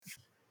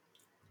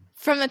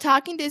From the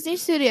Talking Disney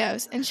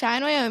Studios in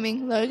Cheyenne,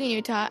 Wyoming, Logan,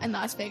 Utah, and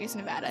Las Vegas,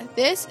 Nevada,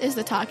 this is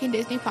the Talking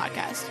Disney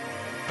Podcast.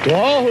 To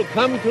all who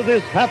come to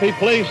this happy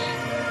place,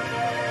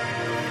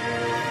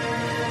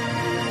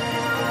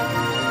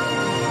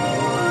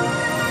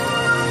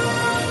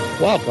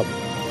 welcome.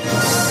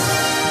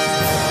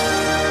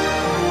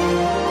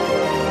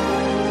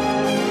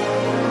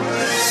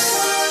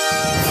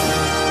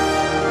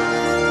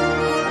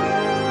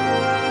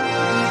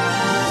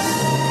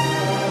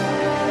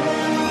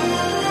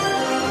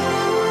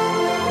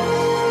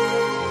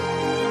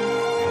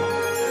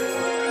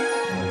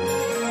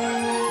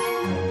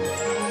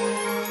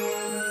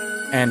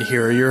 And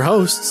here are your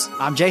hosts.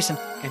 I'm Jason.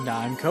 And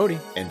I'm Cody.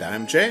 And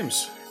I'm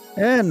James.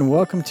 And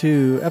welcome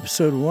to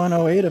episode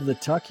 108 of the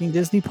Talking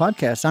Disney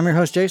Podcast. I'm your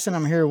host, Jason.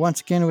 I'm here once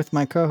again with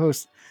my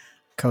co-hosts,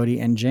 Cody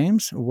and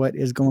James. What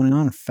is going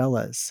on,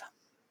 fellas?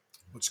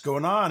 What's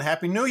going on?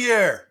 Happy New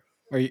Year.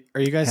 Are you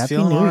guys Happy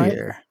feeling New all right?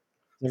 Year.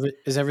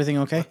 Is everything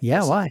okay?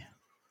 Yeah, why?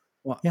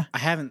 Well, Yeah. I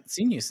haven't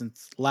seen you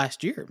since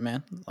last year,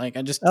 man. Like,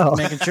 I just Oh.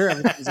 making sure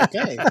everything's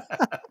okay.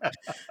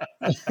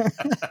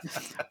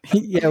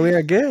 Yeah, we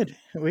are good.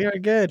 We are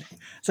good.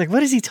 It's like,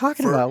 what is he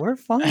talking about? We're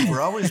fine.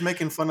 We're always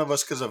making fun of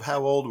us because of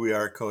how old we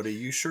are, Cody.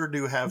 You sure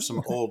do have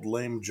some old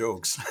lame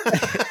jokes.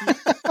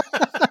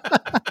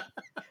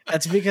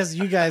 That's because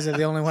you guys are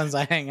the only ones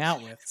I hang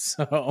out with.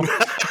 So,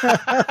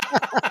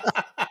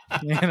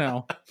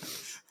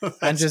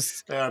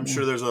 I'm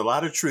sure there's a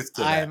lot of truth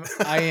to that.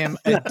 I am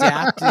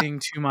adapting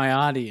to my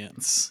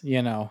audience,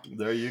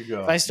 There you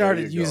go. If I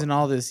started using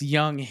all this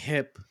young,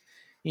 hip,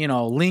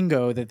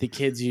 lingo that the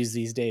kids use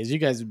these days, you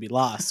guys would be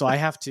lost. So I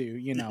have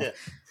to,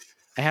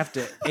 I have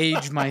to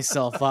age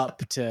myself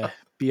up to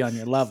be on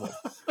your level.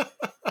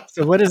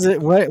 So what is it?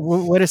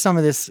 What is some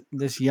of this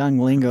young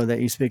lingo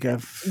that you speak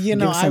of?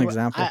 Give us an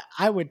example.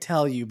 I would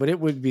tell you, but it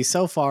would be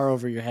so far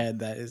over your head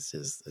that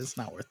it's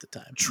not worth the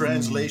time.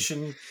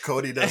 Translation,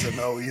 Cody doesn't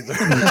know either.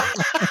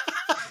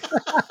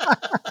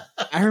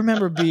 I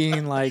remember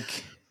being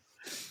like,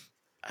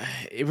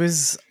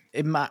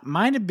 it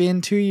might have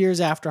been 2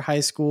 years after high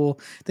school.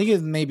 I think it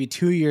was maybe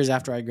 2 years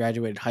after I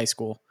graduated high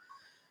school.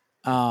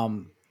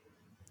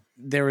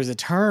 There was a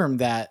term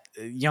that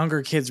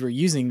younger kids were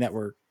using that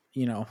were,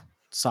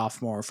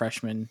 sophomore,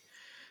 freshman,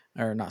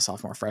 or not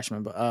sophomore,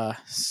 freshman, but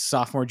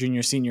sophomore,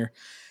 junior, senior,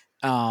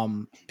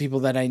 people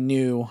that I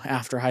knew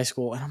after high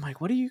school. And I'm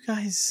like, what are you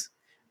guys?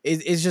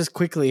 It's just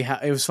quickly,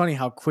 it was funny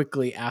how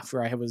quickly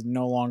after I was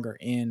no longer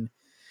in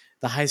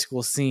the high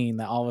school scene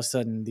that all of a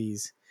sudden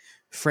these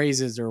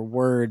phrases or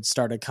words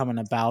started coming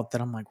about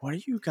that I'm like, what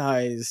are you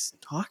guys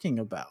talking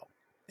about?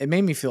 It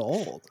made me feel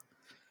old.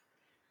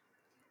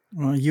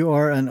 Well, you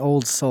are an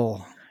old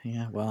soul.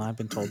 Yeah, well, I've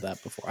been told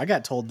that before. I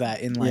got told that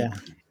in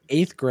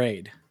 8th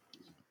grade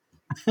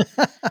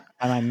by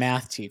my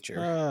math teacher.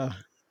 Well,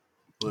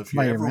 if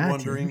you're ever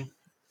wondering,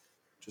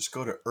 just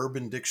go to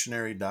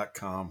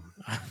urbandictionary.com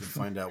to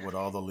find out what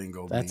all the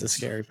lingo means. That's a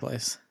scary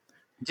place.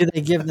 Do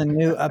they give the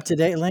new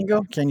up-to-date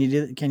lingo? Can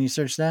you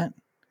search that?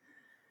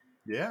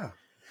 Yeah.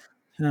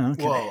 Oh,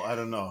 okay. Well, I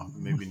don't know.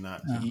 Maybe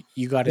not.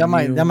 You got that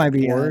might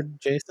be word,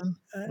 Jason?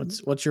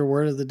 What's your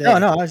word of the day?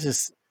 No, I was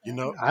just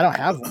I don't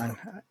have one.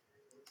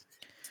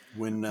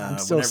 When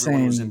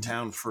everyone was in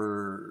town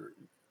for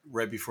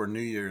right before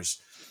New Year's,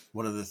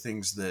 one of the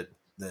things that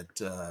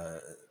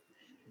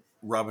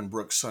Robin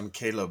Brooks' son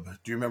Caleb,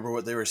 do you remember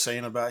what they were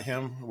saying about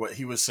him? What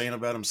he was saying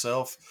about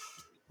himself?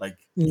 Like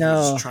he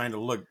was trying to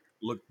look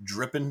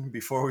dripping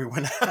before we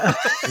went out.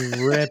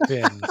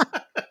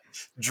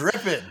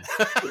 Dripping.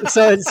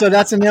 So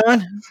that's a new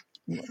one?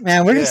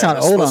 Man, we're gonna sound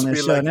old on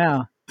this show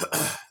now.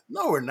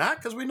 No, we're not,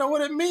 because we know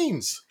what it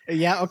means.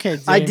 Yeah, okay.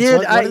 James, I did.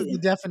 What is the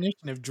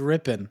definition of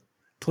dripping?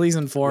 Please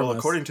inform us. Well,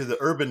 according to the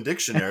Urban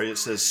Dictionary, it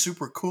says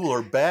super cool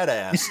or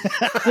badass.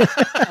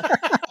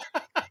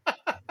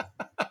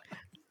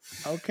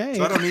 Okay.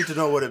 So I don't need to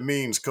know what it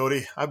means,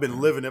 Cody. I've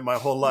been living it my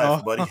whole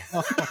life, buddy.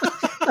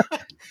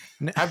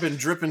 I've been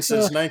dripping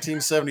since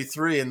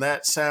 1973, and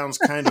that sounds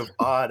kind of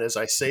odd as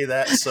I say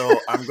that, so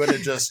I'm going to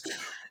just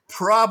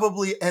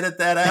probably edit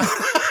that out.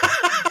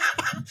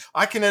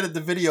 I can edit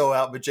the video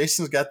out, but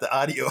Jason's got the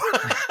audio.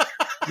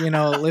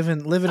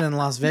 Living in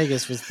Las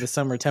Vegas with the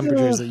summer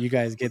temperatures that you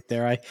guys get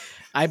there,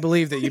 I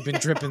believe that you've been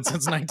dripping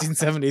since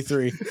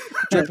 1973,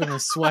 dripping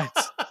with sweat.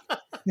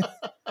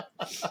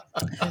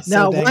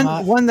 Now,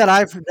 one that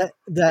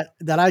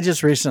I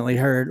just recently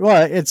heard.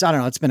 Well, it's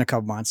been a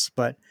couple months,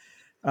 but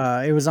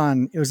it was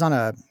on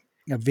a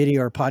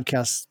video or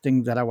podcast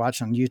thing that I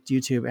watched on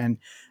YouTube, and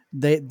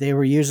they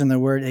were using the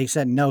word. They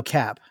said no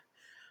cap.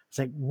 It's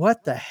like,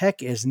 what the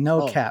heck is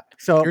no cap?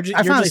 So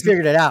I finally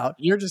figured it out.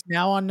 You're just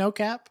now on no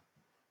cap?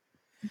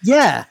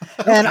 Yeah.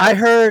 And I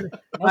heard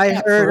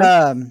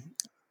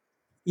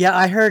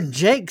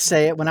Jake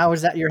say it when I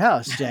was at your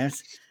house,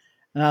 James.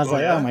 And I was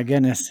oh my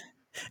goodness.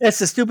 It's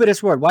the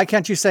stupidest word. Why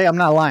can't you say I'm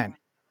not lying?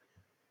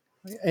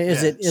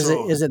 Is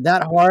it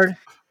that hard?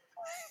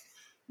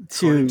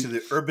 According to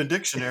the Urban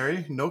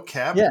Dictionary, no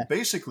cap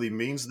basically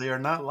means they are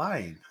not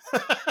lying.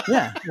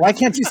 Yeah. Why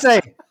can't you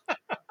say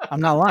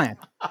I'm not lying?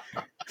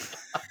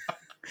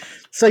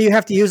 So you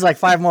have to use like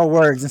 5 more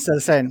words instead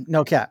of saying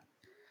no cap.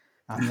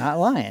 I'm not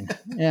lying.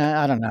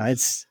 Yeah, I don't know.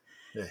 It's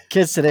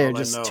kids today are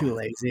just too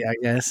lazy, I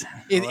guess.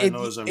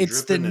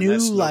 It's the new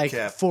like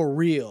for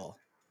real.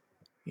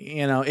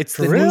 You know, it's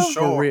For the real? new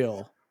for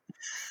real.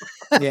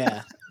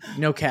 Yeah,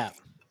 no cap.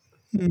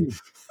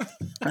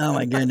 Oh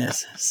my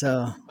goodness.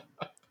 So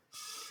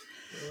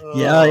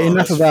yeah,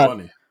 enough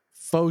about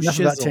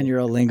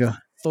 10-year-old lingo.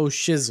 Faux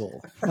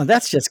shizzle. Well,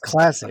 that's just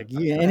classic.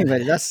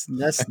 Anybody that's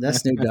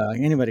Snoop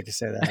Dogg. Anybody can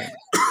say that.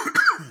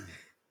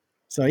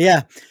 So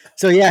yeah.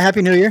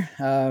 Happy New Year.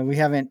 We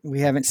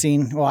haven't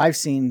seen. Well, I've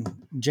seen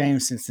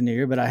James since the New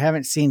Year, but I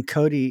haven't seen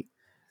Cody's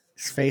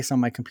face on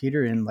my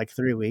computer in like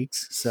 3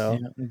 weeks. So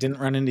didn't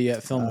run into you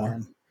at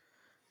Fillmore.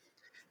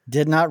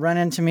 Did not run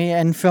into me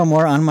and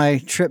Fillmore on my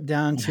trip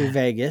down to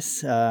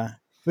Vegas.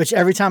 Which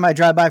every time I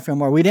drive by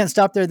Fillmore, we didn't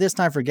stop there this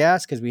time for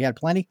gas because we had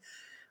plenty.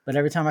 But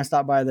every time I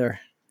stop by there,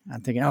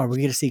 I'm thinking, oh, we're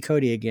going to see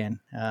Cody again.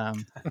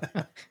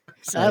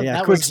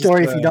 Quick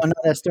story if you don't know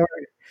that story.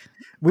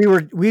 We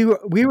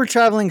were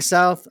traveling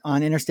south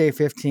on Interstate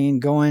 15,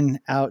 going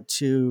out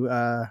to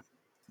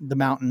the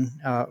mountain,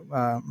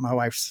 my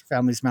wife's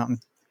family's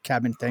mountain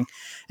cabin thing,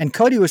 and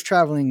Cody was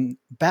traveling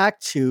back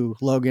to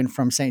Logan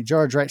from St.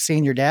 George, right?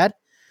 Seeing your dad.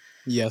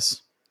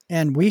 Yes.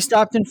 And we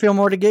stopped in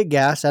Fillmore to get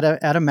gas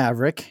at a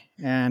Maverick,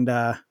 and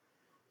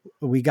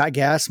we got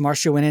gas.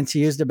 Marcia went in to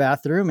use the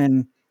bathroom,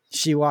 and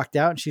she walked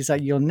out, and she's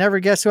like, "You'll never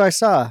guess who I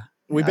saw."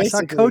 I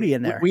saw Cody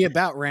in there. We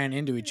about ran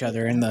into each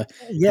other in the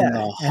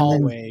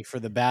hallway for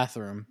the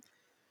bathroom.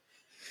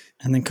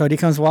 And then Cody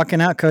comes walking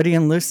out, Cody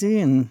and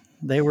Lucy, and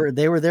they were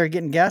there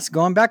getting gas,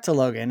 going back to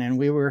Logan, and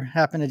we were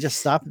happened to just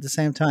stop at the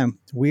same time.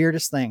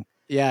 Weirdest thing.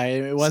 Yeah,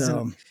 it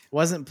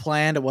wasn't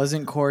planned. It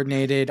wasn't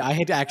coordinated. I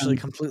had actually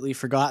completely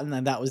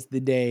forgotten that was the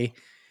day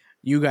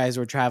you guys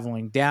were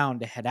traveling down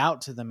to head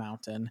out to the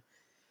mountain.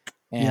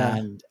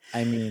 And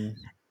I mean,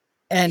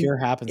 pure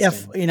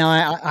happenstance.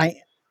 If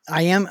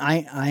I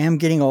am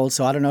getting old,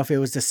 so I don't know if it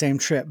was the same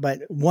trip,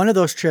 but one of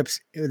those trips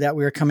that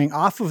we were coming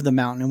off of the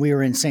mountain and we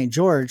were in St.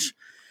 George,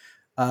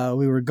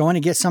 we were going to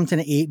get something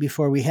to eat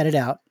before we headed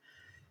out.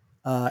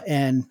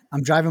 And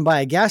I'm driving by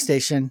a gas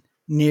station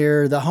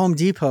near the Home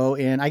Depot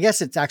I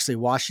guess it's actually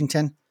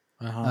Washington.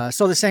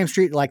 So the same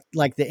street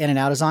like the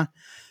In-N-Out is on.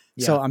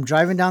 Yeah. So I'm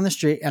driving down the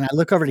street and I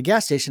look over to the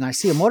gas station. I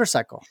see a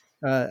motorcycle,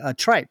 a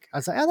trike. I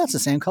was like, oh, that's the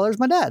same color as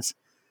my dad's.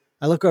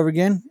 I look over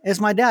again. It's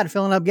my dad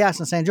filling up gas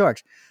in St.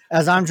 George.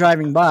 As I'm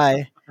driving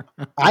by,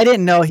 I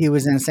didn't know he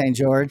was in St.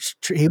 George.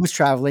 He was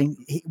traveling.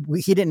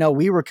 He didn't know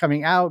we were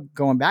coming out,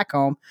 going back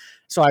home.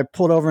 So I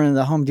pulled over into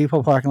the Home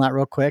Depot parking lot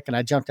real quick, and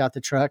I jumped out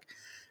the truck,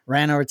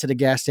 ran over to the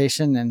gas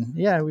station, and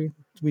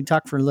we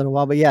talked for a little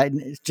while. But yeah,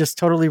 it's just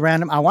totally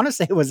random. I want to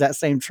say it was that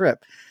same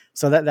trip.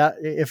 So that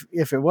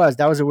if it was,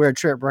 that was a weird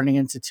trip, running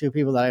into 2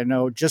 people that I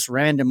know just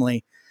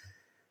randomly.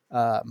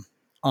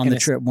 On the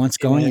trip, once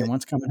going and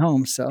once coming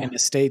home. So in a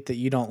state that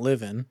you don't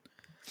live in.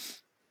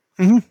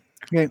 Mm-hmm.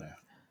 Yeah,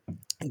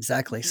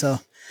 exactly. So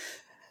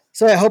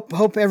I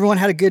hope everyone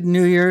had a good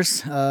New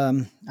Year's.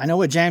 I know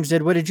what James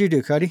did. What did you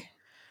do, Cody?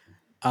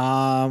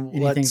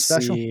 Anything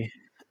special? See.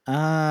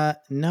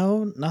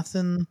 No,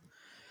 nothing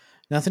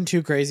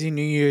too crazy.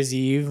 New Year's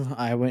Eve,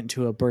 I went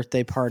to a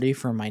birthday party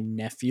for my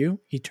nephew.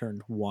 He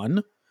turned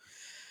 1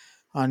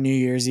 on New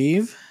Year's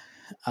Eve.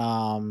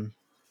 And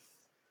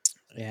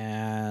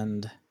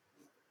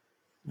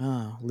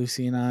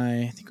Lucy and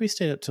I think we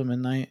stayed up till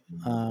midnight.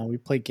 We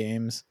played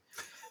games.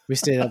 We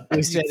stayed up.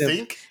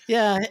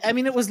 Yeah, I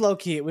mean, it was low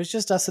key. It was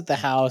just us at the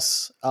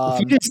house. If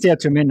you didn't stay up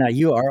till midnight,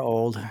 you are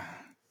old.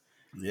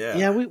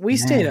 Yeah. We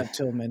stayed up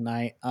till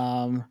midnight.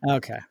 Okay.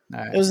 All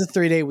right. It was a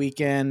 3-day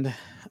weekend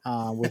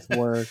with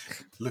work.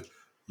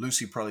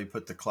 Lucy probably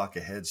put the clock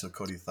ahead, so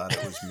Cody thought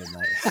it was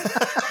midnight.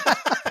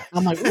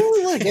 I'm like,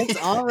 ooh, look,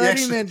 it's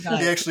already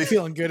midnight. He actually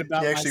feeling good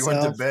about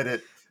myself.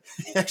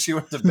 He actually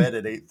went to bed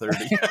at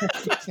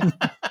 8:30.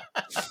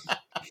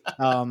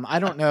 I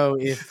don't know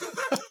if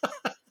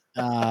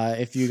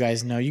you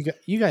guys know.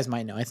 You guys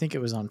might know. I think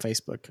it was on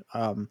Facebook.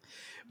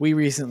 We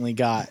recently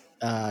got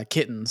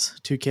kittens,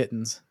 2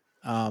 kittens.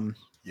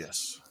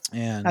 Yes.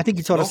 And I think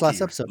you told us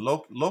last episode.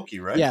 Loki,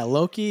 right? Yeah,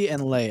 Loki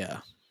and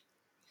Leia.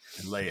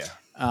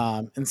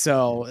 And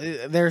so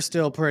they're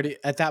still pretty.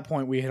 At that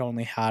point, we had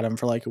only had them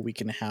for like a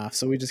week and a half,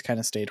 so we just kind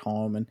of stayed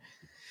home, and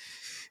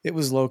it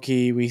was low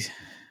key.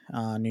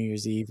 New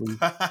Year's Eve.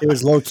 It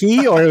was low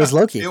key, or it was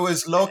Loki. It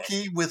was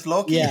Loki with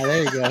Loki. Yeah,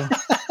 there you go.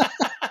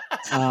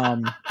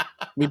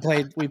 We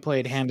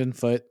played hand and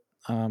foot,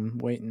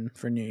 waiting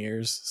for New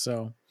Year's.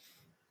 So,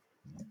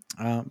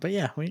 but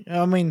yeah,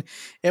 I mean,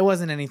 it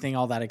wasn't anything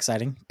all that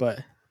exciting, but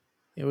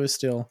it was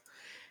still,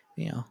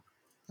 a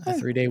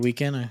 3-day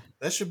weekend.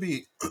 That should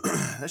be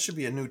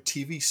a new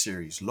TV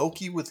series.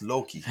 Loki with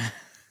Loki.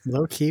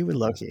 Loki with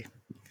Loki.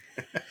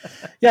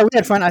 Yeah, we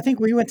had fun. I think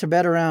we went to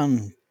bed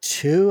around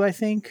 2, I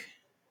think.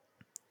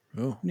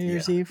 Oh, New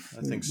Year's Eve.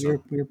 I think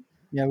so. We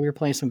were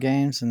playing some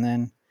games, and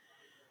then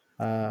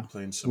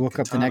woke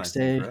up the next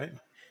day. Right?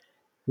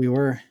 We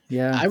were,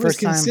 yeah. I was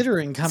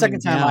considering coming. Second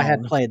time down. I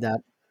had played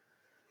that.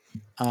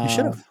 You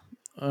should have.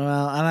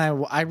 Well,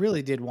 and I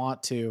really did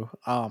want to,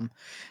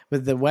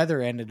 but the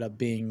weather ended up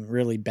being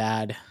really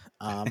bad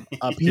up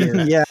here.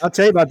 Yeah, I'll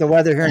tell you about the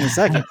weather here in a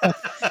second.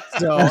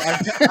 So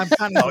I'm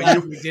kind of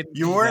glad we didn't.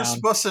 You weren't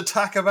supposed to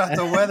talk about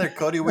the weather,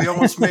 Cody. We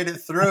almost made it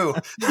through.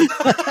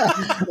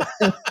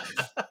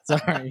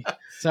 Sorry,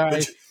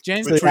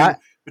 James.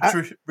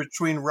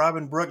 Between Rob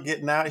and Brooke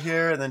getting out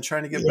here and then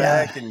trying to get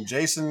back, and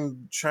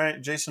Jason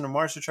and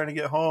Marcia trying to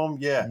get home.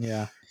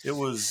 Yeah. It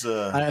was.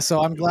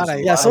 So I'm glad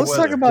So let's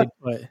talk about.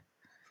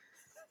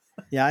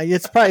 Yeah,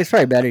 it's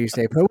probably better you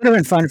stay. But it would have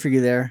been fun for you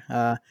there.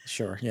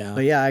 Sure. Yeah.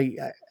 But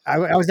yeah,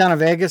 I was down in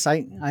Vegas.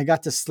 I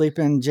got to sleep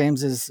in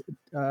James's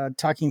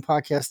talking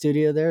podcast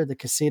studio there, the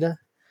Casita.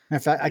 In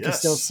fact, I can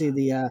still see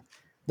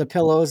the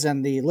pillows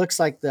and looks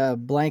like the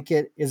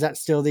blanket. Is that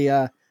still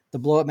the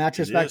blow up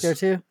mattress back there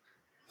too?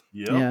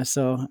 Yep. Yeah.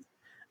 So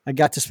I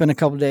got to spend a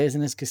couple days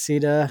in this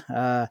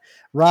Casita.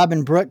 Rob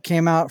and Brooke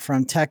came out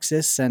from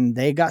Texas and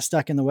they got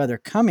stuck in the weather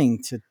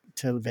coming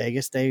to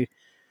Vegas.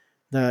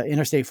 The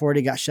Interstate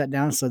 40 got shut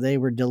down, so they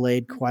were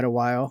delayed quite a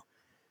while.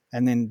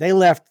 And then they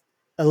left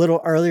a little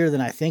earlier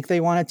than I think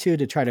they wanted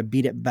to try to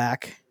beat it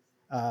back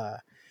the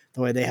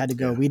way they had to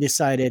go. Yeah. We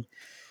decided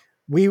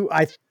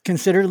I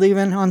considered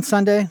leaving on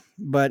Sunday,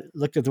 but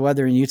looked at the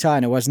weather in Utah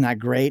and it wasn't that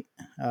great.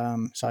 So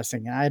I was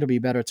thinking it'll be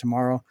better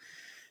tomorrow.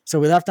 So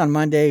we left on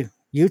Monday.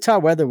 Utah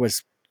weather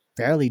was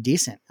fairly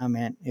decent. I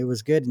mean, it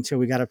was good until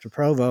we got up to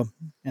Provo,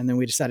 and then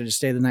we decided to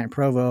stay the night in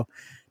Provo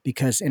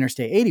because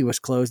Interstate 80 was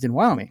closed in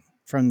Wyoming,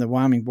 from the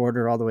Wyoming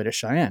border all the way to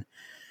Cheyenne.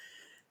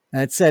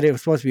 And it said it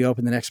was supposed to be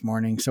open the next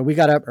morning. So we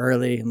got up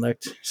early and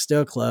looked,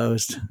 still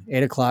closed.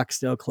 8 o'clock,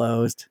 still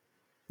closed.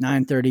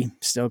 9:30,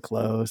 still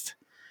closed.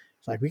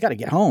 It's like, we got to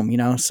get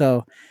home,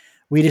 So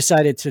we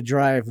decided to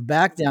drive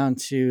back down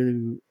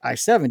to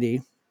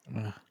I-70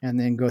 and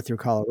then go through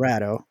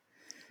Colorado,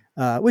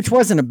 which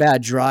wasn't a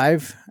bad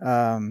drive.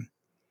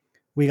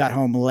 We got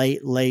home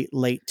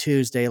late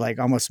Tuesday, like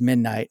almost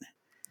midnight.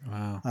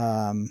 Wow.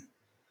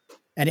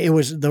 And it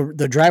was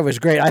the drive was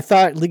great. I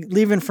thought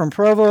leaving from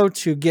Provo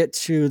to get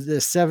to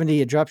the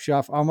 70, it drops you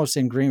off almost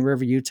in Green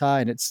River, Utah,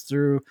 and it's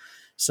through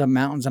some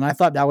mountains. And I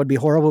thought that would be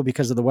horrible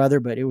because of the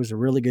weather, but it was a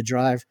really good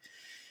drive.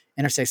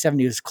 Interstate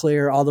 70 was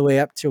clear all the way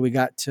up till we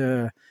got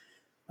to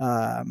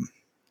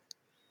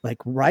like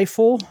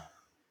Rifle.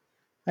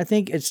 I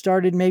think it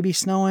started maybe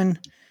snowing.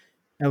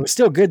 It was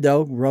still good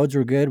though. Roads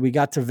were good. We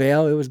got to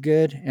Vail. It was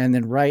good. And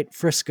then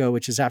Frisco,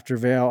 which is after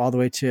Vail, all the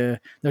way to,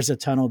 there's a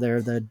tunnel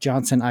there, the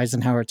Johnson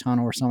Eisenhower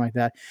tunnel or something like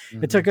that.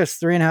 Mm-hmm. It took us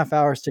 3.5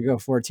 hours to go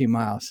 14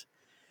 miles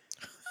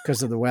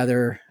because of the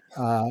weather.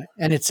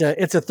 And it's a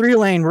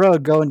 3-lane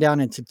road going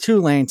down into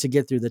 2-lane to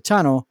get through the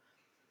tunnel.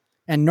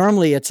 And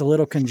normally it's a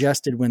little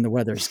congested when the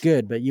weather's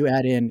good, but you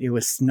add in, it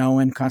was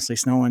snowing, constantly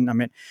snowing. I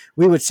mean,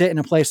 we would sit in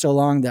a place so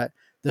long that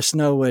the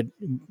snow would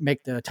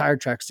make the tire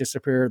tracks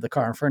disappear, the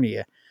car in front of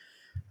you.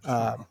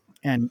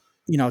 And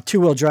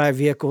 2-wheel drive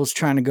vehicles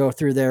trying to go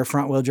through there,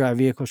 front wheel drive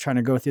vehicles trying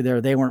to go through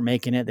there. They weren't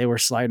making it. They were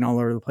sliding all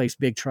over the place.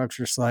 Big trucks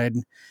were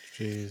sliding.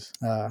 Jeez.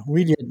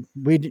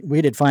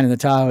 We did fine in the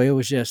Tahoe. It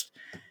was just,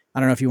 I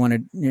don't know if you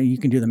wanted, you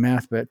can do the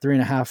math, but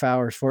 3.5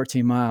 hours,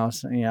 14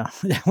 miles.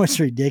 That was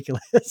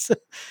ridiculous.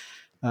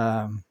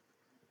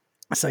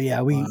 So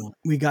yeah,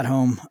 we got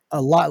home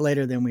a lot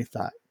later than we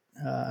thought.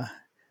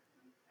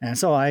 And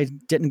so I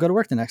didn't go to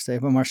work the next day,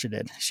 but Marcia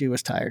did. She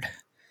was tired.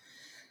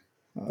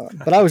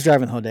 But I was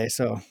driving the whole day,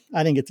 so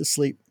I didn't get to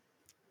sleep.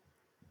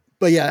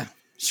 But yeah,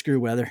 screw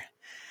weather.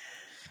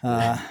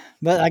 But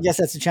I guess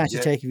that's a chance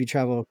you take if you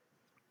travel.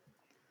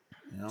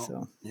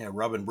 Yeah,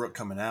 Rob and Brooke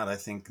coming out, I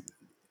think,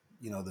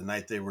 the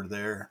night they were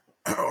there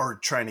or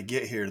trying to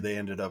get here, they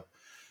ended up,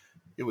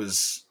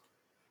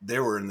 they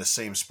were in the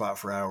same spot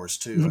for hours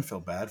too. Mm-hmm. I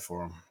felt bad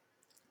for them.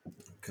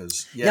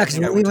 Because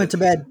we went to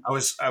bed.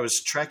 I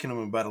was tracking them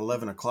about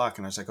 11 o'clock,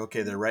 and I was like,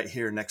 okay, they're right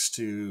here next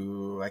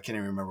to, I can't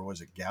even remember,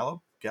 was it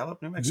Gallup,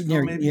 New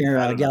Mexico?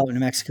 Near Gallup, New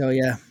Mexico,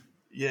 yeah.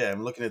 Yeah,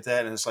 I'm looking at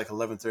that, and it's like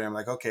 11:30. I'm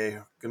like, okay,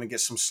 gonna get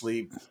some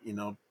sleep,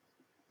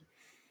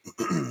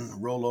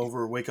 roll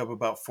over, wake up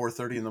about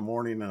 4:30 in the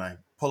morning, and I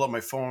pull up my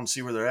phone,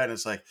 see where they're at, and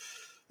it's like,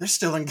 they're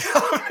still in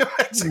Gallup, New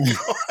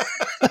Mexico.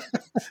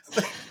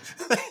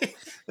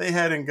 they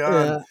hadn't gone.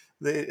 Yeah.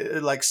 They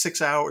like 6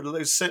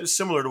 hours,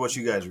 similar to what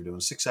you guys were doing,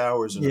 6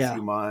 hours and a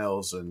few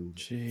miles. And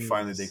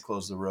finally they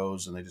closed the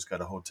roads and they just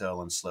got a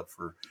hotel and slept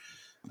for,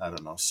 I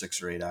don't know,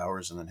 6 or 8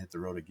 hours and then hit the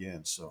road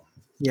again. So,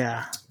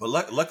 yeah. But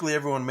luckily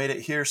everyone made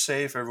it here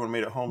safe. Everyone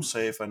made it home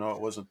safe. I know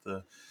it wasn't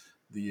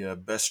the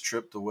best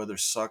trip. The weather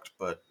sucked,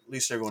 but at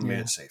least everyone made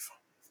it safe.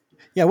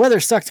 Yeah. Weather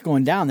sucked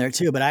going down there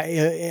too,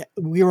 but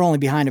we were only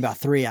behind about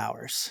 3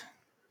 hours.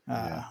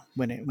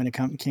 When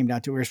it came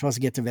down to, we were supposed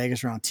to get to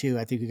Vegas around 2.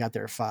 I think we got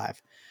there at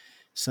 5.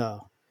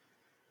 So,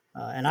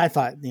 and I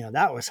thought,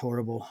 that was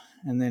horrible.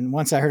 And then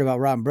once I heard about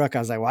Rob and Brooke, I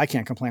was like, well, I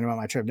can't complain about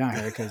my trip down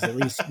here because at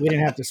least we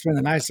didn't have to spend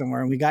the night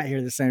somewhere and we got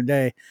here the same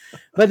day.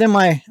 But then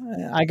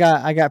I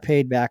got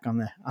paid back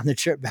on the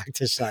trip back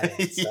to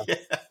Cheyenne. So.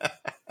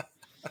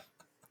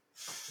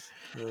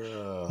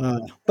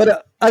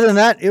 But other than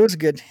that, it was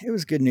good. It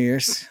was good New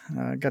Year's.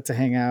 Got to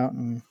hang out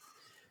and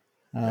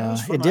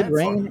was fun. It did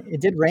rain.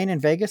 It did rain in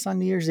Vegas on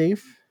New Year's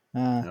Eve.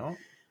 No.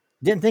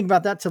 Didn't think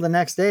about that till the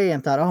next day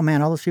and thought, oh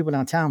man, all those people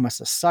downtown must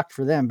have sucked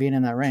for them being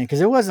in that rain, because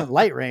it wasn't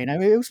light rain. I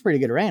mean, it was pretty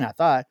good rain, I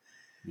thought.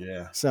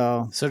 Yeah.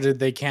 So did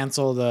they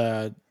cancel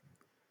the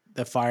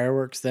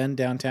fireworks then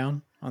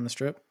downtown on the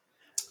Strip?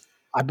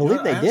 I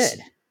believe they did.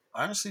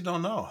 I honestly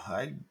don't know.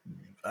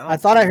 I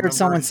thought I heard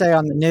someone say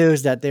on the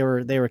news that they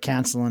were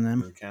canceling them.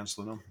 They were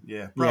canceling them.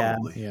 Yeah,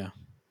 probably. Yeah.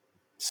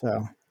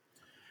 So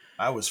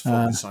I was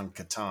focused on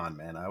Catan,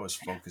 man. I was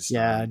focused.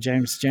 Yeah, on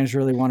James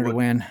really wanted to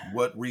win.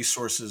 What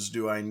resources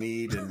do I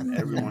need? And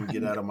everyone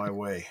get out of my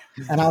way.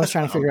 And I was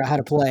trying to figure out how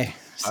to play.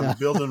 So. I'm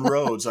building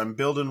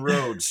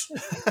roads.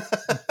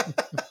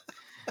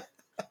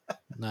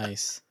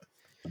 Nice.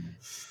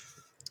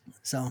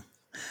 So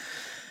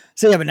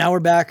yeah, but now we're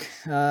back.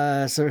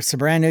 So it's a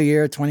brand new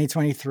year,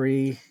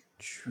 2023.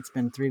 It's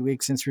been 3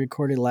 weeks since we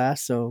recorded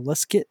last. So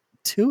let's get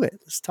to it.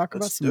 Let's talk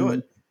about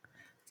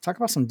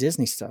some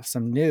Disney stuff,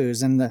 some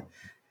news. And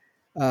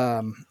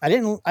I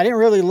didn't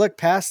really look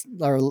past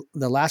the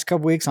last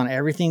couple weeks on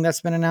everything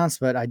that's been announced,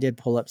 but I did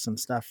pull up some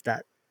stuff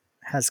that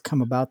has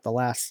come about the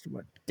last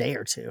day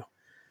or two.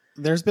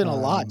 There's been a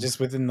lot just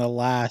within the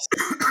last,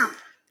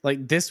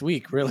 like this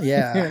week, really.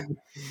 Yeah.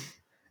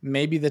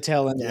 Maybe the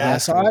tail end. Yeah.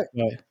 So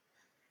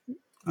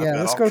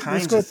let's go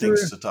through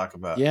things to talk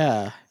about.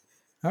 Yeah.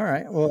 All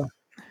right. Well,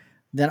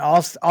 then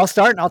I'll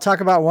start and I'll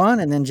talk about one,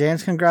 and then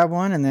James can grab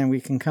one, and then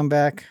we can come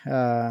back.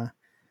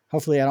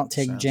 Hopefully I don't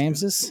take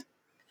James's.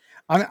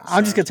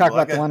 I'm just going to talk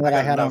about the one that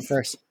I had on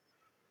first.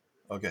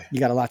 Okay. You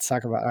got a lot to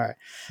talk about. All right.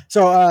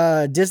 So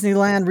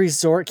Disneyland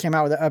Resort came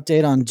out with an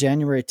update on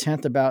January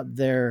 10th about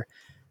their,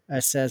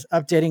 it says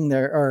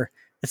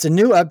it's a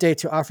new update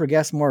to offer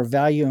guests more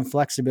value and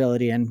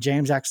flexibility. And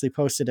James actually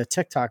posted a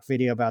TikTok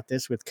video about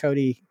this with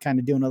Cody kind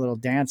of doing a little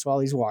dance while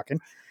he's walking.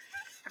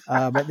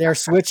 But they're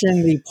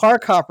switching the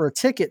park hopper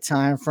ticket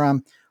time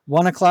from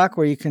 1 o'clock,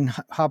 where you can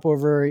hop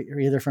over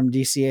either from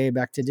DCA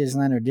back to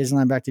Disneyland or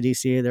Disneyland back to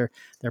DCA.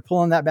 They're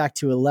pulling that back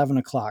to 11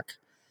 o'clock,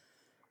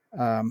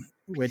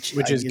 which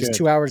is good.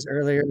 2 hours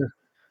earlier.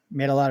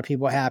 Made a lot of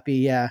people happy.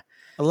 Yeah.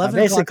 11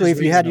 basically,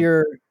 if you had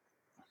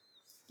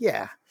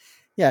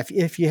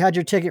if you had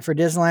your ticket for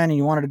Disneyland and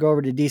you wanted to go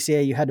over to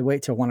DCA, you had to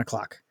wait till 1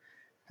 o'clock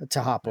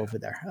to hop over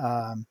there.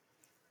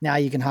 Now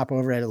you can hop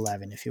over at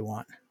 11 if you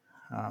want.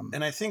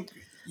 And I think,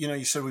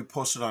 you said we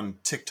posted on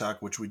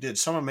TikTok, which we did.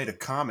 Someone made a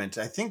comment.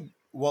 I think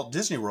Walt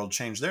Disney World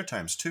changed their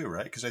times too,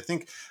 right? Because I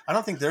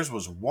don't think theirs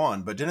was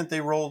 1, but didn't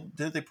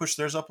they push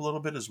theirs up a little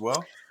bit as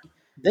well?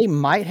 They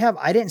might have.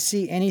 I didn't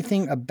see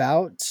anything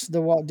about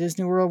the Walt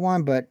Disney World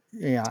one, but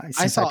yeah,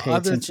 I saw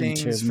other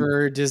things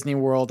for Disney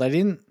World. I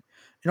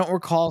don't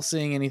recall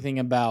seeing anything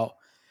about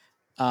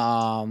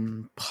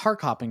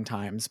park hopping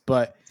times,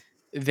 but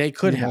they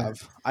could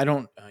have.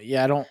 I'm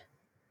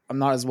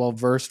not as well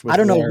versed with. I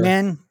don't know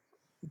when.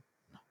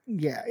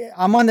 Yeah,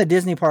 I'm on the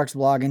Disney Parks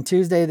blog, and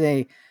Tuesday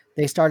they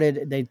talked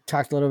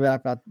a little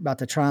bit about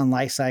the Tron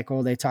life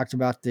cycle. They talked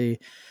about the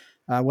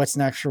what's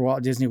next for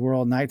Walt Disney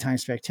World Nighttime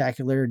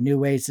Spectacular, new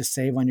ways to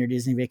save on your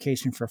Disney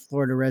vacation for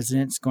Florida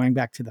residents, going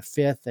back to the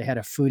 5th. They had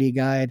a foodie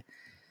guide,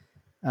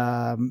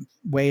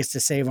 ways to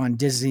save on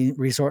Disney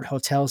resort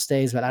hotel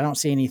stays, but I don't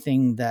see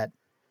anything that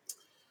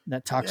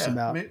talks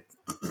about.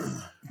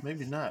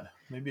 Maybe not.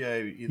 Maybe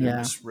I either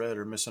misread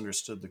or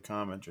misunderstood the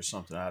comment or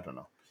something. I don't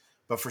know.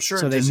 But for sure,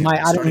 so they might.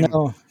 I don't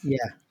know. Yeah.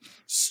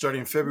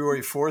 Starting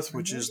February 4th,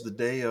 which is the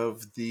day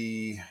of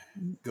the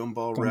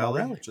Gumball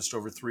Rally, just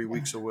over 3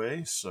 weeks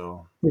away.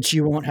 So, which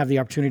you won't have the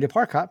opportunity to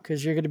park hop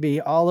because you're going to be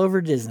all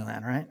over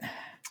Disneyland, right?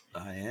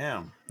 I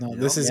am. No,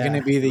 this is going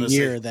to be the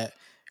year that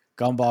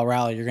Gumball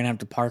Rally, you're going to have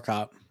to park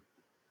hop.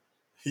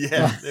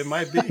 Yeah, it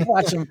might be.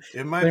 Watch them.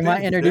 It might. They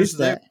might introduce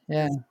that.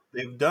 Yeah,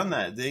 they've done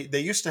that.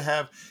 They used to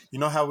have.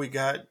 How we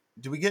got.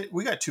 We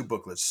got 2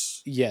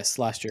 booklets. Yes,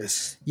 last year.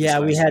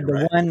 We had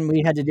the one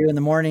we had to do in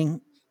the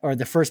morning, or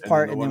the first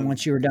part, and then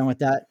once you were done with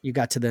that, you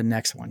got to the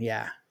next one.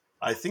 Yeah.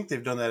 I think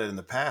they've done that in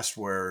the past,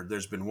 where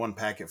there's been one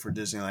packet for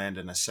Disneyland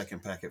and a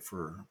second packet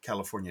for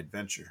California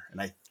Adventure.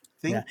 And I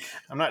think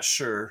I'm not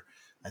sure.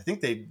 I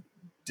think they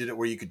did it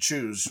where you could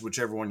choose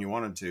whichever one you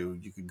wanted to.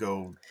 You could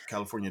go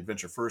California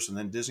Adventure first and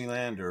then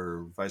Disneyland,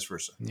 or vice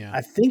versa. Yeah.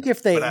 I think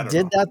if they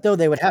did that, though,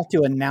 they would have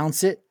to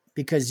announce it,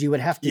 because you would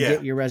have to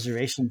get your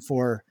reservation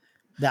for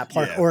that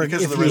park, or if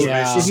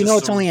you know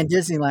it's only in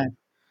Disneyland.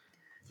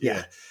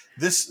 Yeah.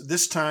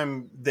 This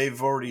time they've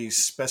already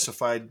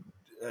specified.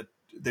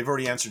 They've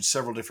already answered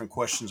several different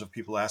questions of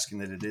people asking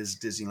that it is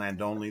Disneyland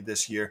only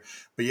this year.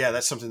 But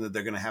that's something that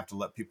they're going to have to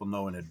let people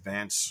know in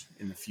advance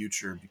in the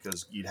future,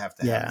 because you'd have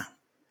to have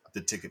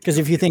the ticket. Because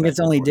if you think it's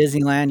only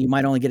Disneyland, you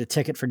might only get a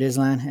ticket for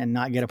Disneyland and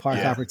not get a park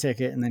hopper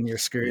ticket, and then you're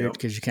screwed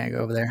because you can't go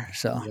over there.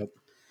 So,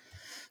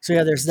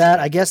 there's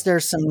that. I guess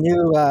there's some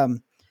new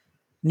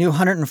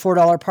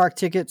 $104 park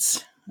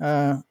tickets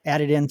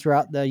added in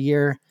throughout the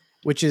year,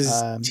 which is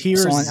tier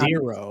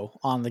 0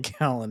 on the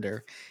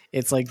calendar.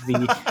 It's like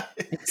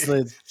it's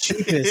the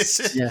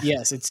cheapest.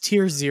 Yes, it's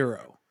tier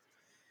 0.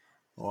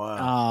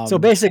 Wow. So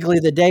basically,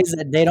 the days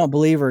that they don't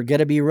believe are going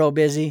to be real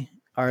busy,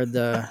 are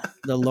the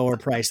lower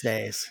price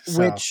days. So,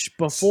 Which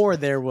before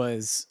there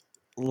was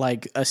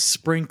like a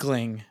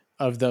sprinkling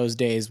of those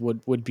days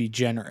would be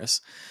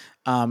generous.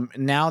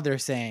 Now they're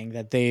saying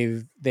that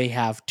they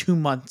have 2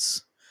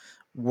 months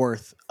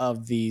worth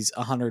of these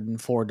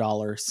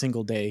 $104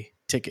 single day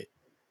ticket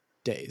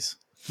days.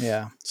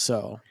 yeah.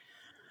 So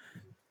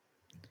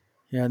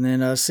Yeah, and then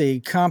let's see,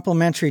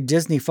 complimentary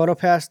Disney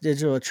PhotoPass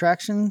digital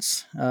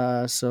attractions.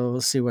 So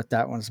we'll see what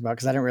that one's about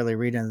because I didn't really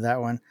read into that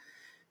one.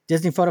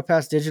 Disney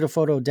PhotoPass digital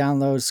photo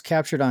downloads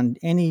captured on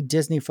any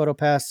Disney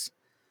PhotoPass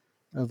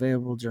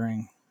available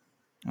during.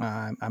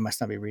 I must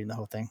not be reading the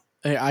whole thing.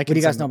 I do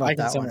you guys know about I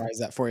can that one? summarize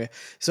that for you.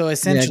 So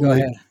essentially, go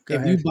ahead. Go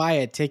if ahead. you buy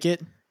a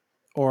ticket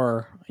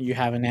or you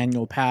have an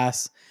annual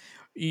pass,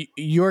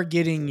 you're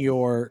getting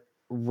your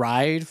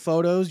ride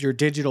photos, your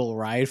digital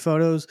ride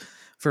photos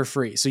for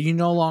free. So you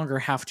no longer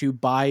have to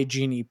buy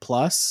Genie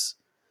Plus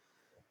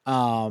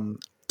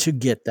To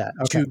get that,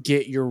 okay. to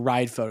get your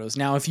ride photos.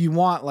 Now, if you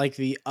want like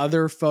the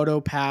other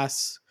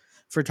PhotoPass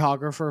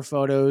photographer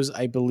photos,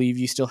 I believe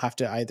you still have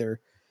to either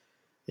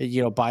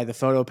buy the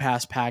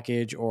PhotoPass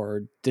package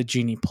or the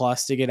Genie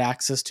Plus to get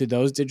access to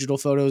those digital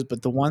photos.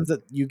 But the ones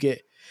that you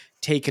get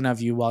taken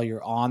of you while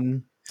you're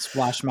on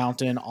Splash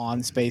Mountain,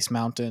 on Space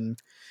Mountain,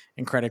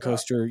 and Credit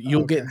Coaster,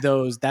 you'll okay. get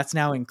those. That's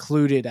now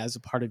included as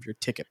a part of your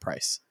ticket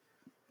price.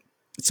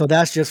 So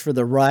that's just for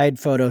the ride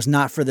photos,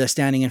 not for the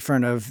standing in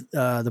front of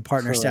the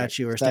partner Correct.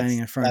 statue or standing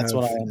in front that's of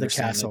what I the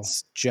understand. castle.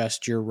 It's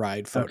just your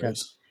ride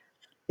photos.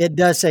 It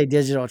does say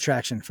digital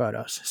attraction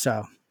photos,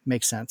 so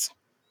makes sense.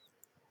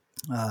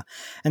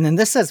 And then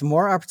this says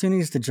more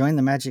opportunities to join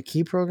the Magic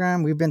Key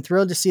program. We've been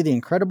thrilled to see the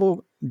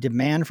incredible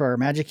demand for our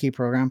Magic Key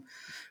program,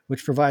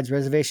 which provides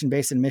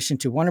reservation-based admission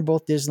to one or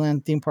both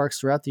Disneyland theme parks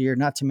throughout the year,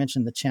 not to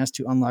mention the chance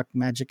to unlock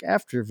magic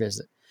after a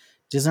visit.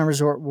 Disneyland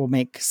Resort will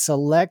make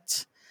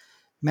select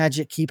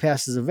Magic Key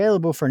passes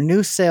available for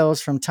new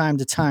sales from time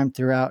to time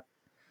throughout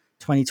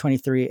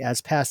 2023 as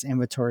pass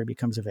inventory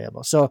becomes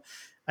available. So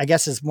I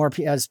guess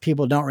as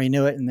people don't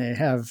renew it and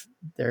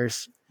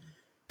there's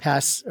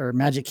pass or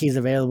Magic Keys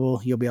available,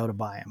 you'll be able to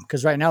buy them.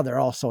 Because right now they're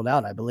all sold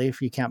out, I believe.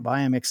 You can't buy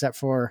them except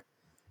for,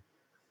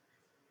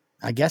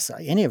 I guess,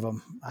 any of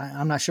them.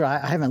 I'm not sure.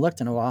 I haven't looked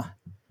in a while.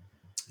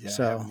 Yeah,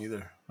 so, I haven't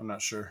either. I'm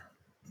not sure.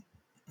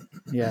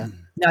 Yeah.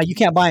 Now you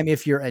can't buy them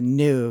if you're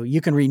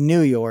you can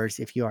renew yours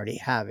if you already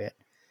have it.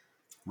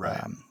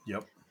 Right.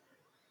 Yep.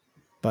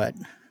 But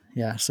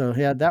yeah, so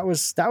yeah, that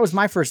was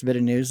my first bit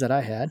of news that I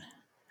had.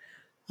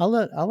 I'll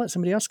let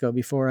somebody else go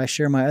before I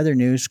share my other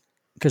news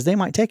because they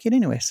might take it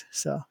anyways.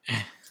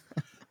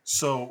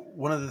 So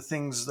one of the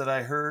things that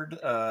I heard,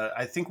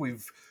 I think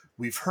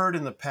we've heard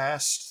in the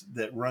past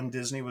that Run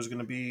Disney was going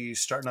to be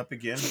starting up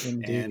again.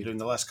 Indeed. And in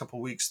the last couple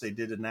of weeks, they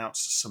did announce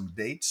some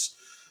dates.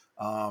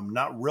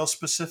 Not real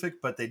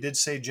specific, but they did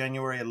say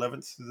January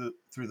 11th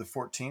through the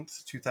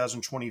 14th,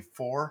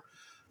 2024.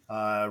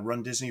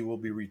 Run Disney will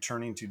be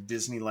returning to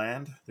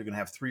Disneyland. They're going to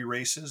have 3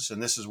 races,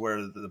 and this is where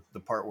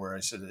the part where I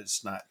said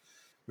it's not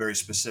very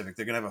specific.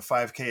 They're going to have a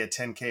 5K, a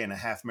 10K, and a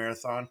half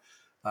marathon,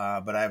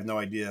 but I have no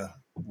idea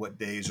what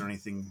days or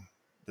anything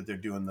that they're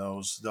doing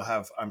those. They'll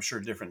have, I'm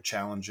sure, different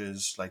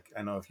challenges. Like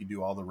I know if you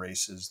do all the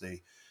races,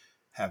 they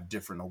have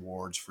different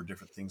awards for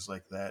different things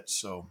like that.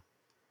 So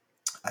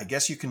I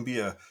guess you can be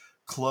a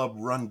Club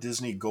Run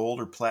Disney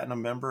Gold or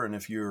Platinum member, and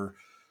if you're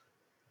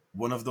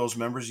one of those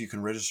members, you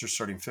can register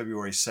starting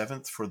February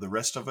 7th. For the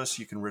rest of us,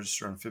 you can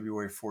register on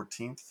February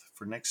 14th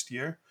for next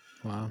year.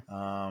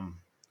 Wow.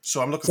 So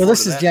I'm looking So forward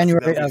this to is that.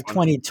 January of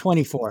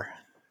 2024.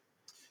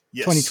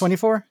 Yes.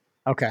 2024?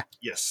 Okay.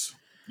 Yes.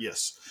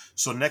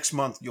 So next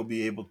month you'll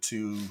be able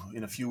to,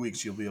 in a few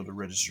weeks, you'll be able to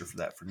register for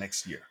that for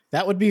next year.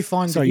 That would be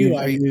fun to do.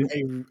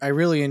 I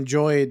really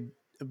enjoyed,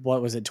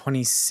 what was it,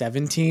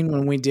 2017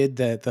 when we did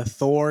the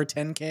Thor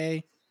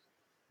 10K?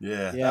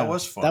 Yeah, that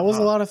was fun. That was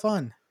a lot of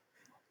fun.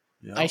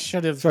 Yeah. I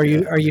should have. So are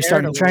you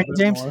starting to train,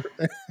 James?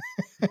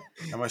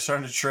 Am I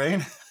starting to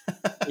train?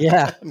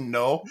 Yeah.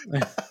 No.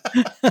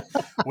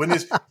 When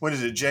is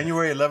it?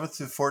 January 11th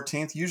to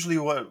 14th. Usually,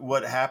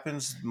 what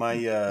happens?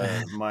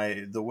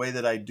 The way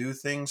that I do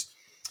things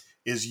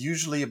is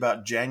usually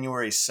about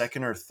January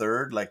 2nd or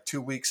 3rd, like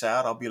 2 weeks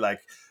out. I'll be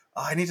like,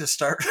 oh, I need to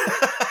start.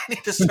 I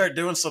need to start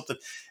doing something,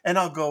 and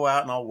I'll go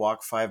out and I'll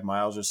walk 5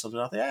 miles or something.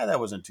 I'll think, that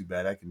wasn't too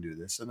bad. I can do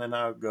this, and then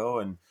I'll go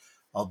and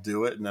I'll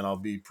do it, and then I'll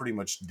be pretty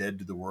much dead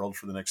to the world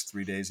for the next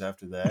 3 days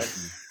after that.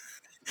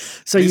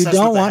 So you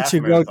don't want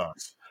to go.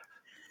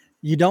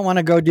 You don't want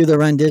to go do the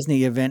Run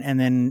Disney event and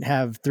then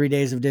have 3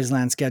 days of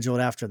Disneyland scheduled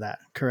after that,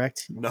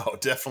 correct? No,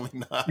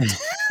 definitely not.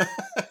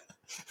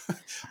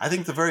 I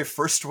think the very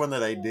first one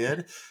that I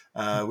did,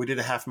 we did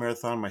a half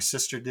marathon. My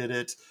sister did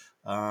it.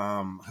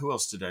 Who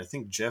else did it? I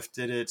think Jeff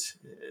did it.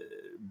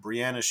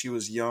 Brianna, she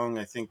was young.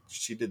 I think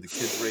she did the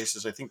kids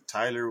races. I think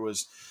Tyler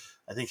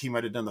I think he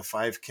might have done the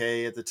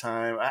 5K at the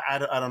time. I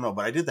don't know,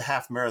 but I did the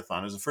half marathon.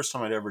 It was the first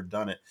time I'd ever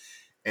done it.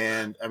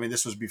 And I mean,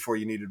 this was before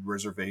you needed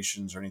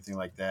reservations or anything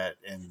like that.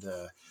 And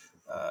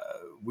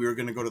we were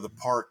going to go to the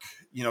park,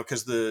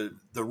 because the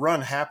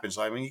run happens.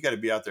 I mean, you got to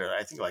be out there,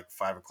 I think like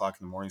 5 o'clock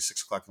in the morning,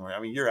 6 o'clock in the morning.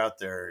 I mean, you're out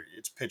there,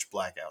 it's pitch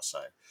black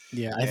outside.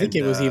 Yeah. I think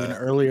it was even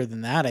earlier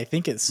than that. I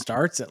think it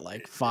starts at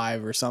like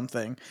 5 or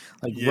something,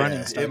 like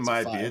running starts it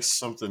might at be. 5.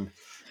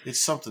 It's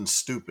something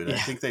stupid. Yeah. I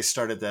think they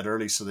started that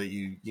early so that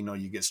you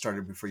get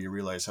started before you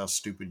realize how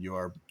stupid you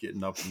are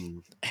getting up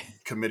and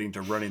committing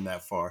to running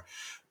that far.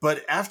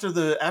 But after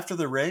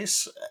the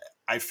race,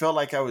 I felt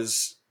like I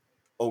was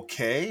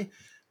okay.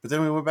 But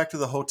then we went back to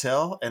the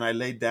hotel and I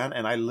laid down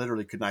and I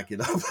literally could not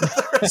get up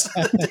the rest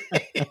of the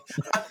day.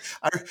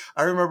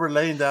 I remember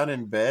laying down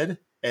in bed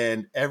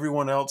and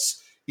everyone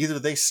else, either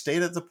they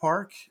stayed at the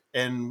park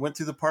and went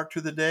through the park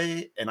through the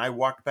day and I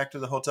walked back to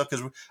the hotel,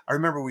 because I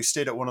remember we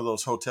stayed at one of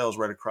those hotels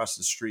right across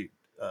the street,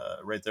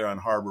 right there on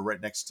Harbor,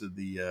 right next to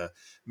the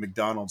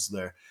McDonald's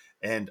there.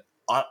 And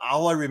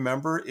all I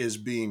remember is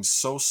being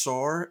so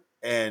sore,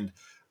 and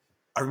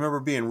I remember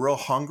being real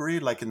hungry,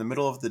 like in the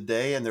middle of the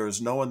day, and there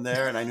was no one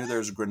there. And I knew there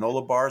was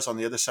granola bars on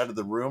the other side of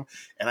the room.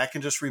 And I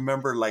can just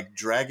remember like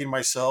dragging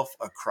myself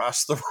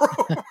across the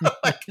room.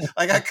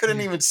 like I couldn't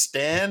even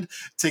stand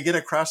to get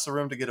across the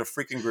room to get a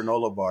freaking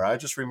granola bar. I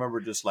just remember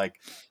just like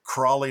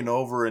crawling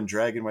over and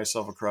dragging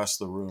myself across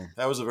the room.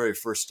 That was the very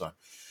first time.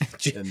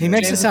 And he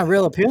makes it sound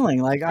real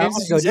appealing. Like I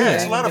want to go do that.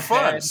 It's a lot of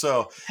fun.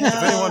 So if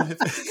anyone...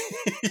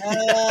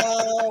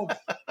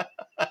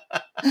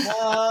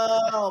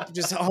 Oh,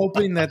 just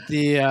hoping that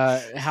the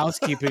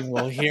housekeeping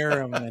will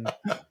hear him. And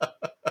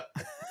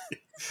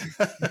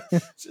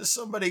just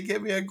somebody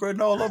give me a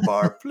granola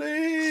bar,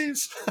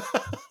 please.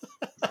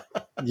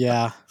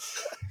 Yeah.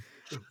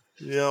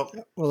 Yep.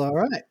 Well, all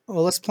right.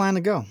 Well, let's plan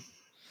to go.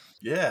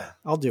 Yeah.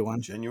 I'll do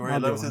one. January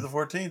 11th through the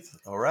 14th.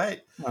 All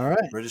right. All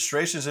right.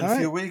 Registration's in a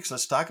few weeks.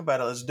 Let's talk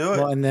about it. Let's do it.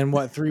 Well, and then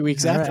 3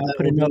 weeks after that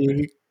put it will up.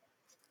 be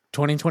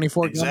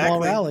 2024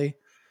 Gumball Rally.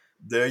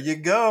 There you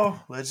go.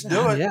 Let's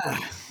do it. Yeah.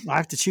 I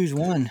have to choose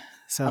one.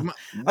 So, all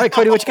right,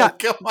 Cody, what you got?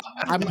 Come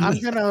on.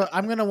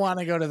 I'm gonna want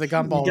to go to the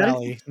Gumball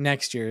Rally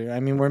next year. I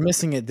mean, we're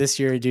missing it this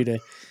year due to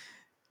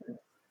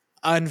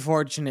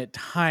unfortunate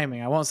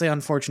timing. I won't say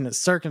unfortunate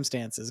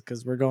circumstances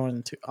because we're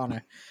going to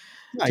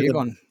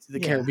the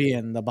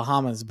Caribbean, the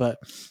Bahamas. But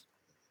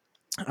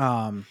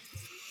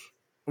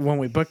when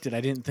we booked it,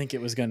 I didn't think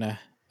it was gonna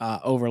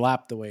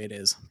overlap the way it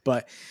is.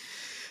 But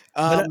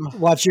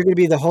watch, you're gonna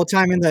be the whole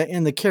time in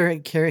the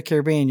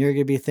Caribbean. You're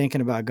gonna be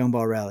thinking about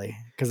Gumball Rally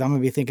because I'm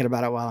gonna be thinking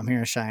about it while I'm here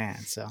in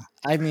Cheyenne. So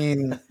I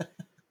mean,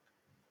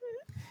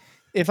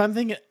 if I'm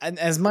thinking,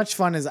 as much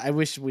fun as I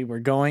wish we were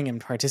going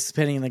and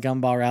participating in the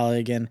Gumball Rally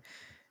again,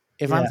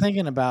 if I'm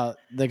thinking about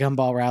the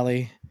Gumball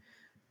Rally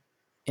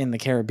in the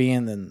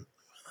Caribbean, then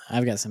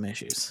I've got some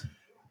issues.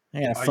 I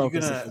gotta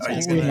focus.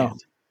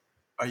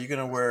 Are you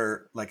gonna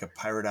wear like a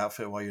pirate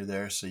outfit while you're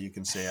there so you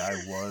can say I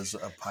was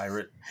a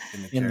pirate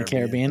in the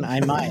Caribbean? I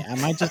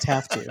might just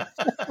have to.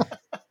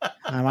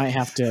 I might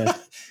have to.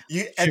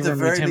 At the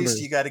very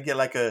least, you got to get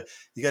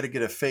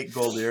a fake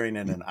gold earring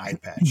and an eye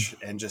patch,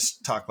 and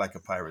just talk like a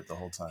pirate the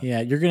whole time.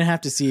 Yeah, you're gonna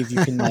have to see if you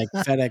can like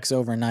FedEx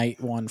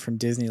overnight one from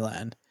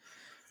Disneyland,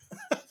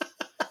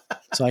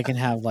 so I can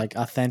have like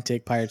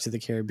authentic Pirates of the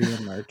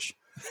Caribbean merch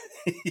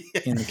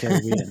in the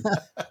Caribbean.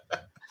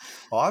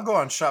 Well, I'll go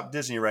on Shop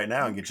Disney right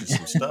now and get you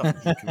some stuff. You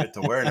can commit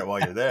to wearing it while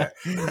you're there.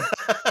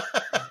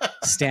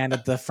 Stand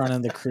at the front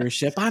of the cruise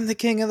ship. I'm the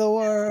king of the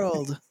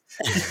world.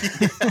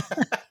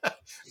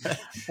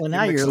 Well,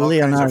 now you're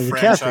Leonardo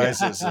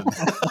DiCaprio.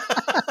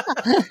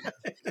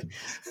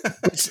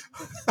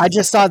 I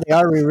just saw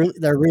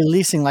they're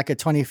releasing like a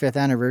 25th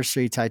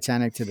anniversary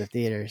Titanic to the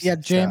theaters. Yeah,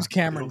 James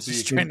Cameron's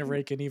just trying to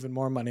rake in even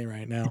more money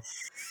right now.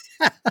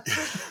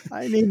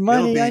 I need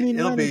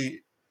money.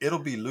 It'll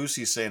be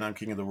Lucy saying I'm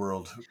king of the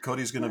world.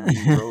 Cody's going to be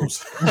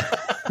Rose.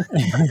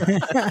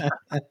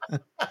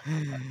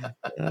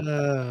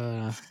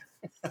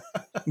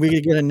 We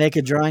could get a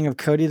naked drawing of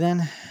Cody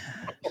then.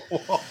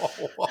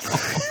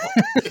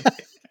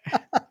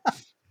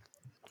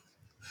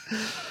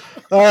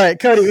 All right,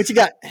 Cody, what you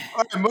got?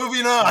 All right,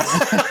 moving on.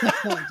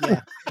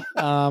 Yeah.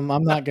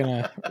 I'm not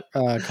going to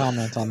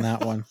comment on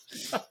that one.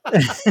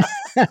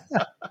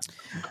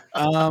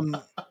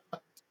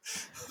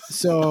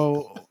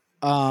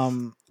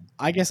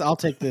 I guess I'll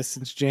take this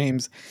since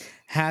James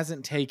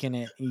hasn't taken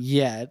it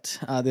yet.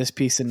 This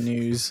piece of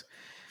news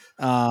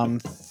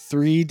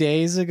 3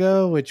 days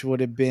ago, which would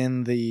have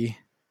been the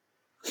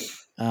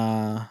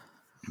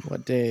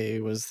what day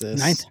was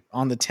this? 9th.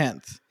 On the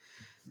 10th.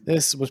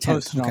 This was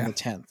posted on the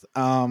 10th.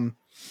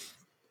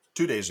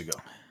 2 days ago.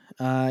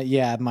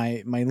 Yeah,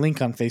 my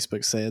link on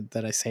Facebook said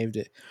that I saved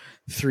it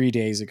 3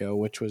 days ago,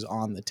 which was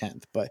on the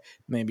 10th, but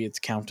maybe it's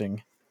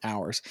counting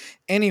hours.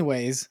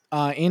 Anyways,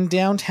 in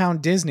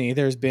downtown Disney,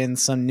 there's been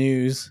some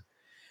news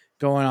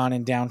going on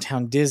in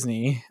downtown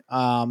Disney,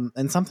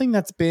 and something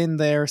that's been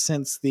there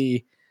since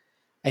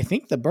I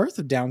think the birth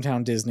of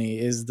downtown Disney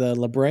is the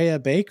La Brea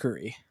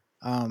Bakery.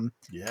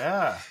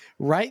 Yeah,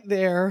 right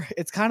there.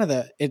 It's kind of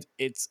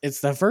it's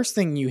the first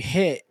thing you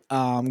hit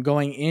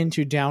going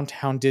into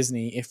downtown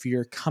Disney if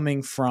you're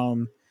coming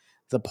from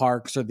the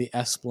parks or the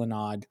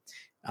Esplanade.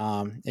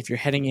 If you're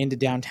heading into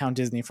downtown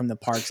Disney from the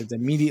parks, it's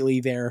immediately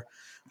there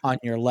on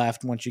your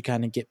left once you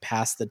kind of get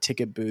past the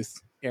ticket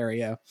booth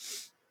area.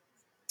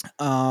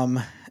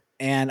 And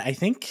I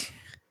think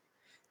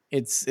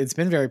it's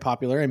been very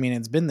popular. I mean,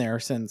 it's been there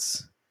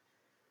since,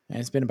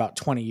 it's been about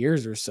 20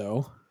 years or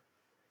so.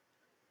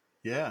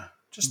 Yeah.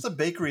 Just the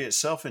bakery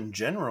itself in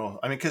general.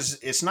 I mean, because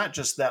it's not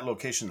just that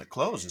location that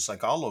closed. It's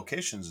like all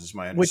locations, is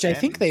my understanding. Which I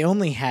think they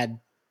only had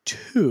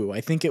 2.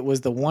 I think it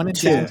was the one in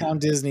downtown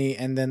Disney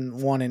and then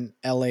one in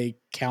LA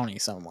County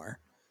somewhere.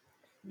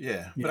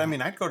 Yeah. But I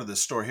mean, I'd go to the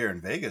store here in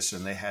Vegas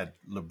and they had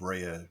La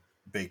Brea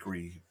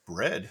Bakery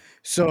bread.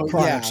 So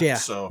products,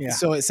 So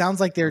it sounds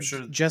like they're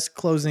just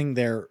closing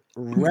their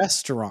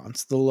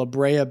restaurants, the La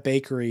Brea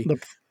Bakery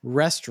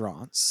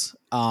restaurants.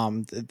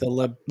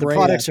 The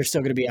products are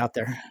still going to be out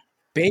there.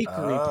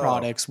 Bakery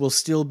products will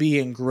still be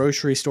in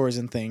grocery stores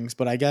and things,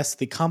 but I guess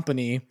the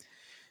company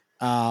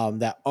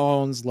that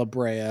owns La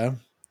Brea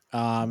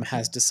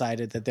has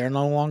decided that they're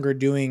no longer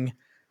doing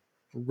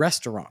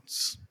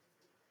restaurants.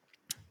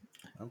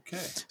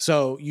 Okay.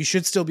 So you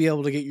should still be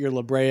able to get your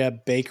La Brea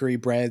Bakery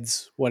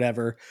breads,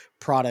 whatever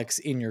products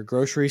in your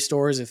grocery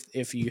stores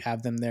if you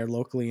have them there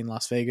locally in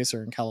Las Vegas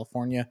or in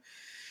California.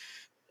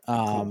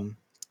 Cool.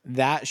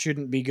 That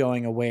shouldn't be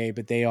going away,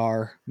 but they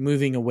are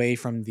moving away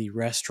from the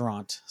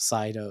restaurant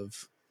side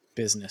of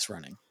business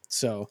running.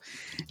 So,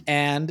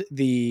 and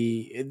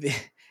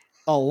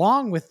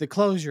along with the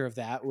closure of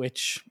that,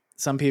 which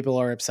some people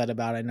are upset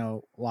about, I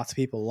know lots of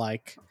people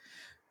like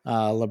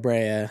La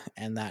Brea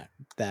and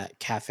that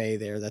cafe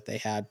there that they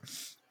had.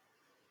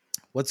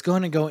 What's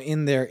going to go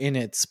in there in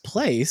its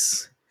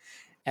place,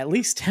 at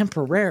least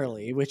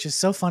temporarily, which is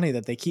so funny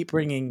that they keep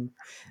bringing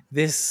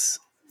this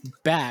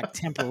back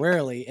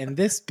temporarily, and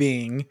this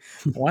being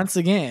once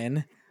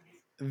again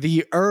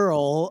the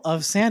Earl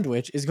of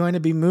Sandwich is going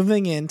to be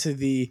moving into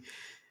the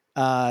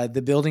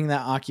building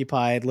that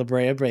occupied La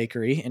Brea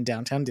Bakery in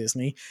downtown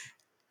Disney,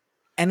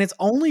 and it's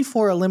only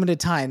for a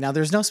limited time. Now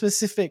there's no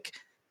specific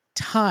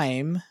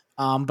time,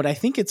 but I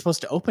think it's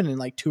supposed to open in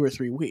like 2 or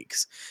 3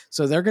 weeks,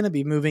 so they're going to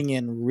be moving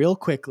in real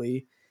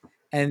quickly,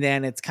 and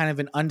then it's kind of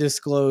an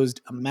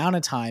undisclosed amount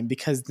of time,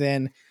 because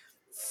then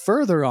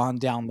further on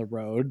down the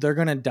road, they're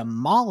going to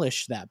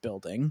demolish that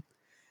building,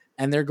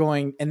 and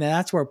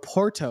that's where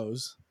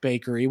Porto's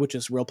Bakery, which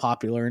is real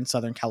popular in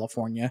Southern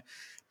California.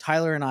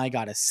 Tyler and I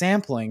got a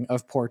sampling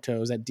of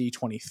Porto's at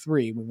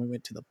D23 when we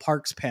went to the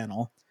parks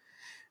panel.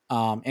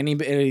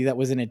 Anybody that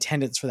was in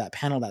attendance for that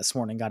panel this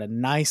morning got a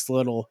nice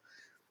little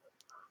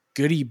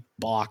goodie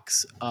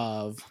box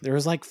there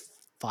was like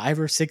 5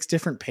 or 6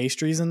 different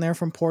pastries in there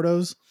from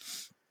Porto's.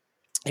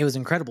 It was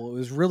incredible. It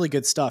was really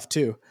good stuff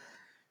too.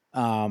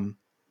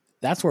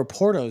 That's where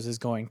Porto's is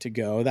going to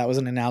go. That was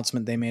an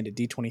announcement they made at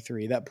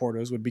D23 that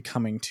Porto's would be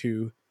coming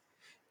to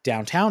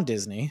downtown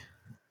Disney.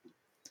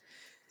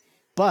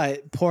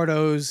 But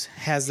Porto's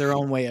has their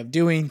own way of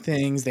doing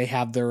things. They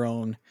have their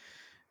own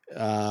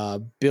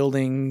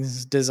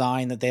buildings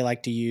design that they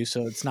like to use.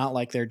 So it's not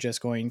like they're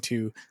just going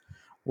to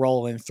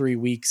roll in 3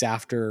 weeks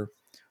after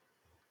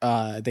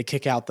they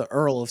kick out the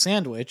Earl of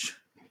Sandwich,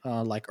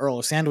 like Earl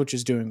of Sandwich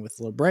is doing with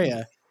La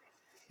Brea.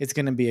 It's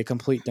going to be a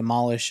complete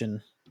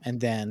demolition and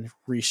then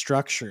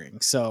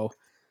restructuring. So,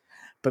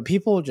 but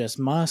people just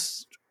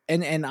must,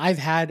 and I've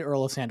had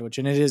Earl of Sandwich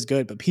and it is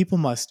good, but people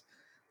must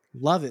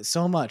love it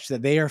so much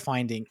that they are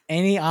finding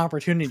any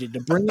opportunity to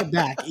bring it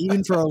back,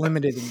 even for a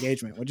limited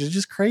engagement, which is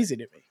just crazy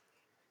to me.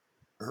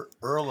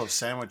 Earl of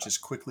Sandwich is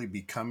quickly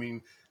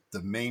becoming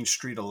the Main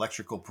Street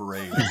Electrical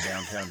Parade in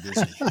downtown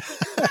Disney.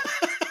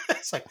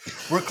 It's like,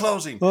 we're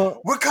closing.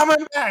 We're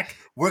coming back.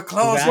 We're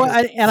closing. Well,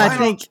 I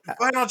think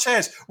final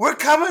chance. We're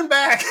coming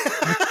back.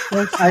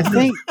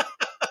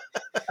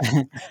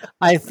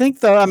 I think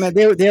though, I mean,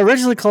 they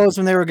originally closed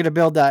when they were going to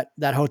build that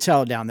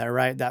hotel down there,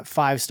 right? That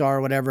 5-star,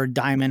 whatever,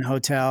 Diamond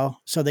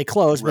Hotel. So they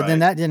closed, but then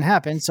that didn't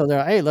happen. So they're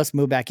like, hey, let's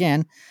move back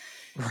in.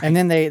 Right. And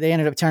then they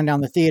ended up tearing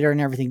down the theater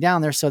and everything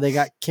down there. So they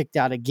got kicked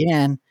out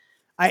again.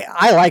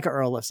 I like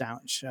Earl of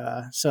Sandwich.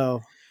 Yeah,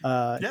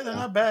 they're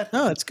not bad.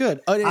 No, it's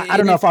good. I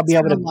don't know if I'll be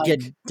able to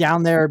get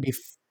down there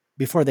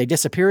before they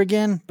disappear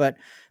again, but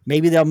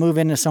maybe they'll move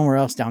into somewhere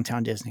else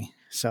downtown Disney.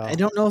 So I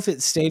don't know if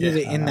it stated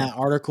it in that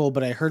article,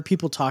 but I heard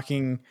people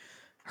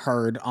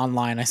heard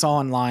online. I saw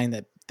online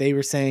that they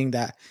were saying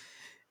that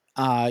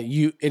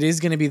it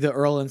is going to be the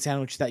Earl and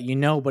Sandwich that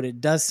but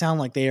it does sound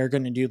like they are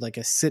going to do like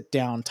a sit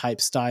down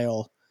type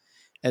style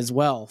as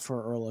well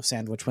for Earl of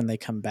Sandwich when they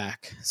come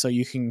back. So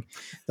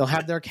they'll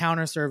have their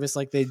counter service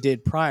like they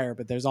did prior,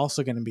 but there's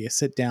also going to be a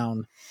sit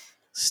down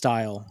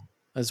style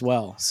as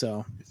well.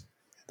 So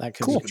that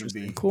could be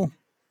interesting. Cool.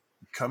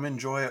 Come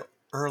enjoy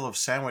Earl of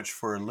Sandwich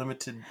for a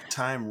limited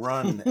time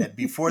run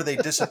before they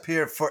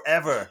disappear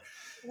forever.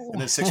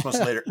 And then 6 months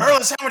later, Earl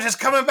of Sandwich is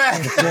coming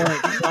back.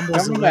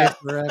 Coming back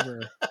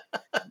forever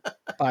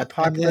by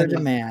popular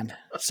demand.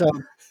 So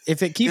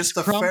if it keeps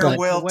the crumbling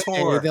farewell away,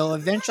 tour, they'll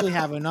eventually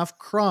have enough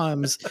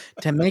crumbs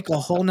to make a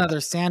whole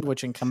nother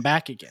sandwich and come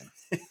back again.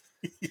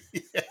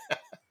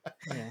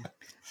 Yeah.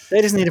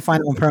 They just need to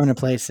find a permanent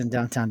place in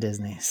downtown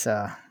Disney.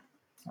 So,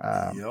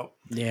 Yep.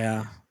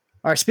 Yeah.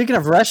 all right. Speaking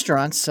of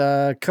restaurants,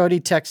 Cody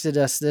texted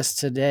us this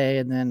today,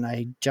 and then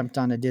I jumped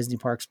on a Disney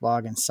Parks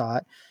blog and saw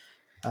it.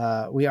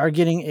 We are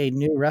getting a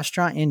new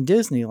restaurant in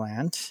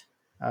Disneyland.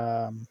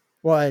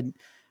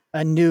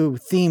 A new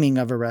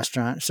theming of a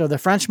restaurant. So the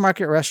French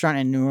Market restaurant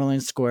in New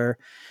Orleans Square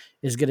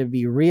is going to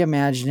be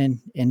reimagined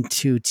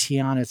into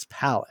Tiana's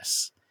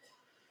Palace.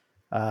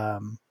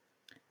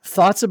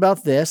 Thoughts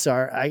about this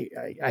are,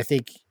 I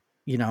think,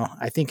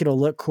 I think it'll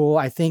look cool.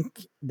 I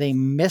think they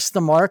missed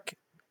the mark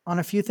on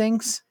a few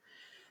things.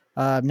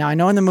 Now I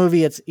know in the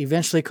movie it's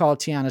eventually called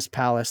Tiana's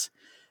Palace,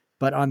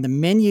 but on the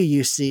menu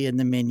you see in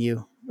the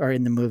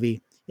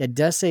movie, it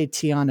does say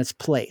Tiana's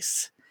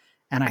Place.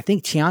 And I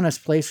think Tiana's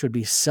Place would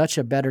be such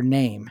a better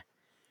name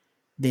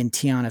than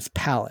Tiana's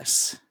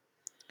Palace.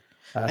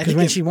 Because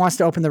when she wants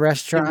to open the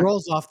restaurant, it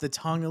rolls off the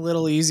tongue a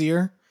little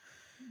easier.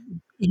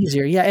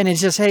 Yeah. And it's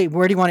just, hey,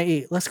 where do you want to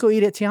eat? Let's go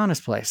eat at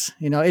Tiana's Place.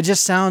 It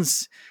just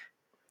sounds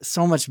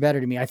so much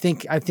better to me. I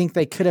think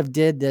they could have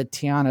did the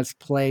Tiana's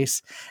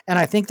Place, and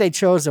I think they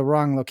chose the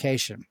wrong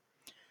location.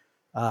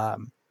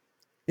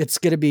 It's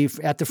going to be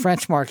at the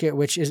French Market,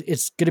 which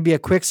it's going to be a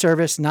quick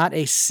service, not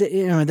a sit.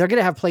 They're going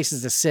to have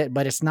places to sit,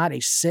 but it's not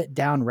a sit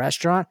down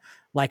restaurant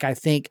like I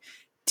think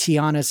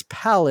Tiana's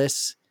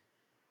Palace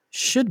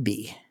should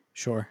be.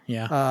 Sure.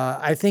 Yeah.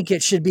 I think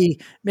it should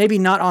be maybe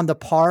not on the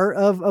par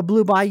of a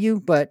Blue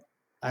Bayou, but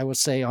I would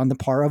say on the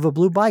par of a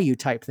Blue Bayou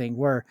type thing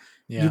where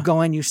you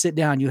go in, you sit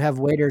down, you have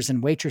waiters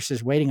and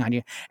waitresses waiting on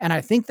you. And I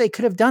think they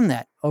could have done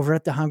that over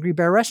at the Hungry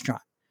Bear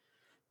restaurant.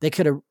 They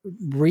could have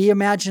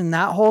reimagined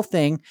that whole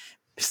thing,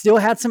 still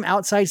had some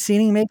outside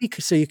seating maybe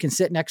so you can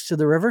sit next to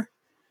the river,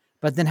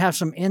 but then have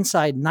some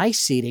inside nice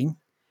seating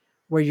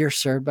where you're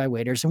served by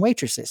waiters and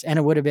waitresses. And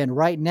it would have been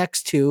right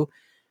next to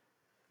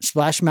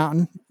Splash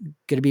Mountain,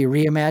 going to be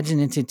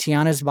reimagined into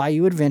Tiana's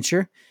Bayou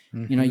Adventure.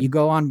 Mm-hmm. You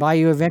go on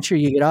Bayou Adventure,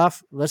 you get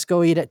off, let's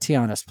go eat at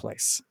Tiana's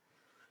Place.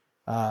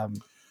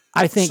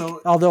 I think,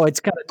 although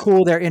it's kind of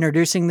cool they're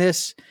introducing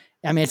this,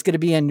 I mean, it's going to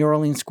be in New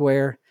Orleans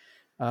Square,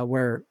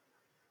 where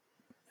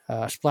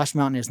Splash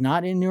Mountain is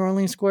not in New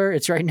Orleans Square.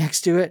 It's right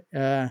next to it.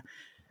 I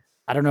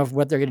don't know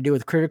what they're going to do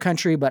with Critter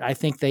Country, but I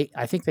think they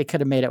could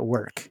have made it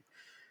work,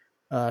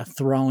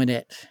 throwing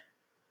it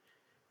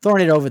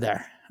over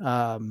there.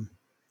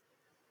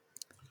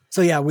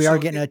 So yeah, we are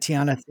getting a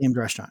Tiana themed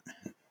restaurant.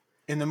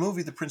 In the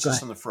movie The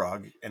Princess and the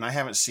Frog, and I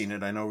haven't seen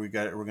it. I know we're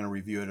going to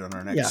review it on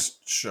our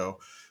next show,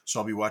 so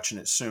I'll be watching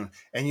it soon.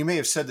 And you may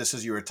have said this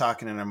as you were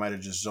talking, and I might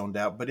have just zoned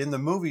out. But in the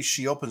movie,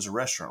 she opens a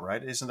restaurant,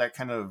 right? Isn't that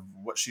kind of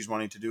what she's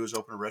wanting to do? Is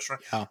open a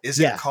restaurant? Yeah. Is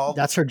it called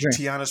that's her dream.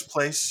 Tiana's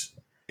Place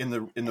in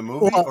the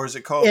movie, or is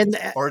it called?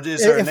 Or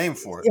is there a name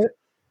for it?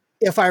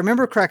 If I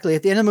remember correctly,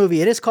 at the end of the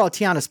movie, it is called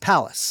Tiana's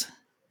Palace.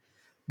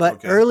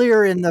 But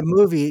earlier in the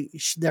movie,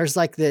 there's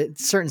like the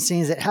certain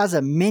scenes that has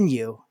a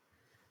menu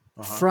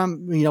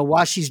from,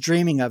 while she's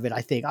dreaming of it,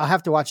 I think. I'll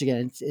have to watch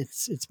again.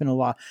 It's been a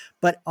while.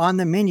 But on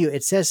the menu,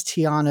 it says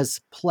Tiana's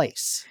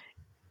Place.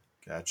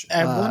 Gotcha.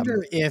 I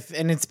wonder if,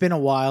 and it's been a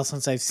while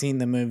since I've seen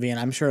the movie, and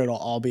I'm sure it'll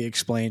all be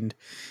explained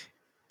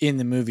in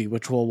the movie,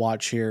 which we'll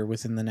watch here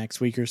within the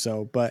next week or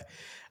so. But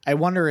I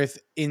wonder if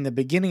in the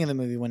beginning of the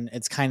movie, when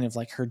it's kind of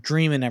like her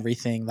dream and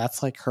everything,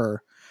 that's like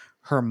her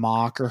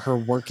mock or her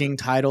working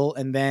title.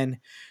 And then,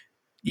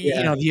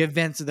 the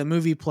events of the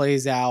movie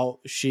plays out.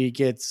 She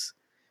gets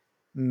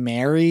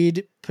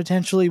married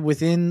potentially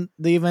within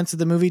the events of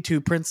the movie to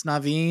Prince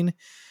Naveen.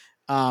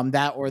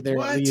 They're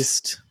at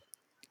least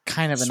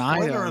kind of an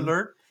item. Spoiler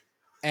alert.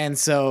 And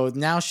so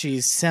now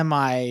she's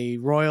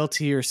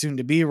semi-royalty or soon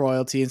to be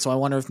royalty. And so I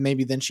wonder if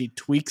maybe then she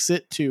tweaks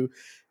it to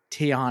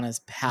Tiana's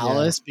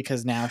Palace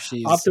because now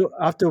she's. I'll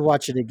have to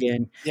watch it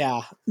again.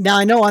 Yeah. Now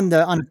I know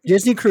on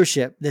Disney cruise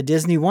ship, the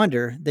Disney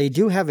Wonder, they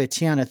do have a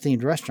Tiana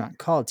themed restaurant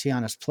called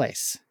Tiana's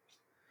Place.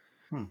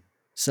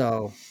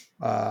 So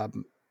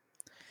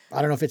I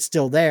don't know if it's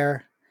still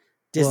there.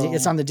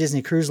 It's on the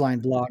Disney Cruise Line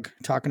blog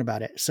talking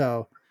about it.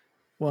 So,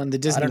 and the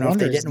Disney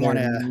Wonder is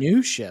their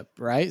new ship,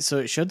 right? So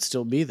it should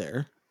still be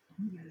there.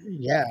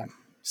 Yeah.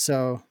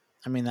 So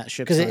I mean that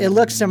ship because it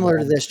looks similar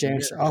to this,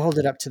 James. I'll hold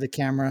it up to the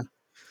camera.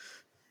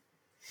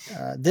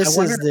 This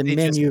is the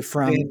menu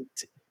from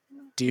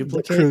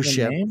the cruise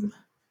ship. Name?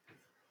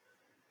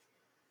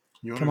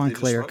 Come on,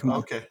 Claire. Come on.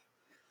 Okay.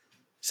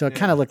 So it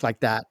kind of looked like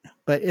that,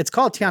 but it's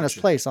called Tiana's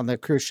Place on the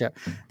cruise ship.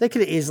 They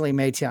could have easily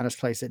made Tiana's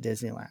Place at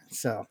Disneyland.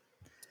 So,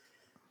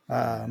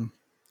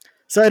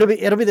 so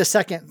it'll be the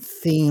second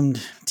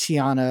themed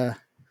Tiana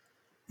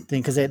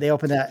thing because they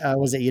opened that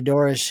was it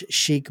Eudora's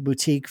Chic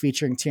Boutique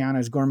featuring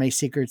Tiana's gourmet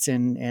secrets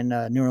in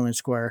New Orleans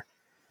Square.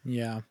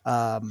 Yeah.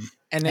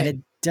 And it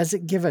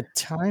doesn't give a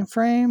time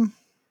frame.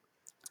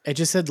 It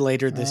just said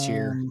later this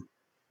year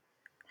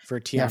for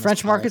Tiana's. Yeah,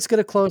 French Market's going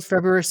to close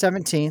February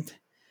 17th.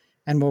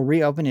 And will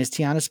reopen as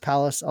Tiana's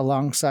Palace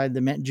alongside the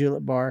Mint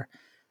Julep Bar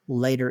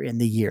later in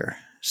the year.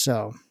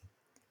 So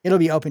it'll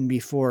be open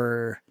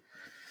before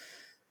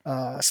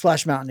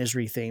Splash Mountain is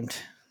rethemed.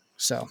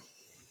 So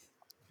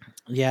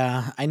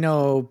Yeah, I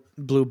know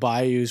Blue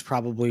Bayou is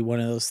probably one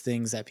of those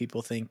things that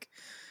people think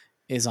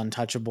is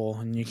untouchable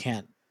and you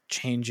can't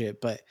change it.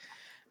 But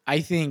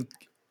I think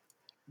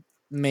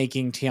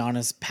making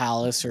Tiana's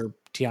Palace or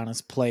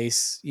Tiana's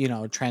Place,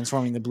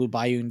 transforming the Blue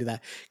Bayou into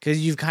that, because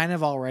you've kind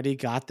of already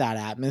got that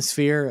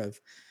atmosphere of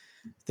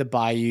the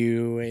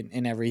bayou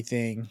and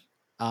everything.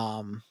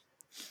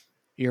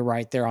 You're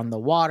right there on the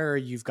water.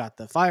 You've got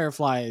the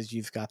fireflies.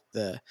 You've got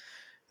the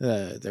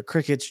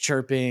crickets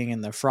chirping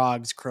and the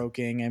frogs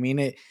croaking. I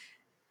mean,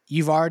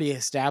 you've already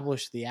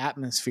established the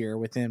atmosphere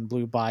within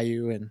Blue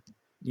Bayou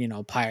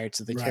and Pirates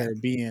of the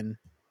Caribbean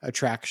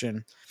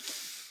attraction.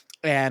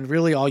 And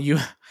really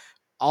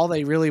all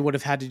they really would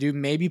have had to do,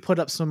 maybe put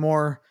up some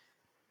more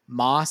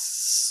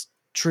moss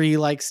tree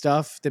like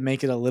stuff to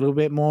make it a little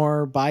bit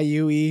more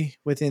bayou-y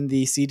within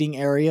the seating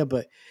area,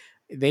 but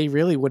they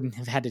really wouldn't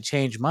have had to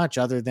change much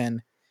other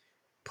than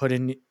put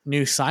in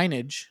new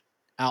signage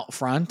out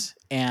front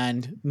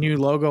and new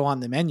logo on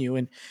the menu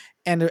and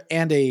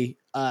a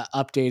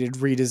updated,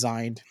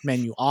 redesigned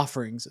menu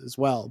offerings as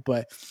well.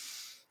 But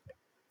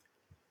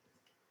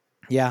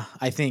yeah,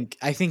 I think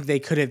they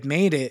could have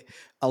made it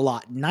a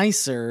lot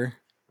nicer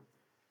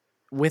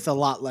with a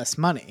lot less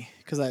money,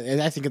 because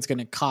I think it's going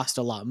to cost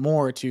a lot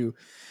more to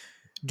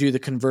do the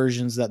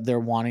conversions that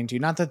they're wanting to.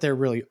 Not that they're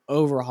really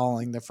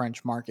overhauling the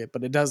French market,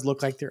 but it does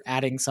look like they're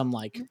adding some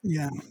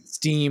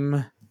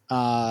steam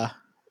a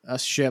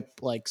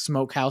ship, like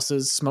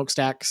smokehouses,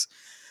 smokestacks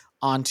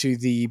onto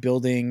the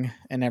building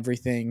and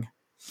everything.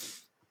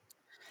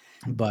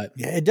 But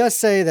yeah, it does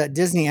say that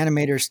Disney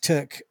animators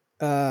took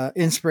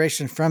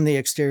inspiration from the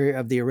exterior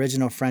of the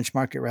original French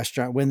Market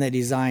restaurant when they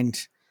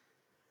designed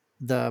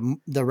the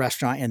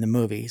restaurant in the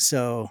movie.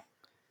 So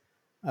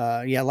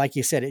yeah, like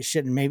you said,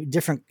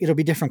 it'll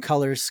be different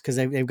colors because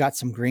they've got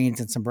some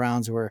greens and some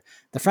browns, where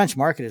the French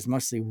Market is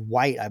mostly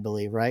white, I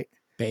believe, right?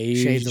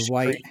 Beige, shades of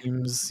white,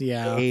 creams,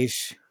 yeah.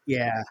 Beige,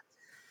 yeah.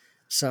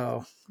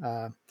 So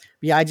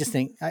yeah, I just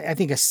think I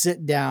think a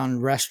sit down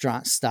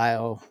restaurant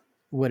style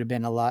would have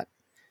been a lot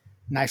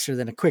nicer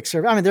than a quick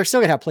serve. I mean, they're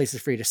still gonna have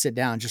places for you to sit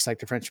down, just like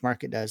the French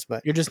Market does,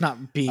 but you're just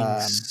not being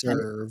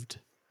served.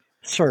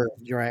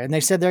 You're right. And they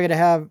said they're gonna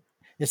have.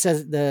 It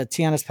says the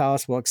Tiana's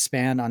Palace will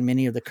expand on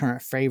many of the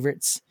current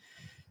favorites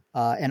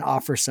and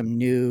offer some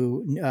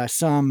New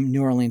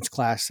Orleans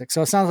classics.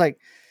 So it sounds like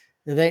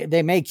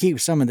they may keep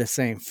some of the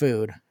same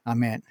food. I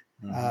meant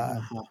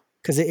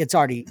because it's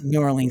already New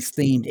Orleans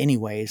themed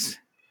anyways,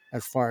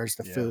 as far as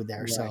the food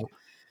there. Right. So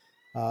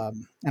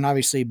and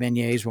obviously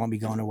beignets won't be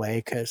going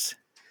away because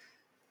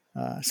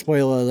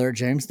spoiler alert,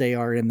 James, they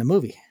are in the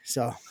movie.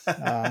 So.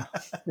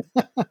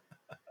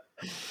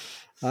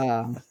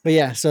 But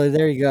yeah, so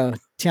there you go.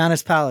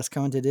 Tiana's Palace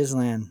coming to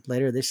Disneyland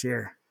later this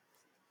year.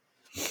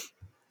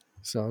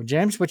 So,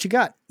 James, what you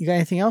got? You got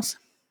anything else?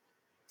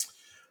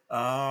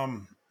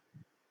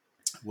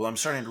 Well, I'm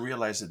starting to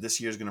realize that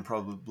this year is going to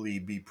probably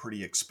be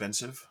pretty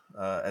expensive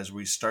as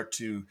we start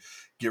to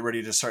get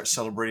ready to start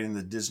celebrating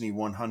the Disney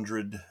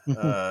 100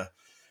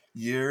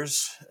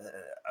 years.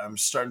 I'm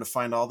starting to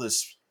find all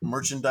this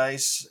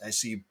merchandise. I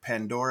see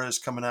Pandora is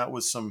coming out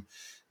with some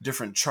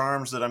different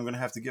charms that I'm going to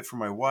have to get for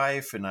my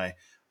wife, and I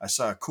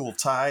saw a cool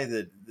tie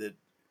that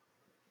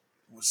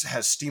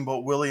has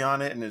Steamboat Willie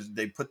on it, and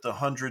they put the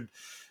 100,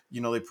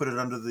 they put it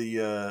under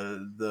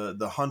the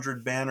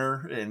 100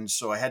 banner, and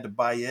so I had to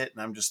buy it.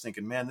 And I'm just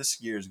thinking, man,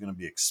 this year is going to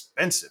be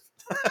expensive.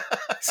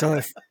 So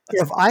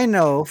if I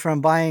know from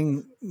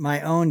buying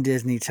my own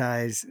Disney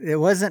ties, it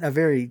wasn't a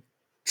very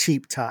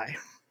cheap tie.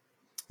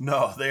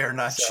 No, they are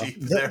not cheap.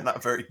 They're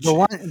not very cheap.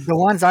 The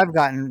ones I've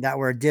gotten that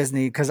were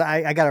Disney, because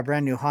I got a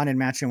brand new Haunted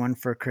Mansion one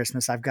for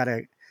Christmas. I've got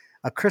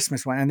a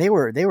Christmas one, and they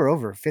were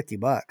over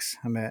 $50.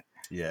 I mean,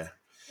 yeah,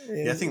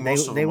 I think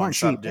most of them weren't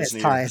Shop cheap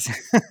Disney. Ties.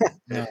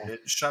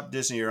 Shop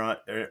Disney are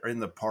in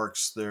the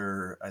parks.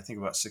 They're I think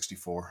about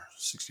 64.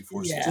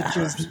 Yeah, which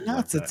is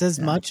nuts. It's as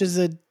much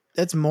as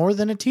that's more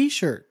than a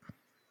T-shirt.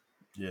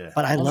 Yeah,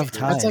 but I love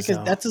ties.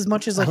 That's as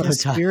much as like a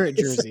Spirit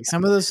jersey.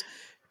 Some of those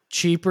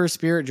cheaper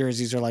Spirit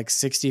jerseys are like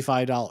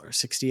 $65,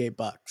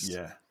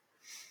 $68.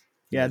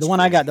 Yeah. The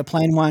one I got, the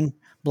plain one,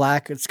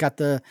 black. It's got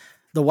the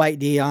white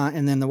D on,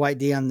 and then the white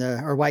D on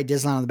white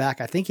Disneyland on the back.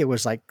 I think it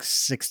was like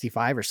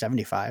 65 or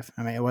 75.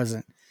 I mean, it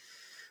wasn't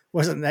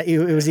that.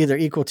 It was either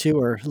equal to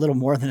or a little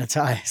more than a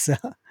tie. So,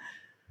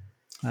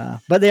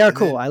 but they are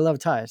cool. I love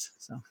ties.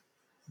 So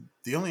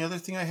the only other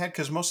thing I had,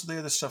 because most of the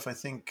other stuff I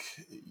think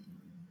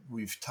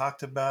we've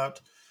talked about.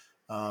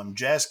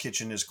 Jazz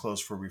Kitchen is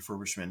closed for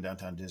refurbishment in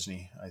Downtown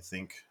Disney, I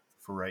think,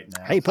 for right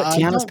now. Hey, put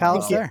Tiana's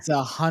Palace there. It's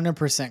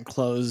 100%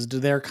 closed.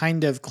 They're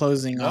kind of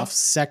closing off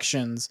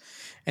sections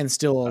and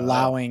still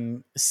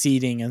allowing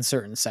seating in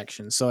certain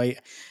sections. So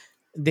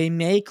they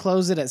may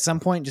close it at some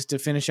point just to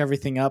finish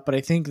everything up, but I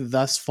think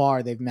thus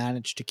far they've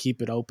managed to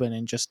keep it open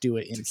and just do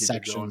it in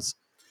sections.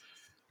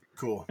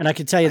 Cool. And I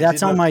can tell you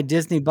that's on my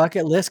Disney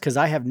bucket list because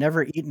I have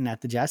never eaten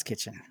at the Jazz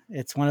Kitchen.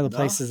 It's one of the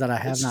places that I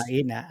have not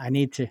eaten at. I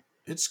need to.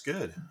 It's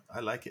good. I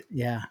like it.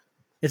 Yeah.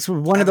 It's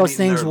one of those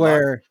things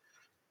where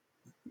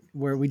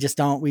where we just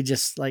don't. We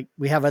just like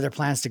we have other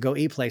plans to go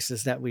eat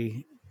places that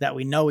we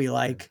know we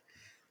like.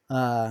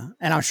 And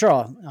I'm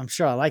sure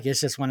I like it.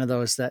 It's just one of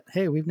those that,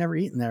 hey, we've never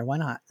eaten there. Why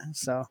not?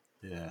 So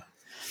Yeah.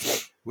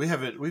 We've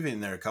eaten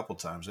there a couple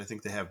times. I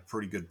think they have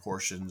pretty good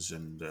portions,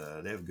 and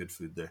they have good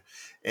food there.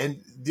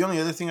 And the only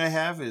other thing I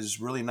have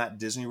is really not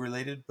Disney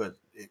related, but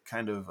it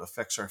kind of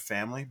affects our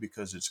family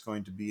because it's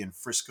going to be in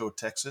Frisco,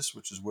 Texas,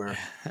 which is where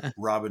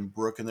Robin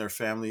Brooke and their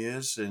family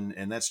is, and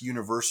that's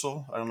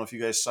Universal. I don't know if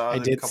you guys saw I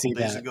it a did couple see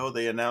days that. ago.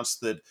 They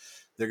announced that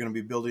they're going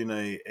to be building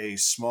a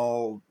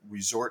small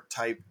resort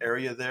type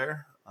area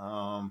there.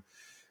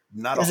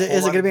 Not a is it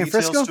whole lot going to of be in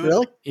details Frisco? to it.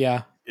 Really?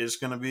 Yeah. It's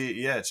going to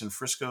be, it's in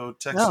Frisco,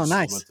 Texas, Oh,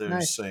 nice, is what they're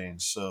nice. saying.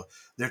 So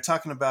they're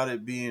talking about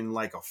it being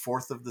like a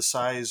fourth of the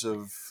size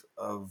of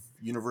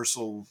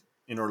Universal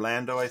in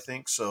Orlando, I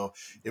think. So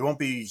it won't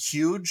be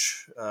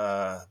huge,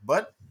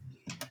 but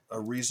a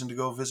reason to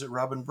go visit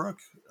Robin Brooke,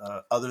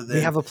 other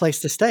We have than a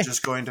place to stay.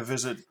 just going to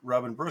visit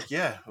Robin Brooke.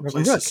 Yeah, a Robin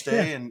place Brooke, to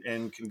stay yeah.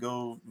 and can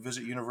go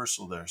visit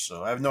Universal there.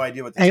 So I have no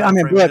idea what the Hey, I time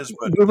mean, frame Brooke, is,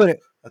 but we would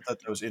I thought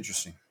that was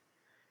interesting.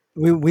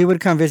 we would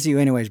come visit you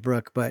anyways,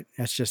 Brooke, but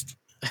that's just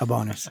a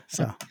bonus.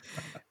 So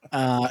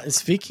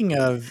Speaking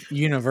of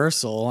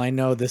Universal, I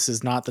know this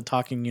is not the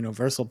Talking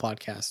Universal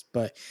podcast,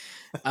 but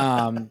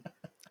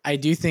I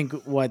do think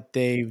what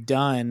they've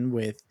done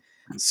with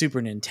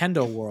Super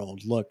Nintendo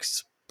World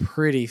looks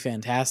pretty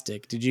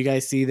fantastic. Did you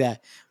guys see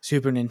that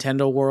Super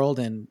Nintendo World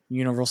and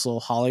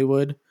Universal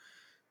Hollywood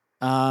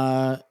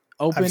opened?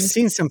 I've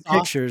seen some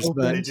pictures,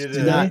 but They did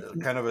today? a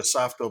kind of a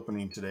soft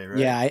opening today, right?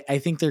 Yeah, I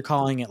think they're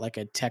calling it like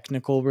a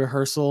technical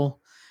rehearsal.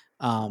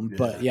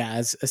 But yeah,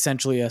 it's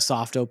essentially a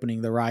soft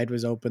opening. The ride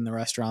was open, the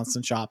restaurants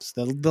and shops.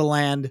 The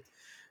land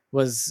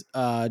was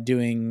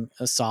doing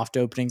a soft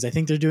openings. I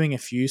think they're doing a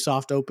few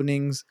soft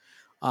openings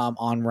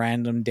on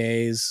random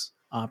days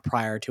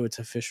prior to its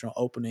official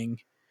opening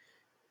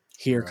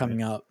here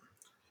coming up.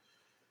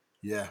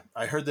 Yeah,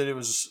 I heard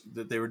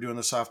that they were doing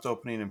the soft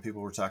opening, and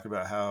people were talking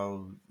about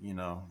how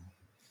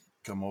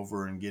come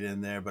over and get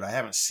in there, but I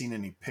haven't seen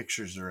any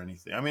pictures or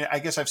anything. I mean, I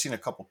guess I've seen a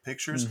couple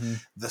pictures. Mm-hmm.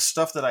 The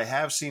stuff that I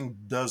have seen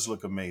does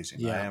look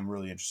amazing. Yeah. I am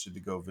really interested to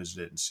go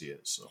visit it and see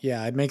it. So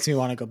yeah, it makes me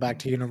want to go back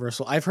to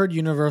Universal. I've heard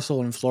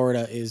Universal in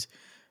Florida is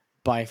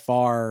by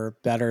far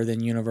better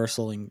than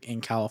Universal in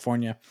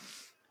California.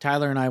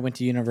 Tyler and I went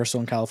to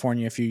Universal in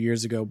California a few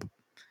years ago.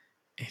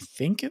 I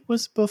think it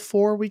was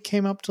before we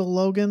came up to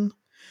Logan,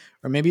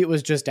 or maybe it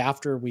was just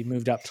after we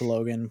moved up to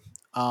Logan.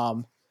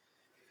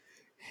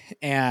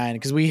 And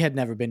because we had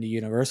never been to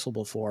Universal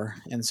before,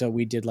 and so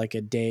we did like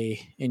a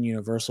day in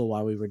Universal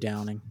while we were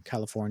down in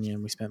California,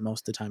 and we spent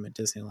most of the time at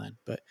Disneyland.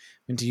 But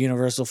went to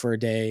Universal for a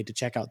day to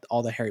check out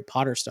all the Harry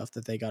Potter stuff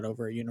that they got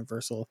over at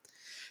Universal.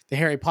 The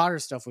Harry Potter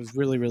stuff was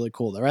really, really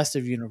cool. The rest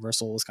of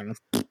Universal was kind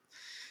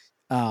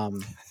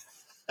of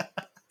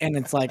and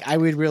it's like I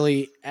would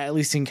really, at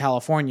least in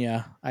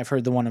California, I've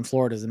heard the one in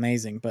Florida is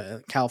amazing,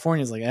 but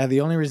California is like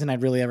the only reason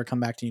I'd really ever come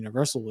back to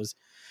Universal was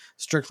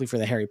strictly for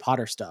the Harry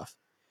Potter stuff.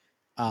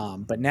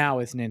 But now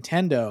with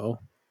Nintendo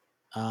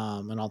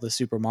and all the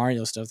Super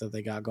Mario stuff that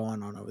they got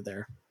going on over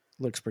there,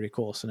 looks pretty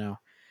cool. So now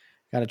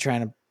got to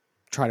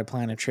try to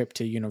plan a trip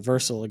to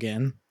Universal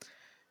again.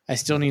 I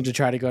still need to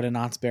try to go to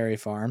Knott's Berry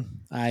Farm.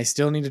 I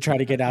still need to try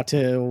to get out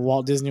to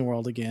Walt Disney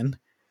World again.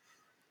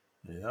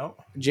 yeah,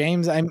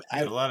 James,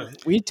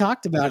 we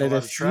talked about it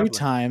a few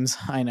times.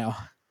 I know.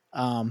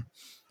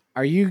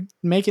 Are you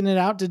making it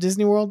out to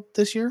Disney World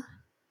this year?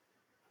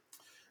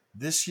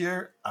 This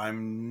year,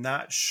 I'm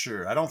not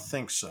sure. I don't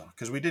think so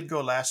because we did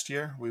go last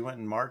year. We went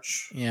in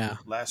March. Yeah,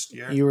 last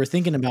year. You were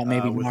thinking about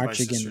maybe with March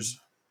again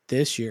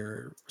this year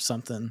or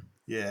something.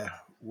 Yeah,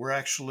 we're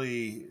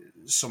actually.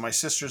 So my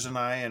sisters and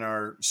I and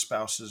our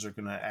spouses are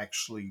going to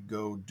actually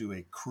go do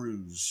a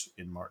cruise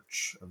in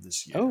March of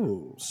this year.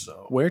 Oh,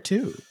 so where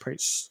to?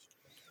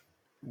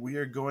 We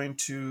are going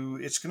to.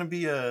 It's going to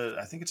be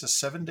I think it's a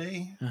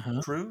 7-day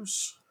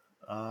cruise.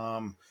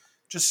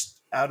 Just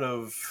out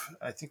of,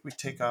 I think we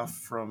take off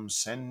from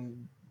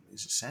San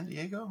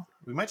Diego?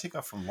 We might take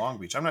off from Long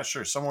Beach. I'm not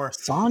sure. Somewhere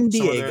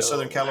there,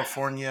 Southern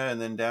California,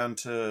 and then down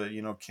to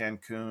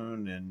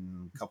Cancun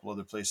and a couple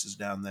other places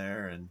down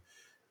there,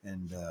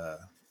 and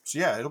so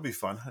yeah, it'll be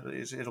fun.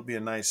 It'll be a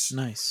nice.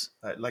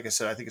 Like I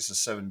said, I think it's a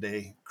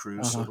 7-day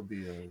cruise. So it'll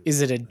be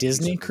Is it a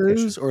Disney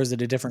cruise or is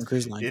it a different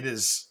cruise line? It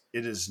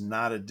is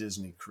not a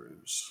Disney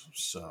cruise.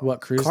 So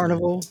what cruise?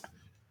 Carnival. Line?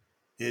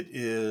 It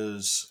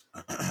is.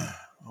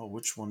 Oh,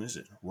 which one is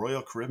it?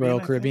 Royal Caribbean. Royal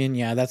Caribbean,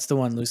 yeah, that's the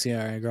one Lucy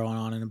and I are going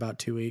on in about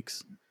 2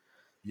 weeks.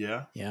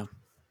 Yeah.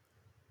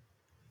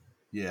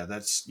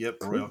 That's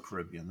cool. Royal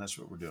Caribbean. That's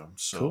what we're doing.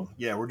 So cool.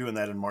 Yeah, we're doing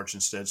that in March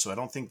instead. So I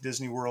don't think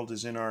Disney World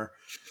is in our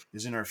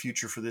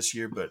future for this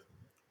year, but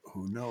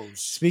who knows?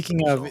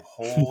 Speaking of a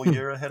whole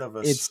year ahead of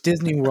us, it's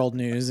Disney World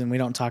news, and we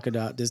don't talk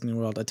about Disney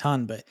World a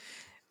ton, but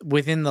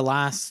within the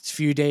last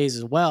few days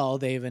as well,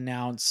 they've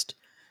announced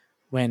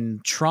when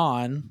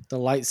Tron, the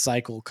Light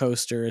Cycle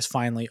coaster, is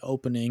finally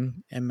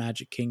opening in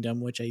Magic Kingdom,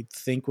 which I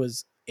think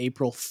was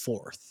April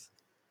 4th.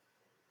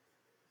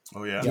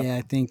 Oh, yeah? Yeah,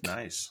 I think.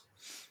 Nice.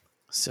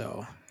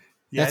 So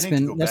Yeah, that's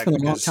been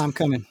a long time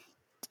coming.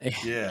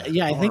 Yeah,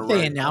 Yeah, I think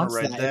they announced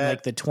that in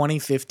like the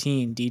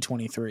 2015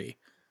 D23.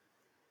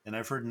 And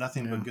I've heard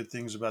nothing but good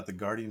things about the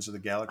Guardians of the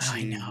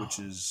Galaxy, which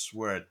is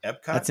where at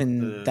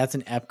Epcot. That's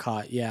in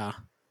Epcot, yeah.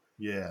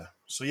 Yeah.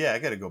 So yeah, I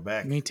got to go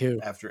back. Me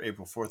too. After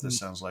April 4th, it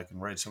sounds like, and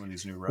ride some of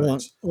these new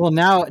rides. Well,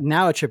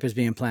 now a trip is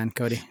being planned,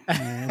 Cody.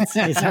 It's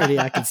already,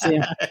 I can see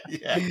him.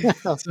 Yeah.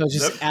 So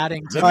just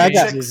adding to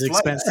his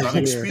expenses on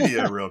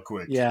Expedia real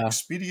quick. Yeah.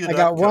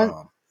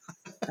 Expedia.com.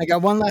 I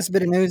got one last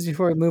bit of news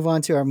before we move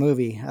on to our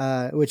movie,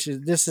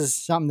 this is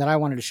something that I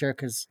wanted to share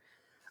because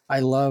I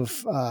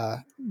love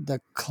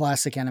the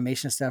classic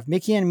animation stuff.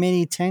 Mickey and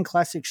Minnie 10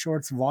 Classic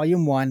Shorts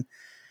Volume 1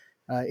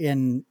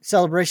 in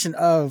celebration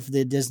of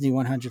the Disney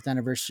 100th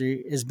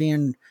anniversary is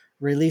being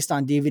released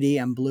on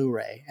DVD and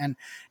Blu-ray. And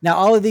now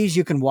all of these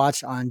you can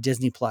watch on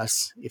Disney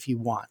Plus if you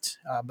want,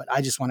 but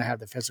I just want to have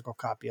the physical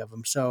copy of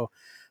them. So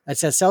it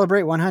says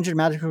celebrate 100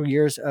 magical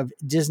years of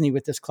Disney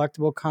with this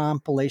collectible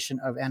compilation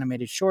of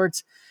animated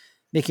shorts.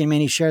 Mickey and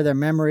Minnie share their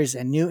memories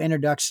and new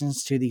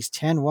introductions to these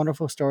 10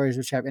 wonderful stories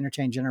which have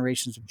entertained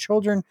generations of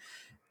children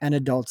and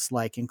adults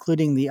alike,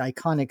 including the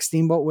iconic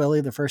Steamboat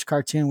Willie, the first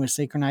cartoon with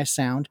synchronized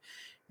sound,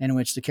 in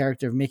which the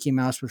character of Mickey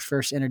Mouse was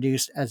first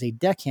introduced as a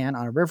deckhand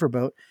on a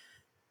riverboat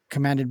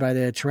commanded by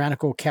the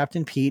tyrannical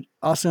Captain Pete.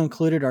 Also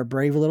included are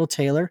Brave Little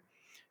Tailor,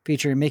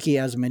 featuring Mickey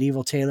as a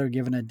medieval tailor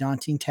given a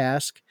daunting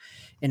task.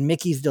 In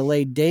Mickey's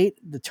Delayed Date,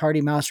 the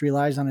tardy mouse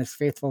relies on his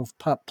faithful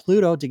pup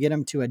Pluto to get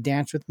him to a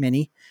dance with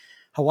Minnie.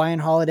 Hawaiian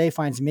Holiday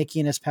finds Mickey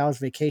and his pals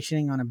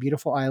vacationing on a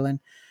beautiful island.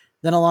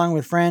 Then, along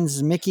with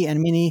friends, Mickey and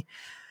Minnie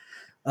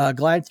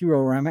glide through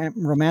a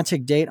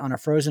romantic date on a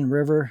frozen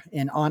river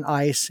and on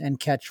ice and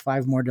catch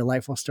 5 more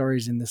delightful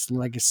stories in this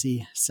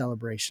legacy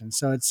celebration.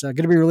 So it's going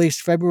to be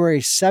released February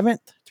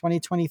 7th,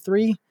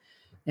 2023.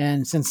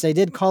 And since they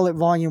did call it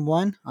Volume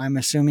 1, I'm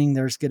assuming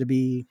there's going to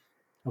be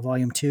a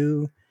Volume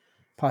 2,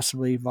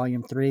 possibly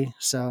Volume 3.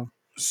 So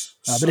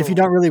but if you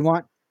don't really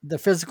want the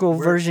physical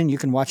version, you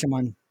can watch them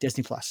on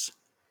Disney Plus.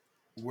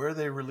 Where are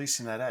they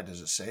releasing that at?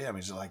 Does it say? I mean,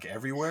 is it like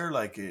everywhere?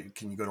 Like,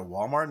 can you go to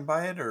Walmart and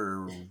buy it?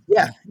 Or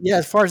yeah.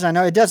 As far as I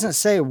know, it doesn't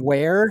say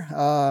where.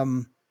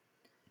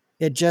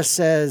 It just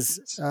says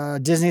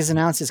Disney's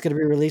announced it's going to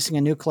be releasing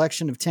a new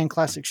collection of 10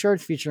 classic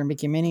shorts featuring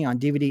Mickey and Minnie on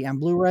DVD and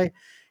Blu-ray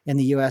in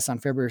the U.S. on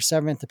February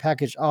 7th. The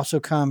package also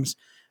comes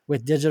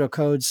with digital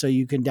codes, so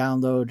you can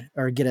download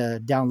or get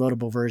a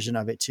downloadable version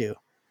of it too.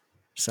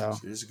 So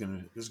this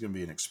is gonna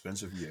be an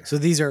expensive year. So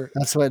these are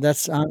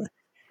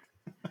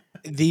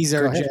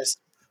just.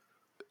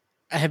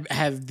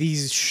 Have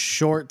these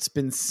shorts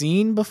been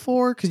seen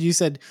before? Because you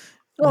said,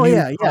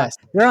 yeah,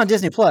 they're on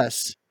Disney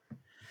Plus.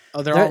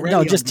 Oh, they're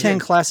already just 10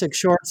 classic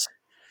shorts.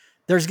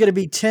 There's going to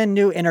be 10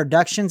 new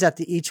introductions at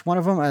each one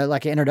of them,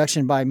 like an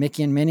introduction by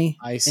Mickey and Minnie,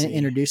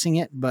 introducing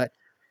it. But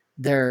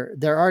they're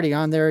already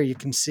on there. You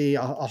can see.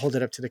 I'll hold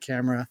it up to the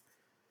camera.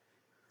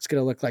 It's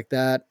going to look like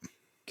that.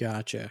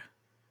 Gotcha.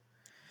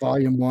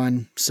 Volume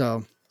 1.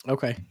 So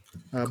okay,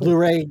 cool.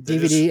 Blu-ray,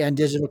 DVD, and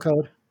digital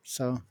code.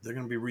 So they're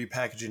going to be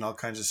repackaging all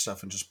kinds of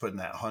stuff and just putting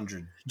that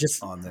 100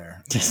 on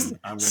there. Just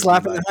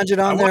slapping the 100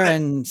 on there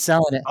and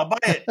selling it. I'll buy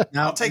it.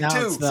 I'll take 2.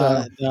 It's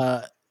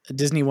the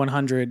Disney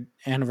 100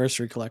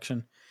 anniversary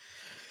collection.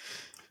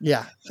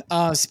 Yeah.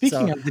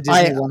 Speaking of the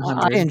Disney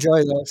 100, I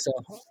enjoy those, so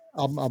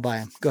I'll buy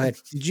them. Go ahead.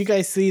 Did you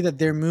guys see that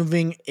they're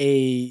moving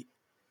the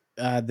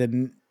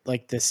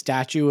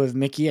statue of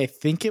Mickey? I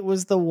think it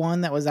was the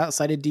one that was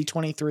outside of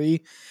D23,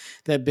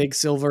 that big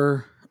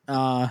silver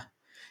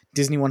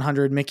Disney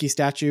 100 Mickey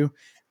statue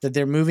that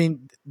they're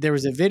moving. There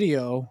was a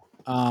video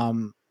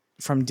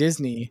from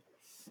Disney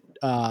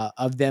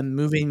of them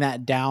moving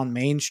that down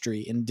Main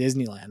Street in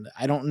Disneyland.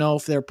 I don't know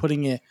if they're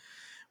putting it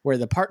where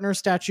the partner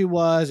statue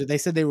was, or they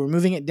said they were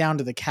moving it down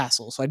to the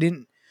castle. So I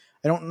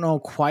don't know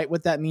quite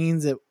what that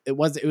means. It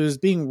was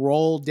being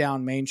rolled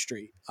down Main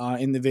Street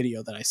in the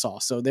video that I saw.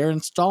 So they're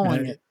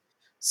installing it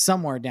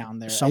somewhere down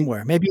there.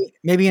 Somewhere. Maybe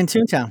in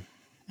Toontown.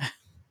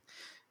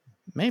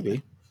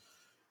 Maybe.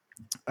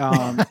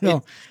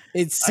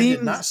 It seems, I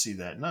did not see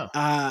that. No.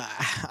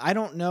 I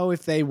don't know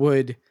if they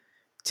would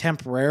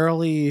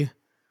temporarily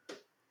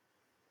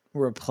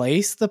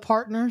replace the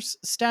partners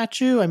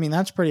statue. I mean,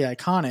 that's pretty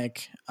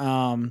iconic.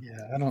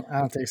 I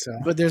don't think so.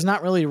 But there's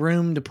not really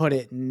room to put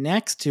it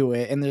next to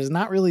it, and there's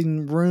not really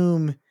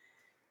room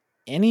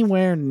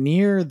anywhere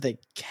near the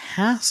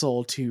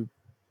castle to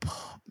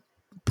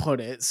put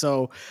it.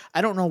 So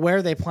I don't know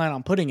where they plan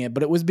on putting it,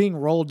 but it was being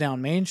rolled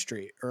down Main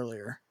Street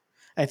earlier.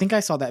 I think I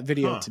saw that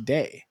video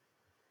today.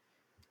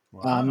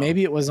 Wow.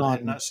 Maybe it was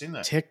on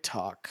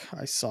TikTok.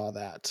 I saw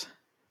that.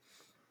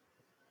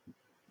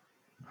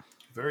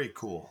 Very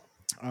cool.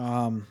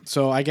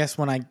 So I guess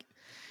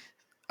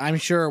I'm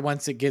sure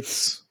once it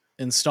gets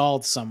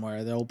installed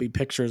somewhere, there'll be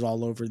pictures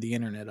all over the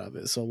internet of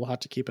it. So we'll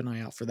have to keep an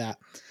eye out for that.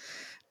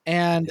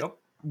 And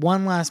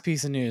one last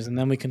piece of news, and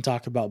then we can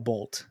talk about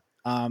Bolt.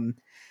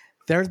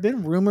 There's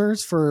been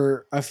rumors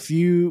for a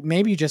few,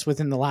 maybe just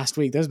within the last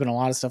week. There's been a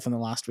lot of stuff in the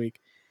last week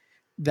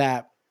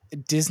that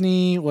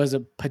Disney was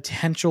a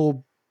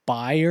potential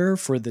buyer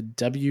for the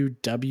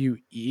WWE.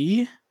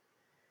 Did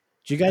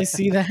you guys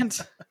see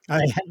that?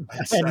 I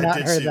had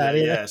not heard that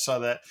either. Yeah, I saw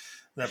that.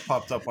 That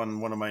popped up on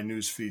one of my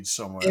news feeds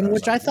somewhere. And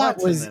which I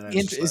thought was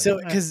interesting. So,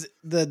 because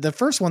the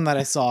first one that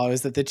I saw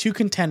is that the two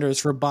contenders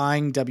for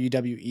buying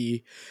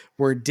WWE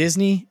were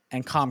Disney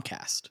and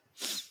Comcast.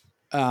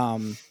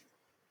 And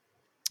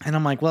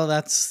I'm like, well,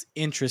 that's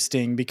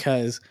interesting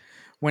because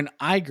when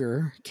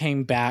Iger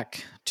came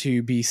back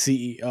to be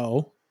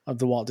CEO of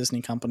the Walt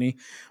Disney Company,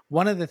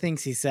 one of the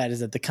things he said is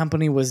that the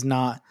company was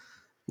not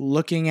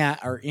looking at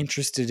or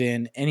interested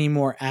in any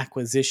more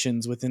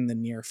acquisitions within the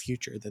near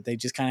future, that they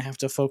just kind of have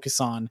to focus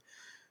on,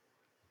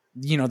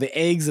 the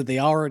eggs that they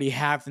already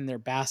have in their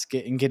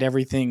basket and get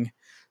everything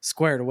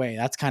squared away.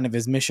 That's kind of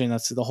his mission.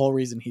 That's the whole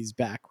reason he's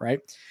back, right?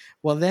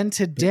 Well, then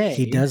today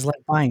he does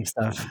like buying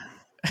stuff.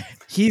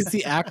 He's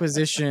the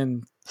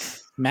acquisition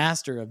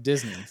master of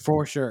Disney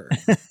for sure.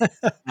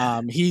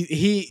 I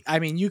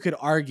mean, you could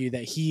argue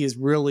that he has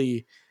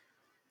really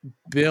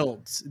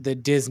built the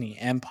Disney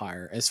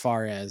empire as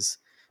far as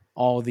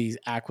all these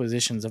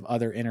acquisitions of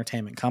other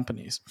entertainment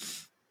companies.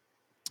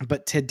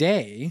 But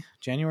today,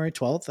 January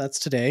 12th, that's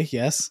today,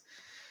 yes.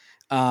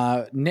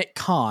 Nick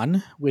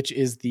Khan, which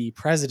is the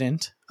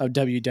president of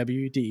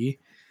WWD,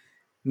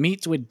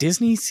 meets with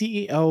Disney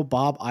CEO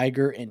Bob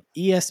Iger and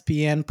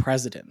ESPN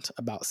president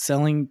about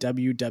selling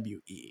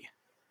WWE.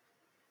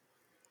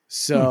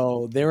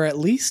 So they're at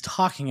least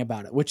talking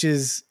about it, which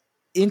is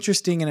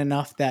interesting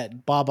enough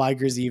that Bob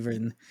Iger's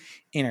even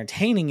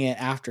entertaining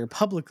it after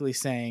publicly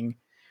saying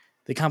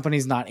the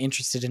company's not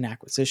interested in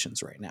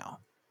acquisitions right now.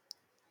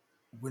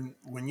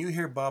 When you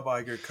hear Bob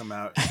Iger come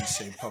out and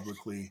say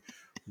publicly,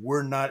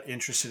 we're not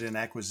interested in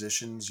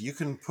acquisitions, you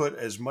can put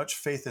as much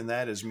faith in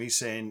that as me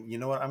saying, you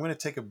know what, I'm going to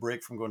take a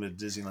break from going to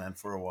Disneyland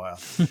for a while.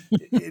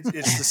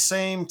 It's the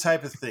same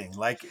type of thing.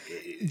 Like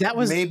I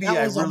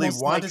really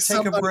want to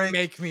take a break.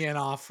 Make me an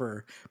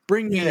offer.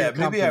 Bring me. Yeah,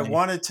 maybe I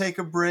want to take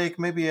a break.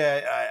 Maybe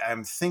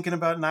I'm thinking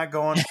about not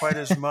going quite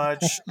as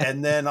much,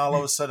 and then all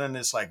of a sudden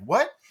it's like,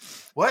 what?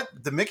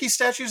 The Mickey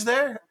statue's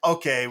there?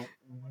 Okay.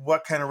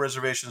 What kind of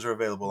reservations are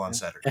available on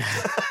Saturday?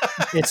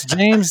 It's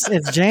James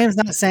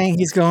not saying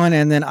he's going,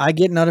 and then I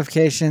get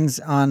notifications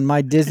on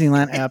my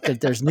Disneyland app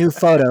that there's new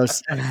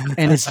photos,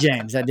 and it's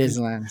James at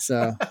Disneyland.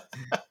 So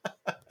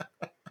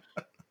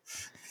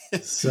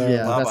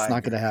yeah, Bob that's Iger.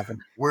 not going to happen.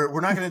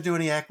 We're not going to do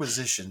any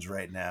acquisitions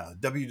right now.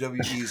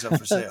 WWE's up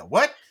for sale.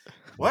 What?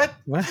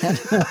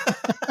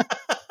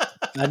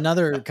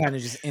 Another kind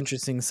of just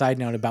interesting side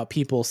note about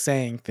people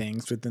saying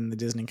things within the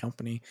Disney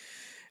company.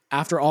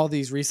 After all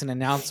these recent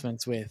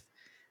announcements with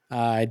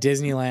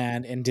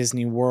Disneyland and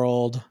Disney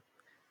World,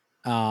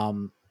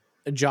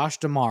 Josh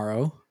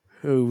D'Amaro,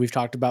 who we've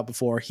talked about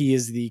before, he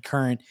is the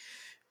current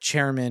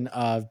chairman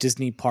of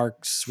Disney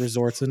Parks,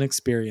 Resorts, and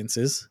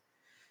Experiences.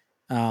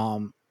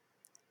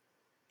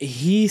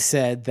 He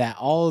said that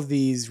all of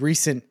these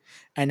recent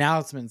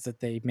announcements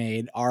that they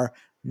made are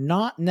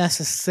not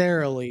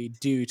necessarily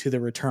due to the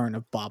return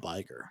of Bob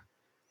Iger,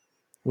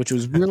 which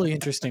was really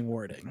interesting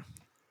wording.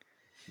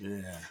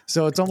 Yeah.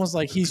 So it's almost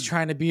like he's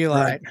trying to be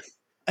like,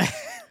 right.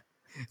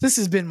 This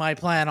has been my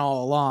plan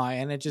all along,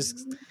 and it just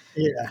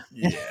yeah.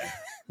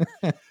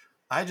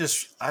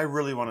 I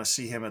really want to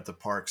see him at the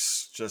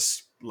parks,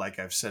 just like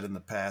I've said in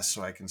the past,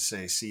 so I can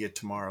say, see you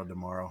tomorrow.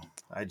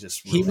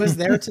 He was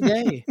there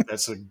today.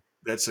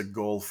 That's a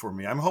goal for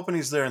me. I'm hoping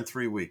he's there in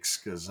 3 weeks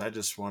because I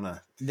just want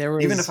to.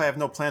 Even if I have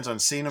no plans on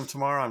seeing him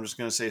tomorrow, I'm just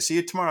going to say, see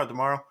you tomorrow.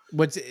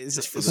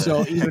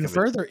 Even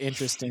further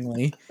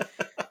interestingly,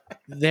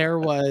 there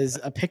was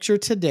a picture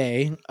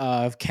today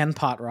of Ken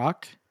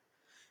Potrock,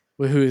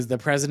 who is the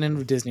president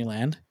of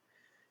Disneyland,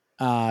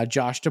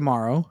 Josh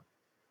D'Amaro,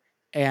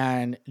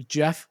 and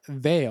Jeff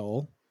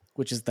Vail,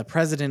 which is the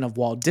president of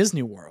Walt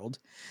Disney World.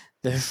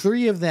 The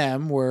three of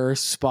them were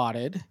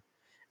spotted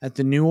at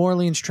the New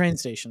Orleans train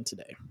station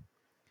today.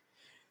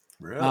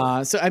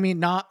 Really? So, I mean,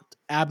 not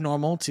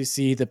abnormal to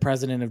see the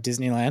president of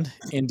Disneyland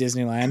in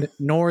Disneyland,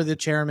 nor the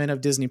chairman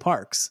of Disney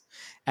Parks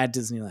at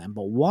Disneyland.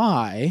 But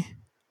why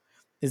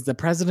is the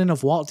president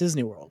of Walt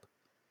Disney World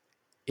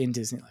in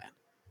Disneyland?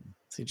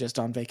 Is he just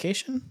on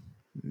vacation?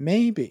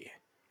 Maybe.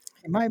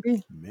 It might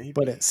be. Maybe.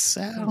 But it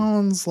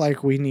sounds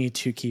like we need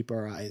to keep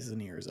our eyes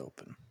and ears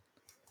open.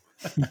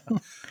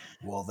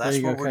 Well,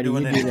 that's what we're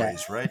doing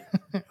anyways, right?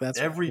 That's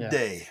every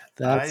day.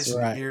 Eyes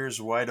and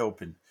ears wide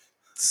open.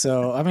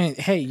 So, I mean,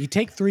 hey, you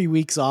take 3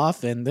 weeks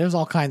off and there's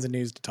all kinds of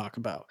news to talk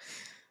about.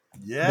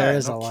 Yeah,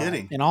 no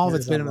kidding. And all of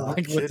it's been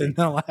like within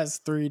the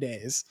last 3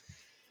 days.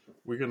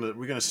 We're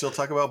gonna still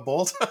talk about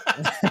Bolt?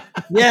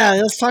 Yeah,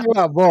 let's talk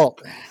about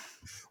Bolt.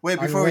 Wait,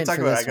 before we talk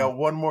about it, I got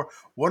one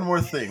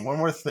more thing.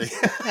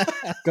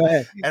 Go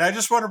ahead. And I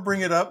just want to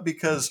bring it up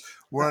because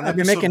we're on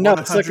episode making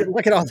notes.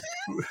 Look at all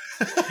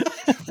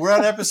We're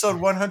on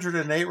episode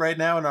 108 right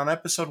now, and on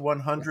episode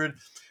 100,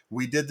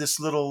 we did this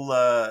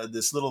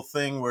little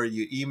thing where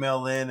you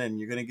email in and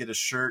you're going to get a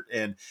shirt.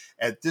 And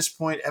at this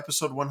point,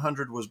 episode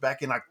 100 was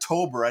back in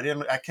October.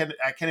 I can't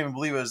even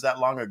believe it was that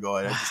long ago.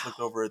 I just looked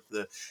over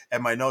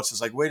at my notes. It's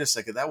like, wait a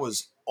second, that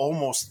was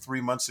almost 3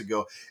 months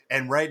ago.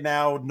 And right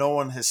now, no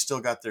one has still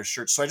got their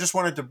shirts. So I just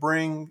wanted to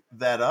bring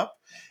that up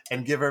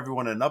and give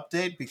everyone an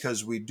update,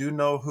 because we do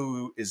know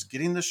who is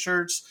getting the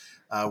shirts.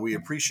 We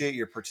appreciate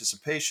your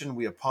participation.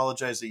 We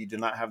apologize that you do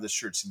not have the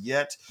shirts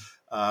yet.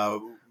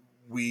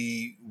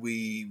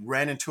 We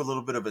ran into a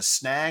little bit of a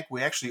snag.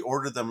 We actually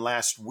ordered them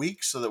last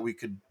week so that we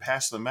could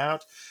pass them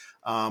out.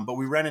 But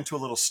we ran into a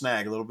little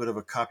snag, a little bit of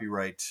a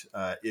copyright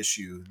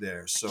issue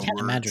there. So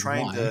we're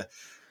trying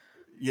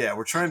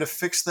to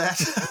fix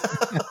that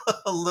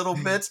a little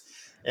bit.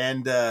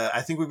 And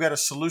I think we've got a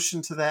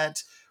solution to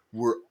that.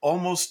 We're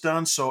almost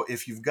done. So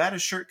if you've got a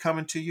shirt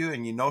coming to you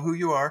and you know who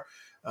you are,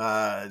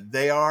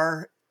 they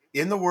are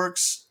in the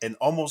works and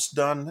almost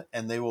done,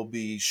 and they will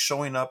be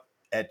showing up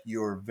at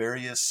your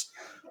various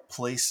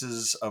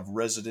places of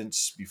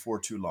residence before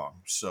too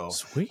long. So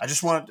sweet. I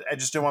just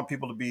didn't want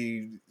people to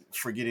be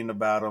forgetting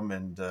about them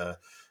and,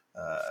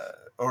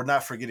 or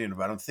not forgetting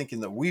about them,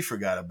 thinking that we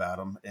forgot about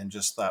them and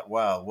just thought,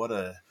 wow, what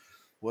a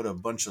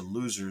bunch of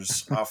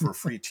losers offer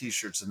free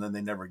t-shirts and then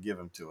they never give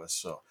them to us.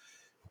 So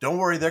don't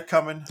worry. They're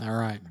coming. All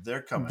right.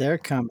 They're coming.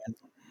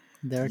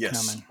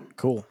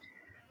 Cool.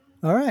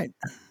 All right.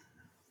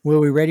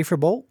 Well, we ready for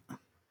Bolt?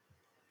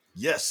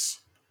 Yes.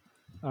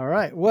 All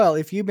right. Well,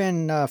 if you've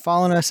been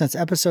following us since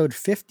episode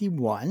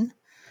 51,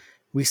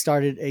 we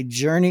started a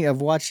journey of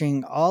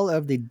watching all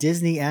of the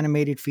Disney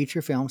animated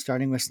feature films,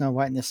 starting with Snow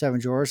White and the Seven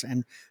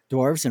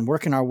Dwarfs and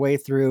working our way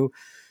through.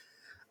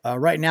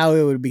 Right now,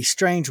 it would be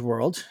Strange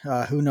World.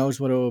 Who knows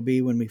what it will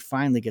be when we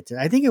finally get to it.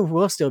 I think it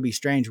will still be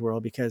Strange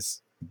World,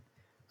 because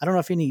I don't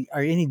know if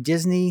any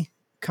Disney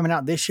coming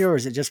out this year, or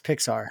is it just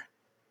Pixar?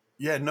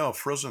 Yeah, no,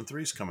 Frozen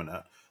 3 is coming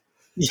out.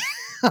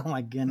 Oh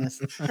my goodness.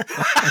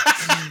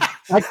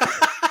 I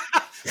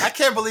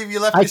can't believe you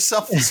left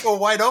yourself so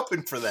wide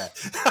open for that.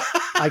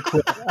 I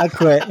quit.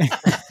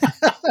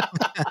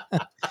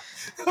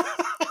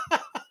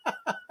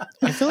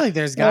 I feel like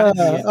there's got to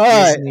be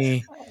a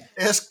Disney. Right.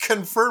 As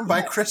confirmed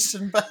by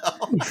Kristen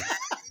Bell.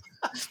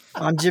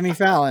 On Jimmy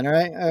Fallon,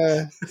 right?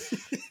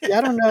 Yeah,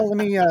 I don't know. Let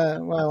me.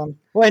 Well,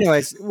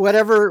 anyways,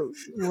 whatever.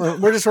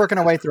 We're just working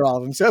our way through all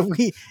of them. So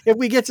if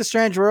we get to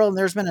Strange World and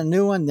there's been a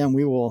new one, then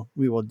we will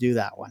do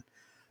that one.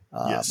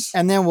 Yes.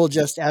 And then we'll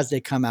just, as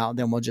they come out,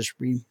 then we'll just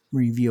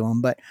review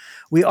them. But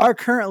we are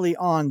currently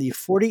on the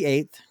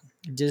 48th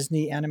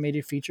Disney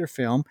animated feature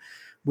film,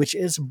 which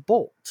is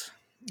Bolt.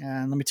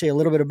 And let me tell you a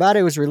little bit about it.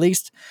 It was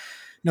released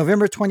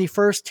November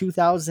 21st,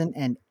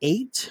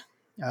 2008.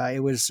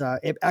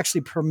 It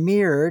actually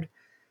premiered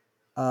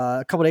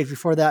a couple days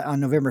before that on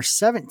November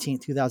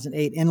 17th,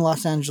 2008 in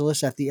Los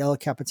Angeles at the El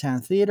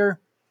Capitan Theater.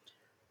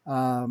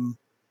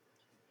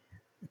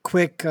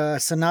 Quick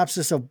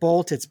synopsis of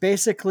Bolt. It's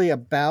basically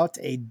about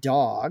a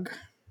dog.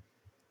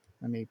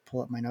 Let me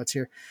pull up my notes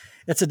here.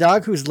 It's a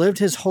dog who's lived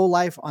his whole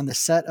life on the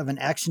set of an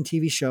action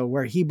TV show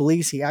where he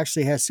believes he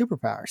actually has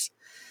superpowers.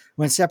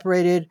 When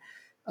separated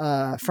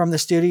from the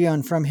studio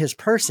and from his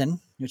person,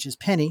 which is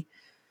Penny,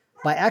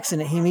 by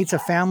accident, he meets a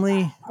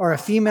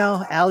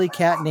female alley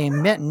cat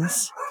named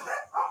Mittens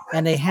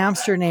and a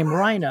hamster named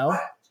Rhino.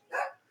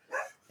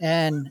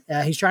 And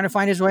he's trying to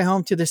find his way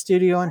home to the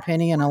studio and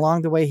Penny. And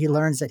along the way, he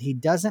learns that he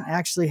doesn't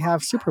actually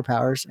have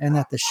superpowers and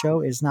that the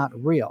show is not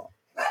real.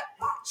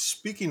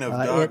 Speaking of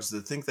dogs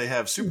that think they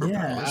have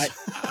superpowers.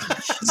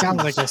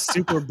 Sounds like a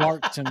super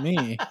bark to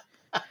me.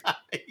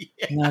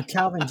 Yeah.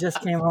 Calvin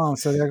just came home,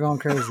 so they're going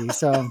crazy.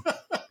 So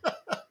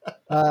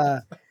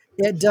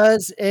it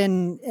does,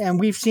 and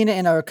we've seen it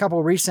in a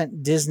couple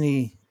recent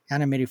Disney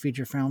animated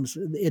feature films.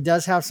 It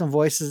does have some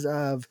voices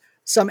of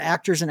some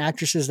actors and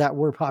actresses that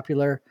were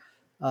popular.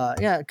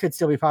 It could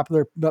still be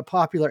popular, but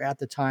popular at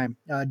the time.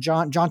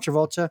 John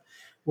Travolta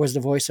was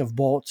the voice of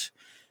Bolt.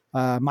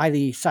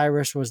 Miley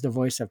Cyrus was the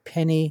voice of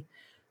Penny.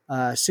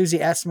 Susie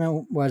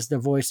Essman was the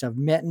voice of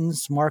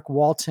Mittens. Mark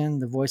Walton,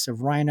 the voice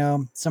of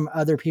Rhino. Some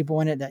other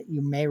people in it that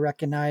you may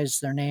recognize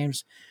their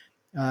names.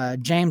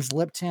 James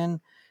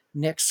Lipton,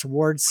 Nick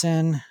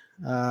Swardson.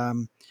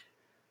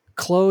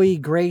 Chloe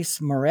Grace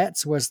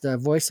Moretz was the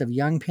voice of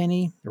young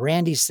Penny.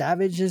 Randy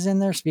Savage is in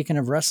there, speaking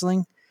of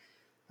wrestling.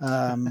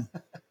 And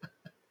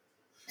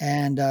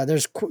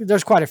there's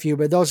quite a few,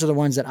 but those are the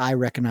ones that I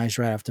recognize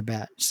right off the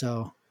bat.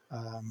 So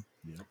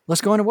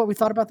let's go into what we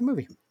thought about the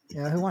movie.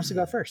 Who wants to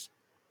go first?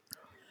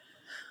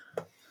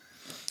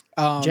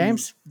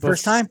 James,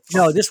 first time?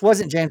 No, this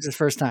wasn't James's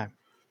first time.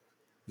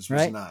 This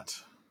was not.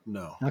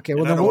 No. Okay,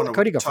 well, then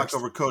Cody go talk first.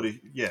 Over Cody.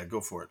 Yeah,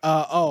 go for it.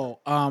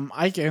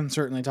 I can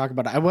certainly talk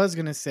about it. I was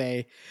going to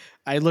say,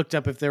 I looked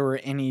up if there were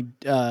any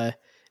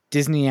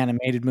Disney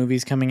animated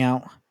movies coming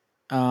out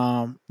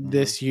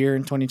this year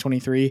in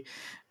 2023.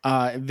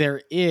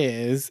 There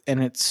is,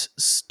 and it's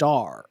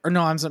Star. Or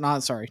no, I'm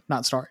not sorry,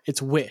 not Star.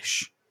 It's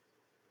Wish.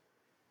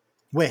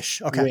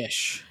 Wish, okay.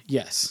 Wish,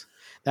 yes.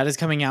 That is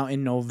coming out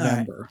in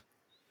November.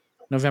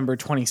 November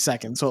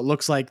 22nd. So it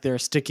looks like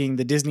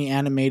the Disney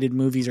animated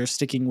movies are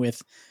sticking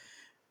with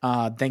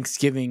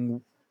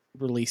Thanksgiving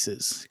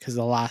releases because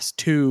the last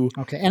two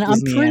Okay, and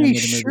Disney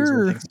animated movies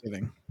were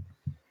Thanksgiving.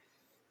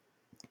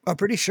 I'm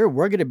pretty sure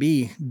we're going to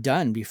be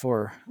done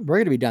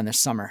this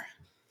summer,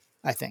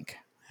 I think.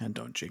 And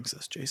don't jinx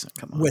us, Jason.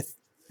 Come on.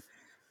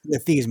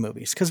 With these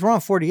movies, because we're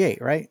on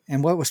 48, right?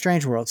 And what was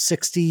Strange World?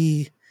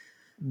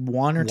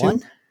 61 or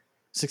 2?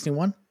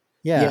 61?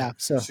 Yeah.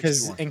 So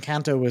because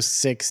Encanto was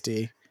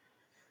 60.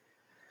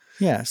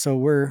 Yeah, so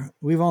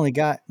we've only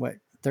got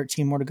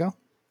 13 more to go.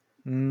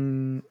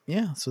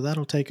 Yeah, so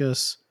that'll take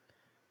us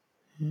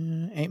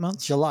 8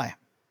 months. July.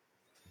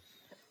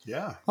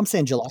 Yeah, I'm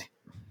saying July.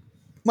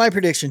 My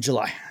prediction,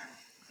 July.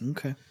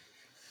 Okay.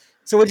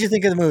 So what did you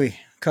think of the movie,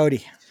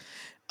 Cody?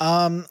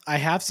 I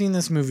have seen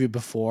this movie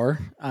before.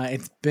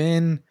 It's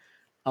been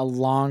a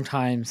long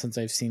time since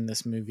I've seen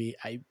this movie.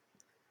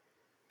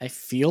 I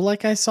feel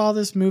like I saw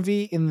this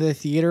movie in the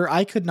theater.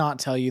 I could not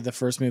tell you the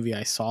first movie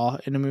I saw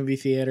in a movie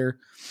theater.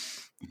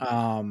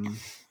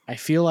 I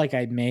feel like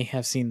I may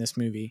have seen this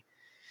movie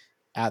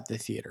at the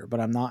theater, but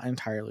I'm not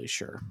entirely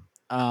sure.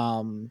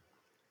 I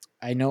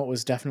know it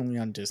was definitely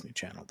on Disney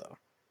Channel though.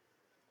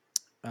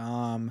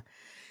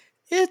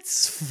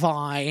 It's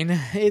fine.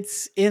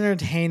 It's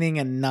entertaining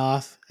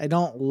enough. I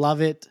don't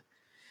love it.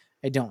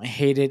 I don't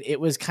hate it. It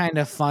was kind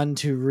of fun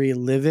to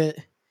relive it.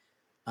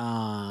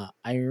 I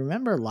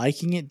remember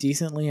liking it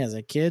decently as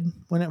a kid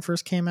when it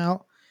first came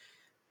out.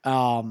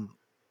 I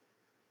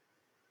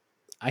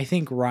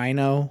think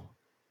Rhino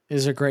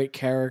is a great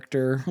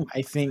character.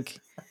 I think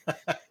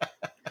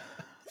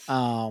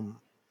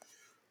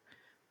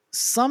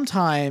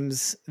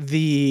sometimes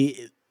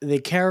the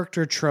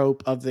character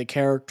trope of the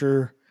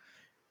character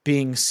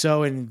being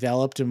so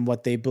enveloped in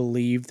what they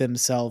believe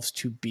themselves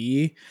to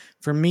be,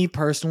 for me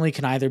personally,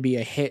 can either be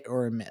a hit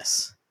or a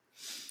miss.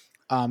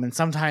 And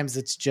sometimes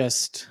it's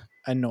just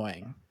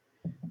annoying.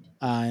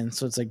 And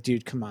so it's like,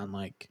 dude, come on,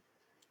 like,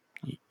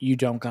 you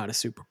don't got a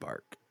super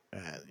bark.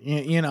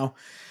 You know,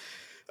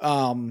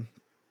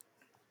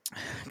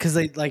 because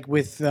they, like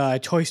with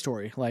Toy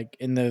Story, like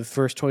in the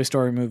first Toy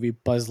Story movie,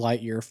 Buzz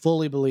Lightyear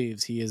fully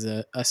believes he is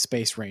a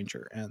space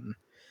ranger, and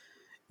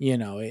you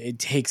know it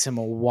takes him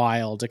a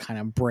while to kind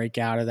of break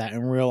out of that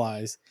and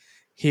realize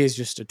he is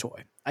just a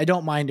toy. I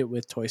don't mind it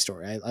with Toy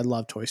Story. I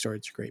love Toy Story.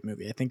 It's a great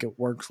movie. I think it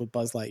works with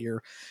Buzz Lightyear.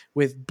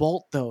 With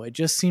Bolt, though, it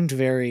just seemed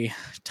very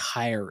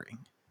tiring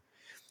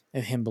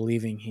of him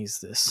believing he's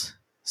this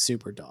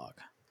super dog.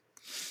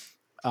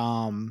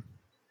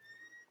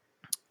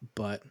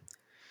 But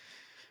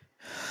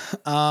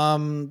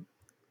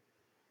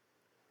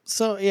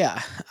so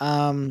yeah,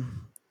 I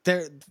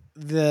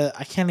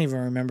can't even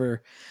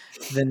remember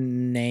the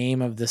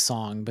name of the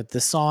song, but the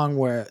song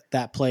where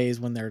that plays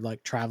when they're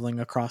like traveling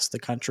across the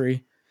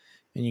country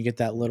and you get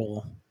that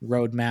little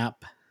road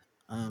map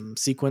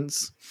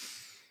sequence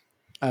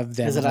of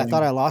them. Is it I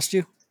Thought I Lost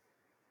You?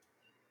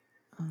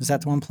 Is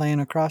that the one playing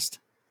across?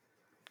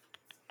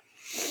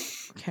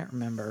 Can't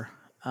remember.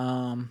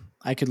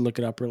 I could look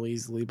it up really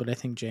easily, but I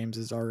think James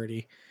is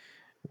already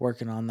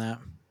working on that.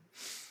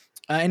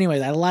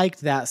 Anyways, I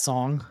liked that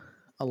song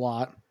a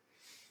lot.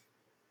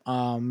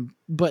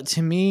 But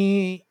to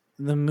me,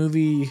 the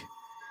movie.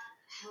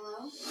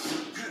 Hello?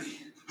 Patty,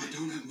 I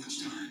don't have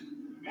much time.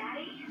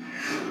 Daddy?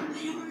 I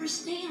don't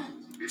understand.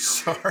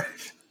 Sorry.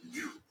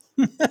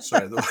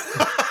 Sorry.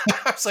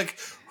 I was like,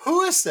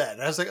 who is that?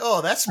 And I was like,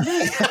 oh, that's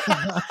me.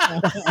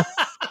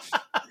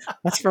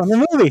 That's from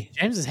the movie.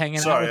 James is hanging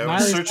Sorry, out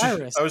with Miley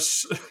Cyrus.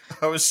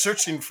 I was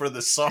searching for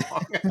the song,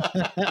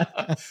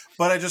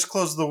 but I just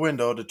closed the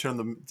window to turn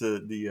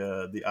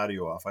the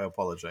audio off. I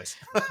apologize.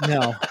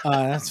 No,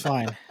 that's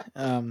fine.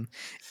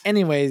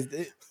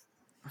 Anyways,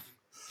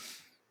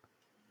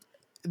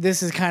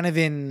 this is kind of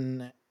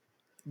in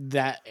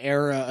that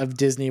era of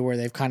Disney where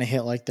they've kind of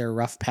hit like their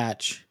rough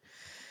patch,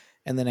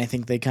 and then I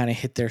think they kind of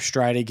hit their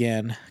stride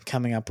again,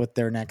 coming up with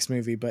their next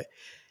movie. But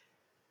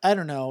I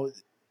don't know.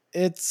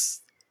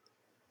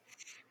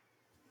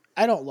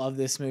 I don't love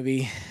this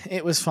movie.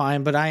 It was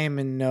fine, but I am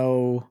in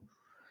no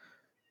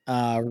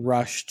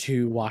rush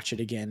to watch it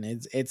again.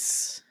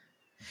 It's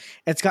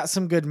got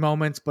some good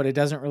moments, but it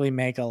doesn't really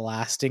make a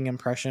lasting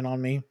impression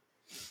on me.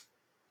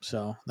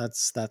 So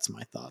that's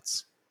my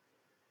thoughts.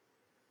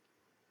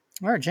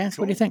 All right, James,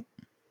 Cool. What do you think?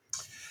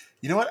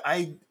 You know what?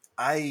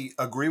 I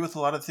agree with a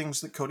lot of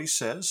things that Cody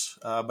says,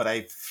 but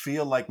I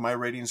feel like my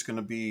rating is going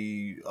to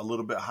be a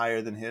little bit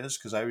higher than his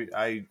because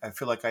I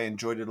feel like I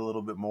enjoyed it a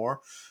little bit more.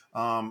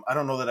 I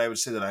don't know that I would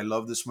say that I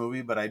love this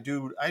movie, but I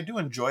do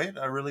enjoy it.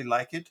 I really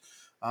like it.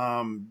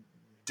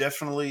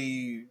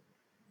 Definitely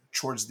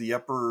towards the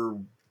upper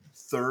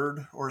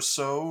third or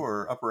so,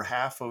 or upper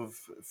half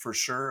for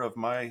sure of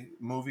my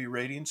movie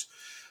ratings.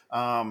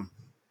 You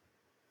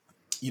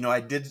know,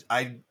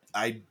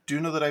 I do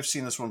know that I've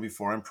seen this one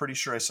before. I'm pretty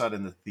sure I saw it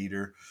in the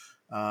theater.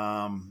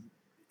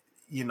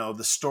 You know,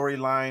 the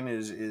storyline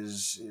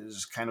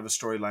is kind of a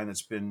storyline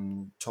that's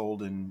been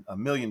told in a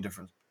million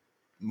different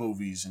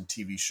movies and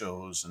TV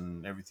shows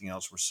and everything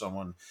else, where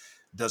someone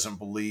doesn't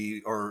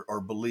believe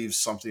or believes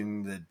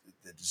something that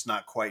is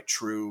not quite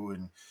true,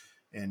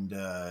 and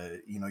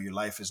your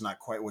life is not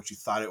quite what you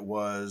thought it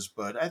was.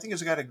 But I think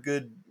it's got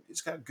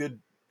good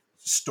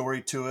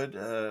story to it.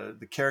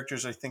 The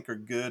characters I think are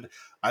good.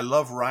 I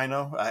love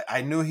Rhino.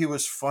 I knew he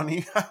was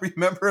funny. I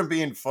remember him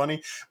being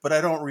funny, but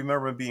I don't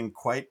remember him being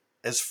quite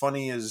as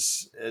funny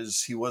as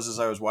he was as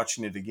I was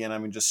watching it again. I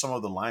mean, just some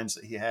of the lines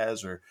that he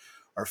has are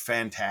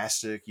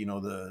fantastic.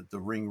 The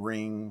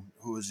ring.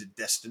 Who is it?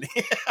 Destiny.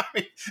 I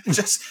mean, he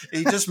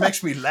just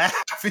makes me laugh.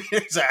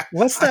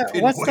 What's that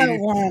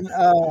one?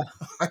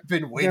 I've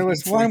been waiting there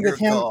was for one your with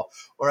him. call,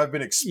 or I've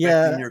been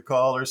expecting your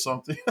call, or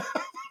something.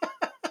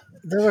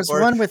 There was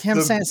one with him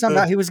saying something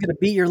about he was going to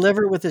beat your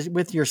liver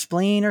with your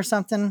spleen or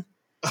something.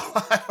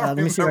 Let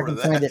me see if I can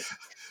find it.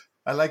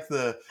 I like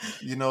that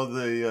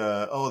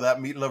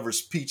meat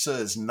lover's pizza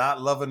is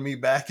not loving me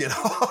back at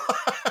all.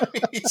 I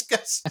mean, he's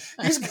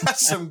got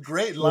some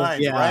great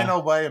lines. Yeah.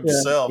 Rhino by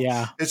himself.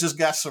 Yeah. It's just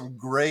got some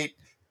great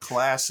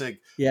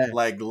classic,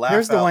 like laugh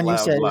Here's the out one loud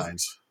you said.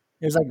 lines.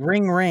 It was like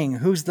ring, ring.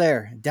 Who's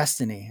there?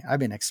 Destiny. I've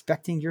been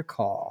expecting your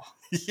call.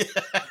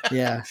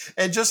 Yeah.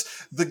 And just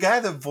the guy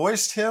that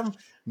voiced him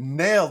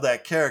nailed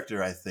that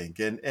character, I think.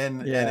 And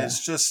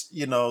it's just,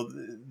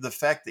 the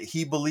fact that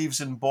he believes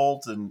in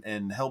Bolt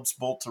and helps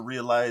Bolt to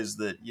realize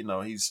that,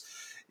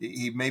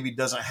 he maybe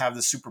doesn't have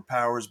the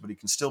superpowers, but he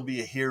can still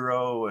be a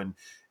hero,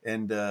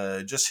 and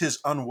just his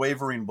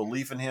unwavering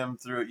belief in him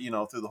through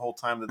the whole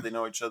time that they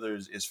know each other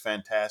is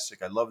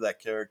fantastic. I love that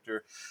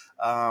character.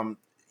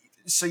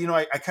 So,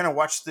 I kind of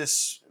watched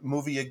this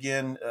movie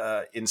again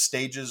in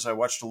stages. I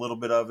watched a little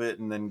bit of it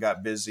and then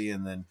got busy,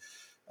 and then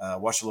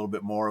watched a little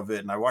bit more of it.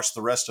 And I watched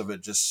the rest of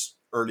it just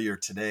earlier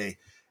today.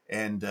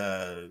 And,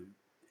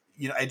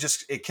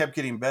 it kept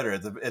getting better.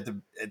 At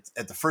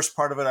the first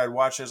part of it, I'd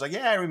watch it. I was like,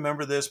 yeah, I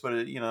remember this, but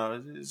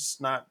it's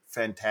not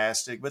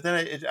fantastic. But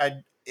then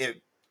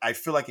I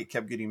feel like it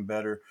kept getting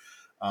better.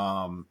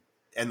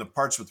 And the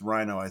parts with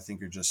Rhino, I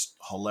think, are just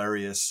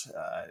hilarious.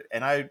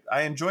 And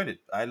I enjoyed it.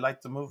 I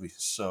liked the movie.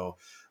 So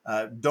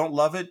don't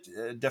love it.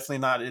 Definitely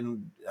not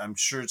I'm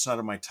sure it's not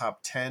in my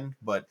top 10,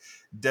 but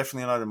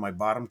definitely not in my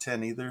bottom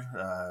 10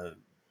 either.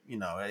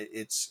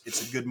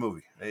 It's a good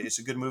movie. It's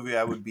a good movie.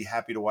 I would be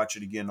happy to watch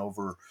it again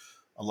over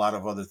a lot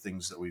of other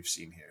things that we've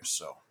seen here.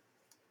 So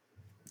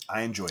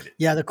I enjoyed it.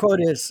 Yeah, the quote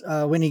is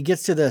when he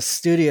gets to the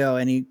studio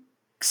and he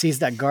sees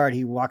that guard,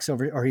 he walks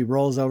over, or he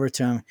rolls over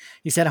to him.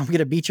 He said, "I'm going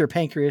to beat your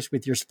pancreas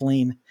with your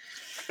spleen."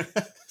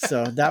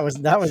 So that was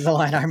the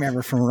line I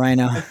remember from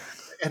Rhino.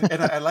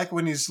 And I like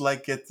when he's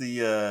like at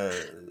the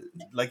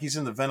like he's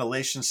in the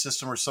ventilation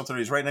system or something.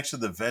 He's right next to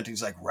the vent.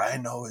 He's like,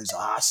 "Rhino is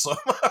awesome,"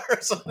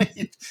 or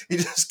something.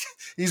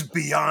 He's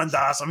beyond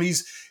awesome.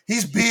 He's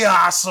be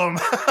awesome.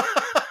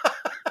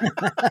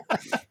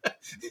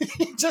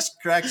 He just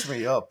cracks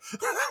me up.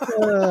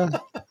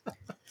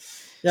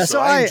 Yeah, so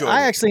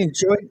I actually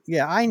enjoyed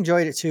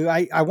it too.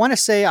 I want to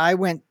say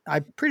I'm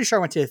pretty sure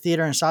I went to the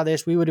theater and saw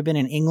this. We would have been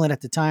in England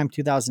at the time,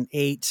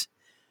 2008,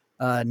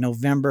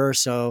 November.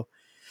 So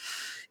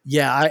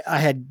yeah, I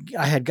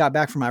had got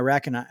back from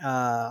Iraq in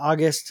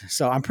August.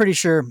 So I'm pretty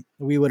sure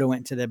we would have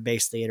went to the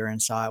base theater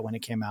and saw it when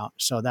it came out.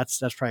 So that's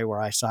probably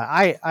where I saw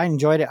it. I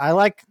enjoyed it. I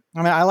like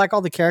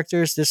all the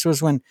characters. This was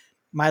when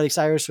Miley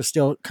Cyrus was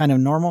still kind of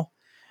normal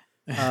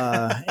in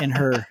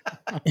her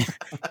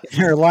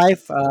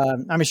life.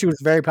 She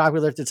was very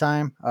popular at the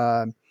time.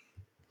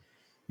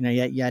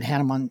 You had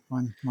Hannah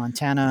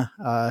Montana.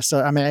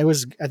 It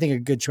was, I think, a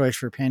good choice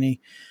for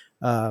Penny.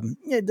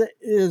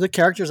 The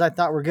characters I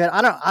thought were good.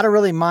 I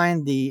didn't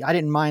mind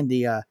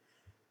the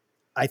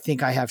I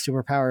think I have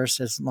superpowers,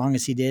 as long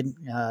as he did.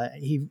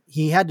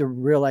 He had to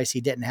realize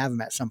he didn't have them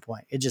at some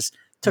point. It just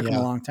took him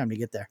a long time to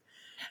get there.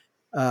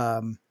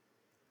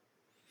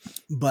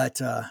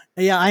 But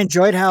I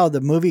enjoyed how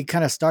the movie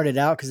kind of started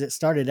out, because it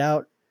started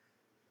out.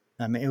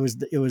 It was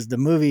the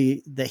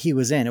movie that he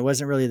was in. It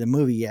wasn't really the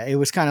movie yet. It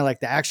was kind of like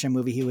the action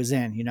movie he was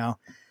in.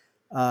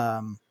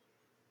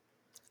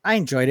 I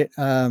enjoyed it.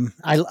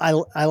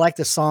 I like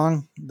the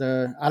song.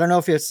 I don't know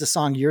if it's the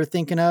song you're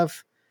thinking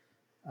of,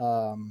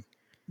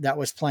 that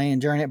was playing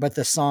during it, but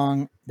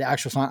the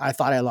actual song, "I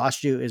Thought I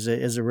Lost You," is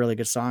a really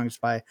good song. It's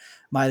by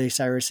Miley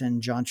Cyrus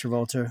and John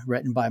Travolta,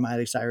 written by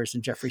Miley Cyrus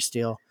and Jeffrey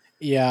Steele.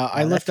 Yeah,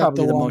 I looked up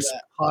the most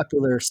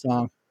popular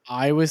song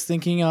I was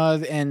thinking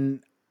of,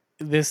 and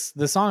the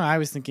song I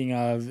was thinking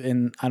of,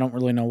 and I don't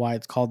really know why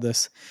it's called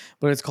this,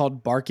 but it's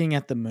called "Barking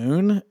at the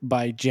Moon"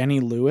 by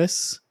Jenny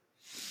Lewis.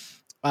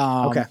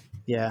 Okay,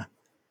 yeah,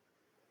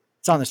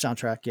 it's on the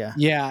soundtrack.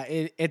 Yeah,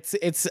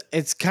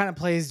 it's kind of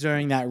plays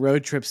during that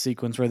road trip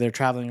sequence where they're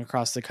traveling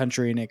across the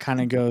country, and it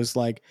kind of goes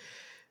like,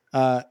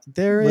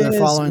 "There is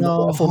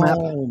no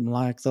home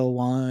like the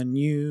one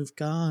you've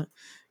got,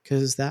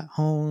 'cause that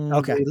home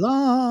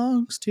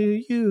belongs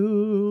to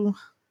you."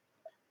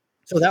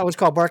 So that was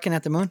called "Barking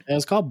at the Moon"? It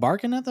was called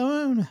 "Barking at the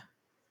Moon."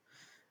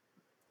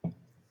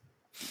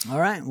 All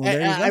right. Well,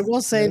 there you go. I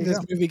will say this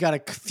movie got a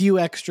few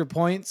extra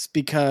points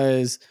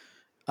because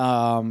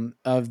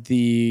of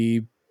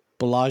the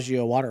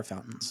Bellagio water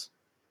fountains.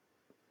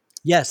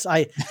 Yes,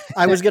 I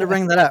was going to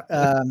bring that up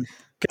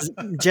because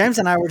James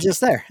and I were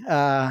just there.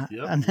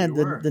 And then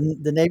we were.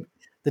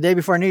 the day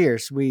before New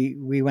Year's,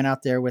 we went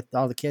out there with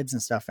all the kids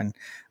and stuff, and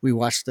we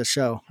watched the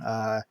show.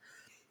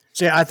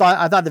 So yeah, I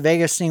thought the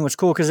Vegas scene was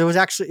cool because it was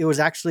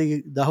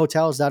actually the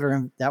hotels that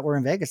were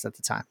in Vegas at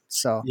the time.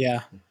 So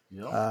Yeah.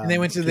 Yep. And they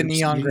went to the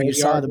neon you graveyard.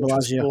 saw the which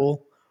was Bellagio.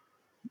 cool.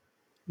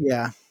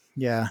 Yeah.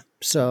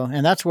 So,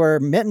 and that's where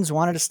Mittens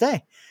wanted to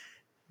stay.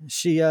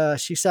 She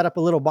set up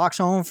a little box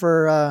home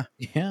for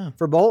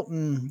Bolt,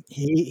 and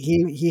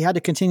he had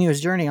to continue his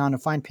journey on to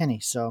find Penny.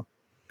 So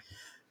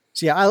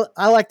yeah,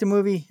 I like the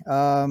movie.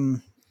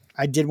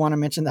 I did want to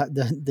mention that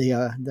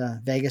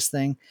the Vegas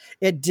thing.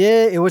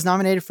 It was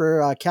nominated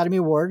for Academy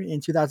Award in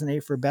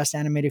 2008 for Best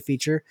Animated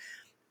Feature,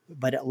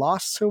 but it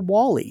lost to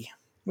WALL-E,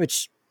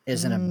 which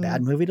isn't a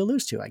bad movie to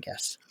lose to, I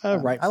guess.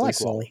 Right. I like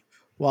so. WALL-E.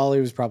 WALL-E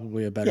was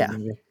probably a better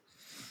movie.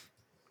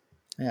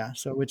 Yeah.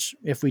 So, which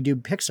if we do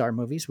Pixar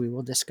movies, we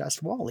will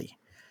discuss WALL-E.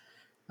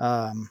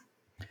 But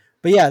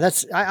yeah,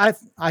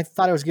 I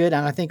thought it was good,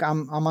 and I think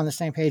I'm on the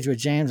same page with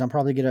James. I'm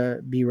probably gonna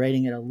be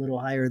rating it a little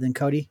higher than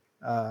Cody.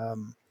 I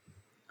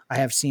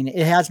have seen it.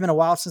 It has been a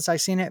while since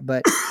I've seen it,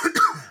 but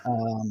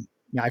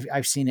yeah,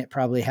 I've seen it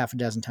probably half a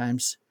dozen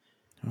times.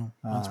 Oh,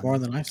 that's more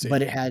than I've seen.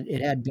 But it had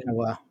been a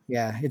while.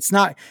 Yeah, it's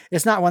not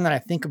one that I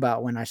think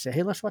about when I say,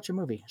 "Hey, let's watch a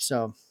movie."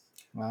 So,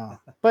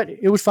 but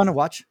it was fun to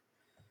watch.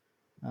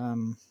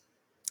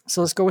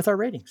 So let's go with our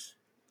ratings.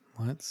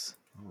 Let's.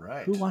 All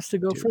right. Who wants to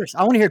go first?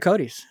 I want to hear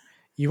Cody's.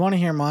 You want to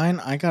hear mine?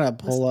 I gotta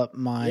pull up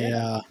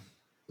my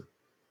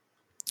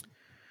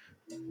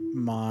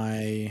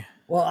my.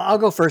 Well, I'll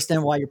go first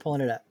then while you're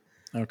pulling it up.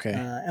 Okay.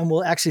 And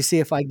we'll actually see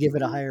if I give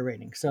it a higher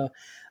rating. So,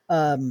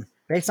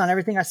 based on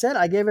everything I said,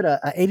 I gave it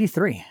a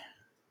 83.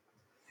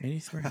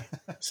 83.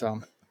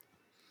 So,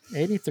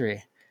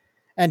 83.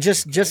 And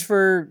just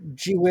for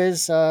Gee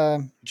Whiz,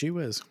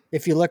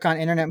 if you look on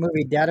Internet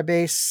Movie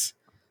Database,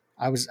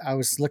 I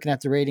was looking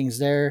at the ratings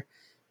there.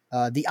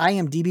 The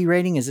IMDb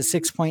rating is a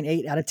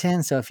 6.8 out of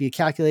 10. So if you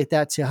calculate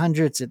that to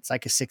hundreds, it's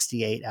like a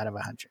 68 out of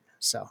 100.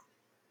 So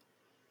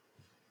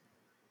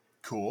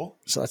cool.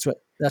 So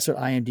that's what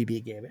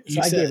IMDb gave it.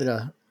 So I gave it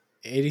a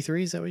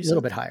 83. Is that what you said? A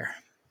little bit higher.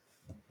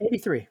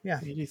 83. Yeah.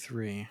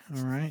 83.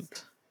 All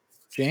right.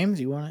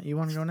 James, you want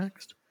to go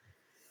next?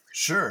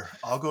 Sure,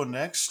 I'll go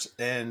next,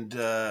 and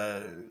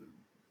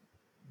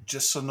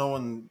just so no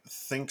one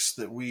thinks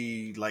that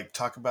we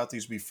talk about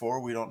these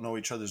before, we don't know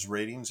each other's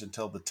ratings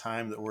until the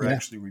time that we're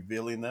actually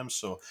revealing them.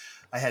 So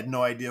I had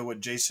no idea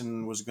what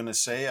Jason was going to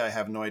say. I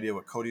have no idea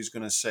what Cody's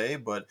going to say,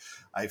 but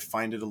I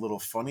find it a little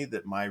funny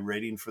that my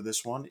rating for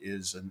this one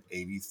is an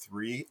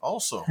 83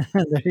 also.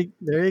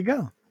 There you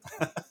go.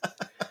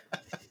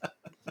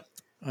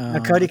 Now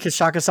Cody could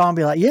shock us all and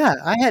be like, yeah,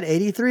 I had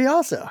 83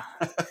 also.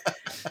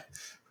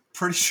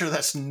 Pretty sure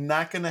that's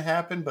not going to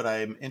happen, but I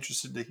am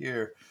interested to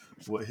hear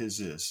what his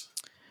is.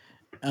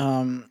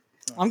 I'm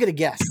going to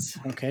guess.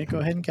 Okay, go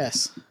ahead and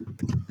guess.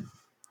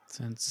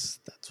 Since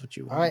that's what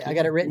you want. All right, I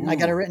got it written. I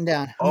got it written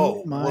down.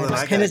 Oh, well, then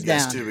I got to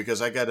guess too,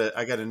 because I got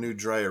a new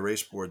dry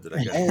erase board that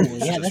I got. Oh,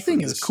 yeah, that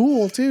thing is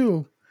cool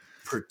too.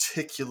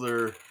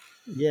 Particular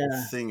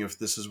thing, if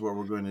this is what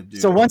we're going to do.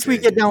 So once we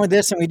get done with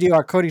this and we do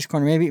our Cody's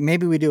Corner,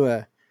 maybe we do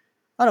a.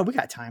 Oh no, we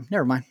got time.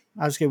 Never mind.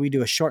 I was we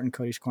do a shortened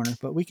Cody's Corner,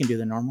 but we can do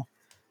the normal.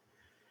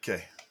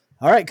 Okay.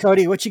 All right,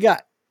 Cody, what you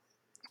got?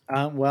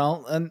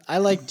 Well, and I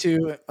like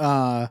to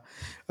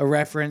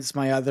reference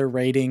my other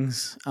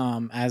ratings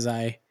as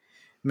I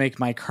make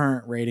my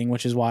current rating,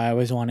 which is why I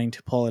was wanting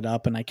to pull it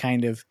up. And I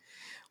kind of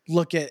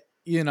look at,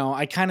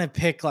 I kind of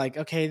pick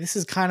okay, this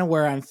is kind of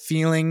where I'm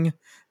feeling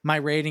my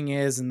rating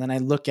is. And then I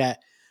look at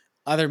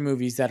other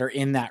movies that are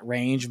in that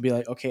range and be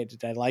like, okay,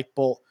 did I like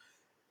Bolt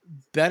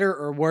better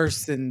or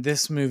worse than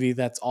this movie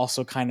that's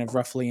also kind of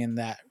roughly in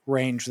that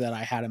range that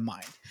I had in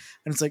mind?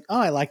 And it's like, oh,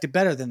 I liked it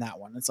better than that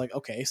one. It's like,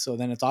 okay, so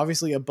then it's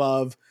obviously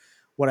above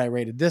what I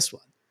rated this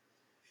one.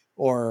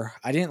 Or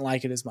I didn't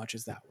like it as much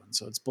as that one,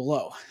 so it's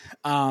below.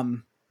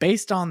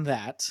 Based on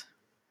that,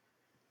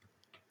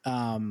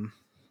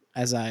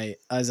 as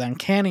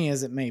uncanny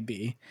as it may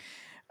be,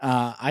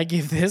 I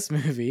give this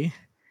movie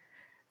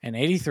an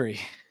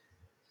 83.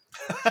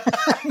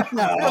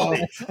 No.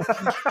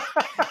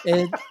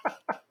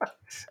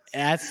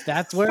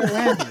 That's where it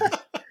landed.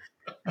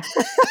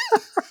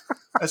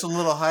 That's a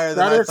little higher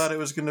than I thought it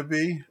was going to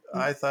be.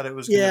 I thought it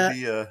was going to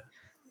be a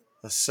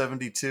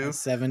 72. A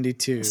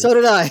 72. So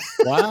did I.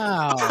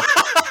 Wow.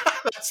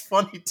 That's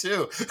funny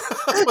too.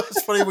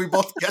 It's funny we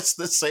both guessed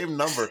the same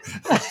number.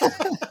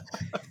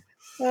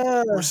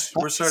 We're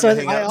starting to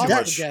hang out too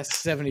much. I guessed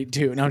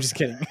 72. No, I'm just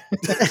kidding.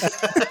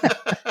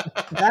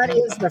 That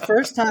is the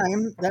first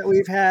time that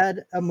we've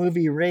had a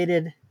movie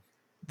rated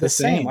the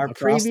same. Our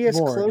previous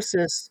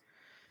closest,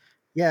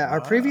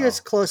 our previous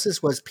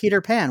closest was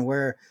Peter Pan,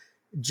 where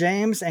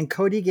James and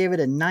Cody gave it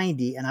a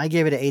 90 and I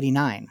gave it an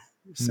 89.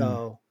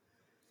 So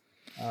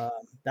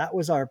that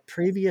was our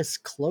previous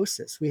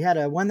closest. We had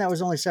one that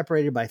was only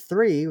separated by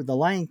 3, The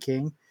Lion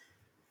King.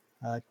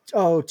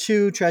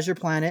 2, Treasure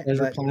Planet.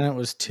 Treasure Planet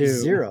was 2.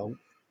 0.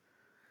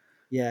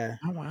 Yeah.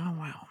 Oh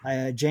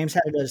wow. James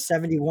had it as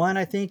 71,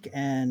 I think,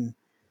 and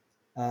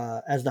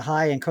as the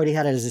high, and Cody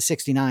had it as a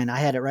 69. I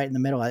had it right in the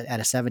middle at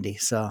a 70.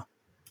 So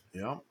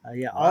Yeah.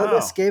 yeah, all of Wow.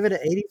 us gave it an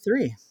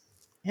 83.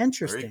 Very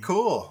Interesting.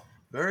 cool.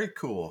 Very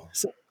cool.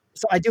 So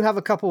I do have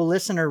a couple of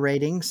listener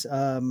ratings.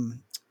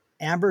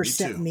 Amber Me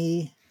sent too.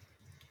 me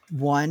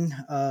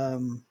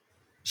one.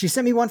 She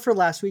sent me one for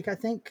last week, I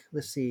think.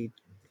 Let's see.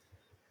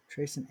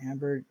 Trace and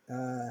Amber.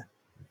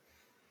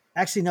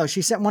 Actually, no,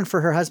 she sent one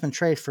for her husband,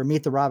 Trace, for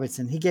Meet the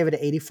Robinson. He gave it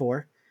an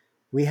 84.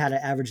 We had an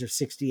average of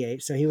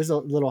 68. So he was a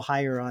little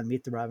higher on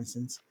Meet the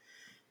Robinsons.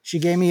 She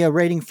gave me a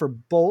rating for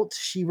Bolt.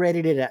 She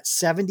rated it at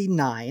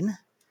 79.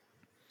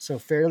 So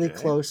fairly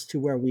Okay. close to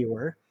where we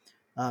were.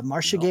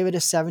 Marcia Yep. gave it a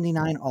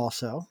 79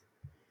 also.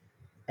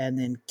 And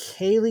then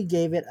Kaylee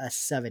gave it a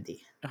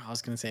 70. Oh, I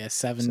was gonna say a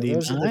So 79.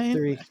 those are the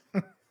three.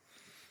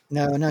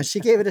 No, she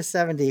gave it a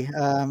 70.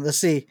 Let's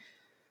see.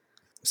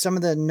 Some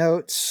of the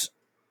notes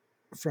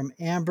from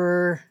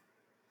Amber.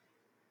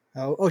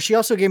 Oh, she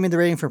also gave me the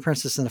rating for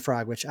Princess and the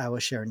Frog, which I will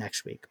share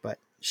next week, but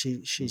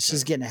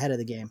she's getting ahead of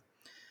the game.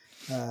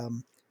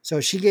 So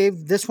she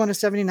gave this one a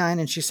 79,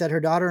 and she said her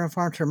daughter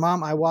informed her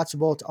mom, I watch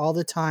Bolt all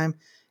the time.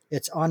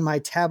 It's on my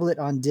tablet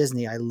on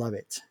Disney. I love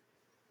it.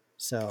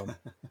 So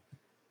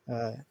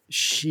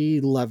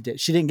she loved it.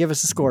 She didn't give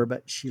us a score,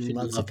 but she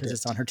loves it loved because it.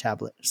 it's on her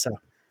tablet. So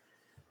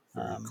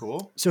Very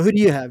cool. So who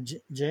do you have,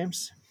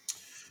 James?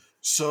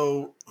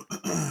 So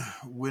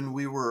when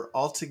we were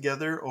all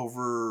together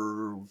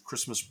over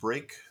Christmas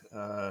break,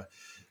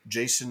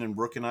 Jason and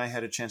Brooke and I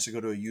had a chance to go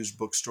to a used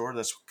bookstore.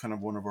 That's kind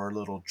of one of our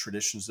little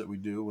traditions that we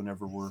do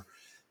whenever we're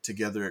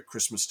together at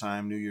Christmas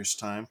time, New Year's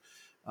time.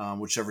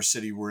 Whichever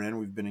city we're in,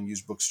 we've been in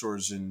used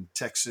bookstores in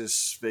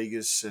Texas,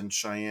 Vegas, and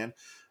Cheyenne.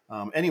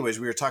 Anyways,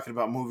 we were talking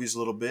about movies a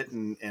little bit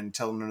and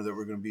telling her that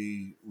we're going to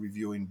be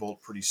reviewing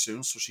Bolt pretty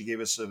soon. So she gave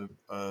us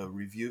a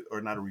review,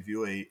 or not a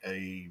review,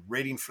 a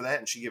rating for that.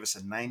 And she gave us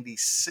a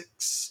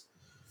 96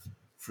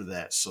 for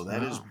that. So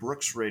that is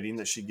Brooke's rating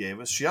that she gave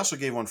us. She also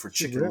gave one for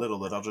Chicken Little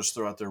that I'll just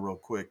throw out there real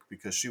quick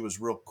because she was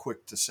real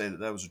quick to say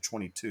that was a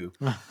 22.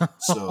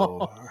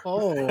 So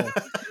Oh,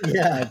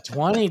 Yeah.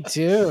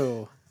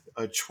 22.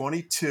 a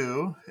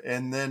 22.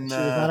 And then She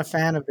was not a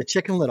fan of the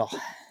Chicken Little.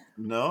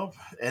 no.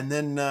 And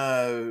then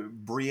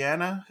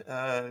Brianna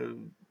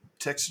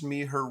texted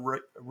me her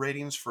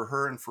ratings for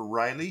her and for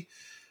Riley.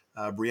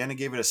 Brianna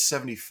gave it a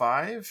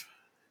 75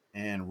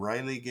 and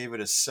Riley gave it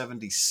a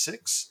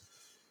 76.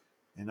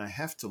 And I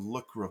have to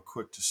look real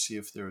quick to see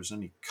if there was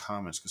any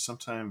comments because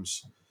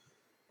sometimes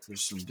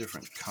there's some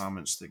different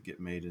comments that get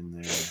made in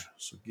there.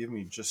 So give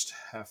me just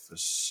half a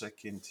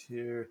second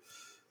here.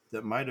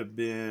 That might have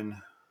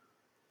been...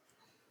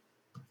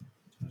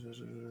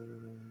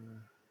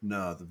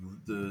 No,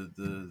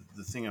 the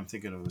thing I'm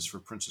thinking of is for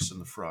Princess and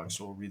the Frog,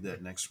 so we'll read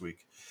that next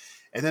week.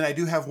 And then I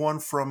do have one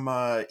from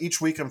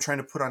each week. I'm trying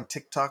to put on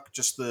TikTok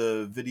just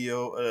the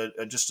video,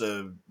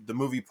 the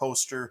movie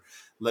poster,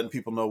 letting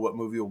people know what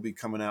movie will be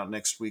coming out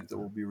next week that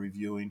we'll be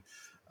reviewing.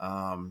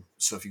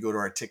 So if you go to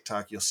our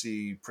TikTok, you'll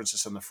see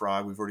Princess and the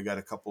Frog. We've already got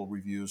a couple of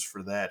reviews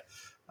for that.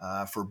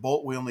 For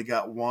Bolt, we only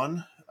got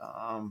one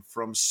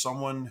from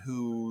someone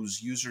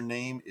whose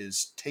username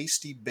is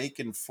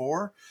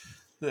TastyBacon4.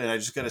 And I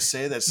just got to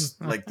say, that's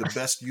like the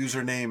best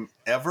username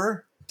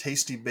ever,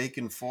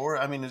 TastyBacon4.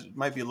 I mean, it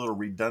might be a little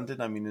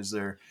redundant. I mean, is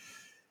there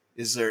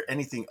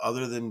anything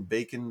other than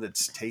bacon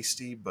that's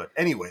tasty? But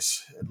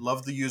anyways,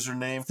 love the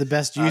username. It's the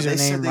best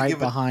username right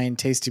behind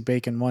Tasty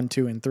Bacon 1,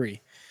 2, and 3.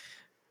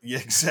 Yeah,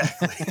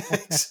 exactly.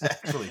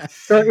 Exactly.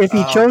 So if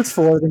he chose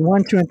 4, then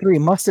 1, 2, and 3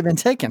 must have been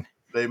taken.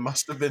 They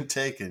must have been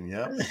taken.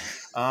 Yeah.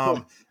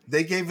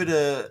 They gave it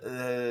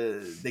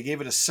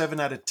a 7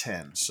 out of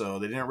 10. So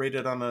they didn't rate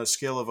it on a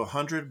scale of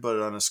 100, but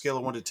on a scale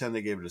of 1 to 10,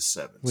 they gave it a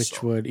 7.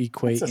 Which would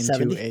equate into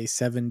 70. a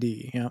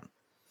 70. Yeah.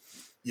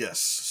 Yes.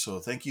 So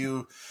thank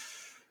you,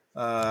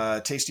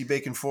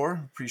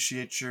 TastyBacon4.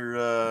 Appreciate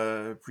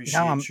your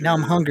Now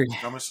I'm hungry.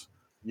 Promise.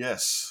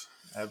 Yes,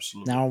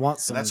 absolutely. Now I want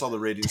some. And that's all the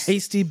ratings.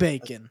 Tasty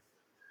bacon.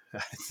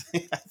 I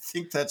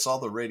think that's all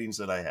the ratings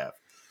that I have.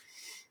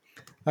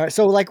 All right.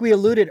 So like we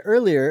alluded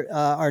earlier,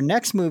 our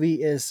next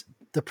movie is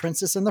The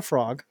Princess and the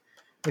Frog,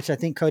 which I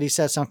think Cody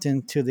said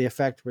something to the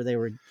effect where they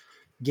were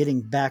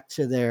getting back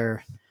to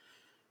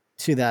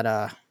that,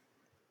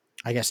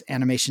 I guess,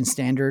 animation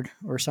standard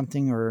or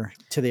something, or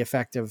to the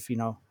effect of,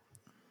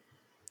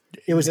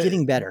 it was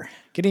getting better.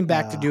 Getting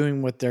back to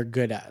doing what they're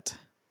good at.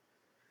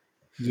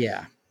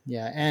 Yeah.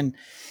 Yeah. And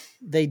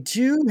they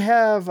do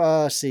have,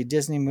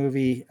 Disney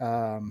movie.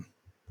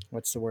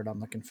 What's the word I'm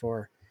looking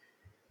for?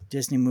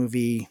 Disney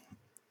movie.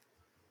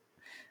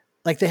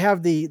 Like they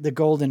have the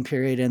golden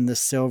period and the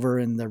silver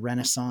and the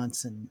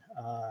Renaissance and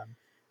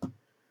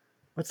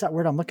what's that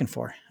word I'm looking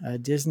for?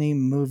 Disney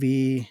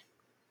movie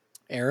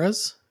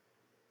Eras?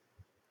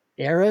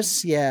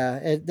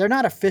 Yeah. They're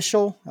not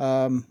official.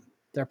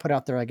 They're put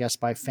out there, I guess,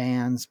 by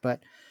fans, but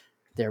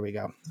there we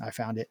go. I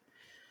found it.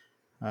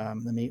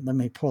 Let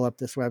me pull up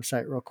this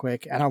website real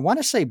quick. And I want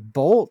to say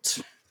Bolt.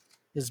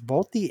 Is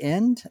Bolt the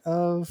end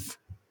of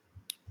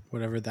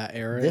whatever that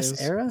era this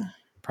is? era?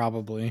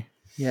 Probably.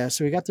 Yeah,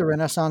 so we got the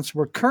Renaissance.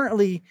 We're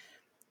currently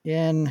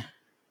in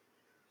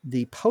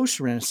the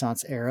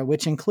post-Renaissance era,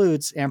 which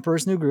includes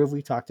Emperor's New Groove,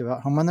 we talked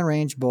about, Home on the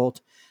Range,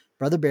 Bolt,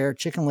 Brother Bear,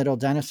 Chicken Little,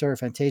 Dinosaur,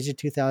 Fantasia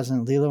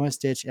 2000, Lilo and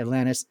Stitch,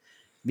 Atlantis,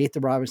 Meet the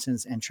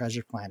Robinsons, and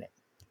Treasure Planet.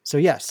 So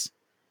yes,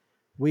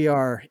 we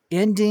are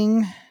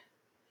ending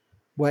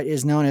what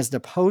is known as the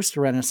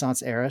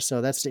post-Renaissance era.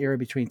 So that's the era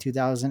between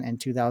 2000 and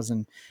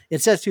 2000.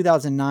 It says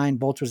 2009.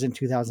 Bolt was in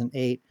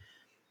 2008.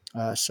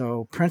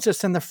 So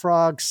Princess and the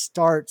Frog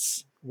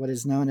starts what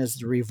is known as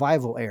the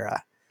revival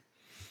era.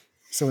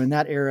 So in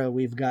that era,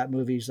 we've got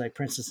movies like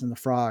Princess and the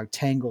Frog,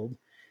 Tangled,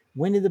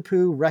 Winnie the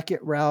Pooh,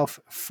 Wreck-It Ralph,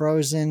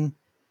 Frozen.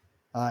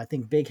 I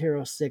think Big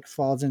Hero 6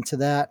 falls into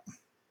that.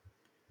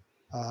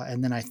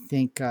 And then I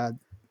think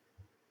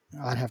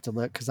I'd have to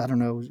look because I don't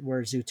know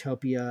where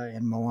Zootopia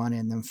and Moana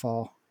and them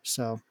fall.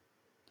 So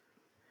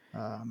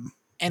and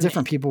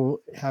different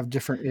people have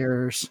different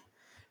eras.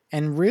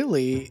 And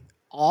really,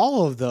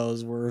 all of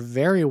those were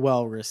very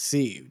well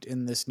received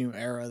in this new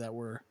era that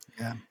we're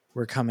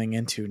coming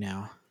into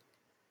now.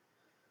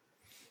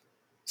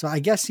 So I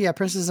guess,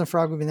 Princess and the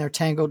Frog would be there.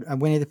 Tangled,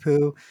 Winnie the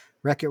Pooh,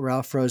 Wreck-It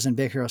Ralph, Frozen,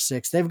 Big Hero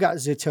 6. They've got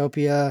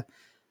Zootopia,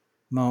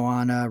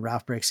 Moana,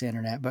 Ralph Breaks the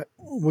Internet, but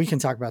we can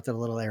talk about that a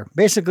little later.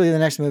 Basically, the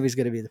next movie is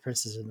going to be The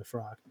Princess and the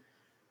Frog,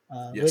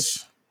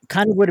 which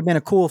kind of would have been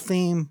a cool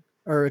theme,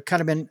 or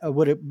kind of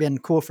would have been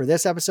cool for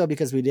this episode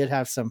because we did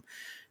have some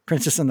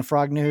Princess and the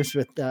Frog news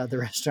with the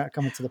restaurant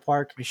coming to the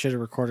park. We should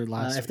have recorded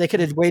last week. If they could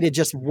have waited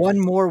just one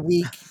more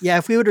week. Yeah,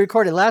 if we would have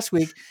recorded last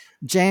week,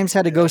 James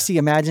had to go see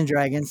Imagine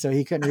Dragons, so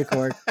he couldn't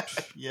record.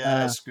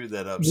 I screwed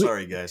that up.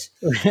 Sorry, guys.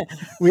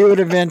 We would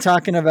have been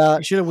talking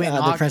about should have went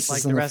the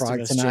Princess and the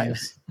Frog tonight.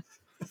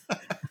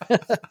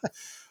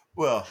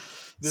 Well,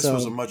 this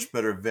was a much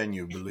better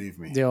venue, believe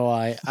me.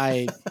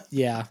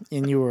 Yeah,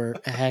 and you were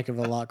a heck of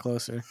a lot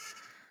closer.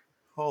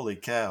 Holy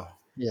cow.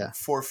 Yeah.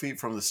 4 feet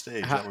from the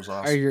stage. That was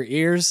awesome. Are your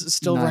ears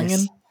still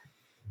ringing?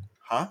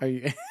 Huh? Are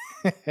you?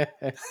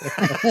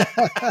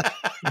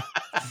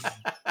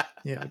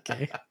 Yeah.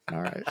 Okay.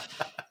 All right.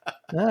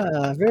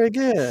 Very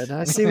good.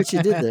 I see what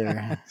you did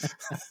there.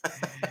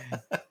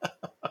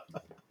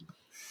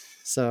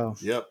 So.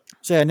 Yep.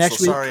 So yeah, next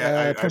week. Sorry,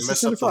 I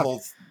messed up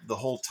the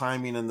whole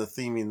timing and the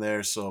theming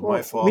there. So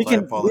my fault. I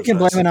apologize. We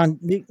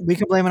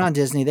can blame it on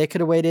Disney. They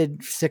could have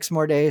waited 6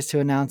 more days to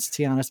announce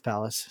Tiana's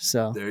Palace.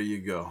 So there you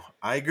go,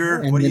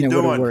 Iger. And what are you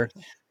doing?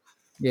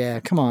 Yeah,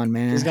 come on,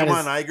 man. Come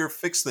on, Iger,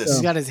 fix this.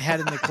 He's got his head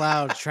in the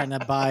clouds trying to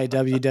buy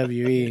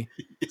WWE.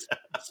 He's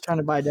trying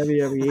to buy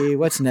WWE.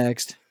 What's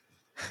next?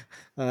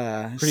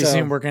 Pretty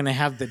soon we're going to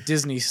have the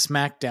Disney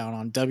SmackDown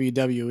on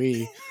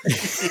WWE.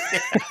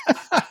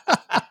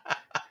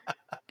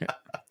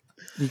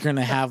 You're going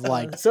to have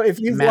so if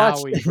you've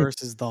Maui watched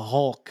versus the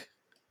Hulk.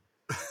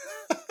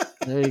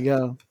 There you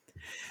go.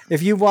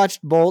 If you've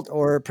watched Bolt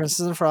or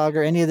Princess and the Frog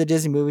or any of the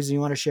Disney movies and you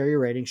want to share your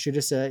ratings, shoot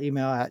us an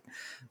email at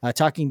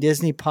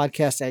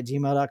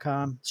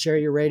talkingdisneypodcast@gmail.com. Share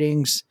your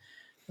ratings,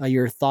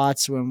 your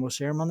thoughts, when we'll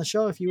share them on the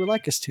show if you would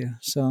like us to.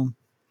 So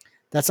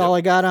that's all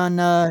I got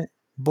on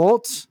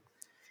Bolt.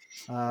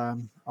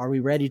 Are we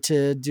ready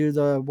to do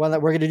the one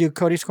that we're going to do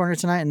Cody's Corner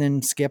tonight and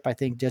then skip, I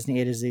think, Disney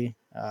A to Z?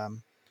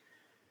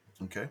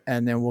 Okay.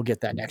 And then we'll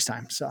get that next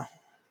time. So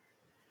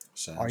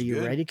are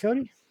you ready,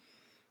 Cody?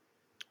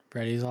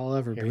 Ready as I'll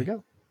ever be. Here we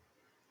go.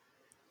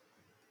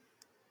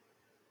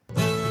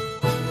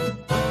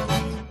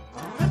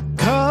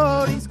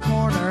 Cody's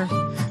Corner,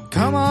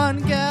 come on,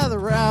 gather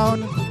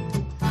round.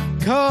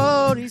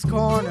 Cody's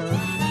Corner,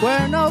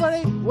 where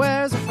nobody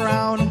wears a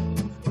frown.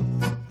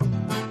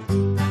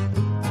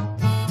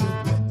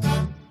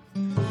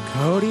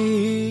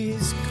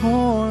 Cody's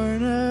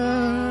Corner.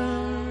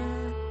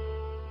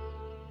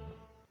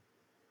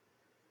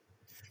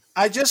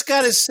 I just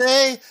got to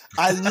say,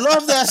 I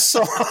love that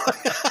song.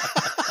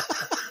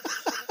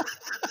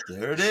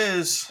 There it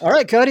is. All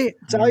right, Cody,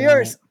 it's all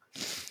yours.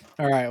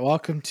 All right,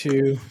 welcome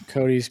to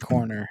Cody's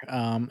Corner.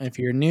 If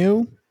you're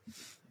new,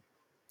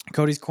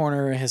 Cody's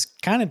Corner has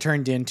kind of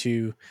turned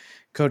into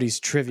Cody's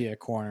Trivia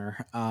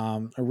Corner.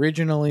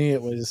 Originally,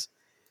 it was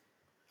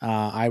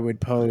I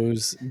would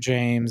pose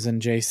James and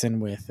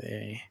Jason with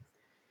a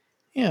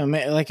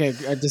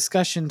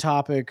discussion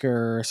topic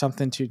or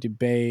something to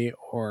debate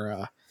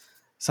or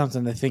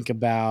something to think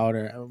about,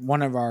 or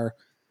one of our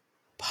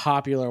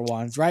popular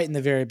ones right in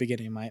the very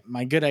beginning.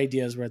 My good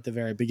ideas were at the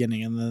very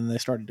beginning, and then they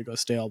started to go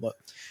stale, but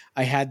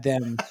I had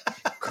them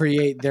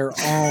create their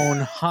own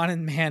Haunted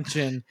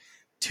Mansion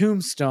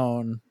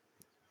tombstone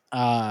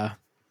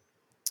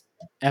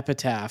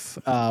epitaph,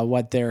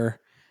 what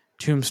their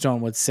tombstone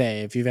would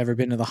say. If you've ever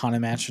been to the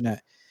Haunted Mansion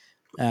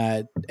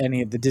at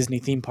any of the Disney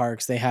theme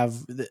parks, they have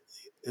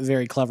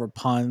very clever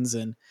puns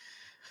and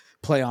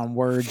play on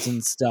words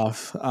and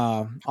stuff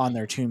on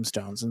their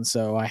tombstones. And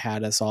so I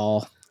had us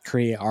all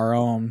create our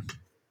own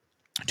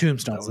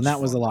Tombstones, and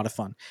that was a lot of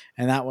fun.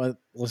 And that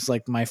was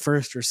like my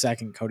first or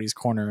second Cody's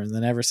Corner, and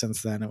then ever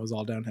since then it was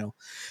all downhill.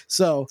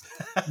 So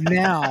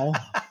now,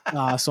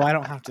 so I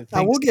don't have to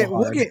think.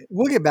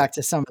 We'll get back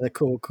to some of the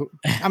cool.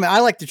 I mean, I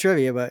like the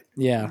trivia, but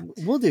yeah,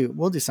 we'll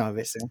do some of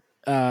it soon.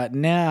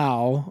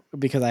 Now,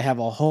 because I have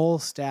a whole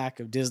stack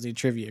of Disney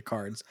trivia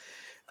cards,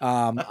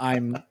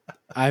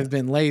 I've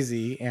been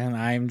lazy and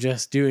I'm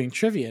just doing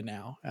trivia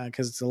now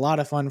because it's a lot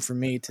of fun for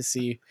me to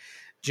see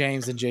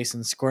James and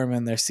Jason squirm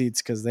in their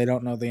seats because they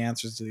don't know the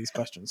answers to these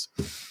questions.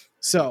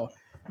 So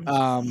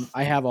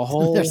I have a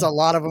whole there's a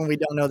lot of them we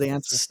don't know the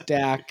answer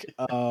stack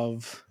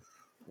of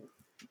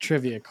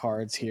trivia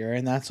cards here,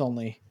 and that's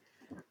only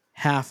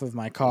half of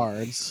my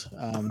cards.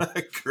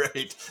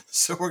 Great.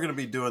 So we're going to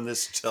be doing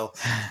this till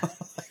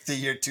like the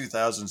year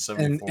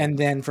 2074. And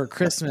then for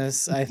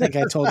Christmas, I think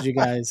I told you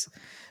guys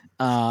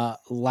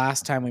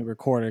last time we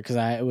recorded, because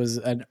it was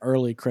an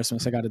early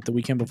Christmas. I got it the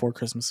weekend before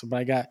Christmas, but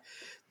I got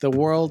the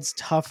world's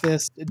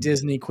toughest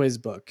Disney quiz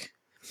book.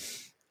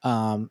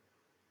 And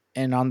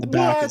on the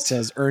back it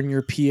says "Earn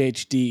your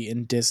PhD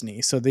in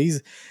Disney." So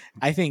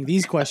I think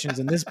these questions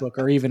in this book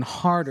are even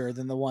harder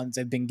than the ones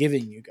I've been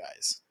giving you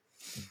guys.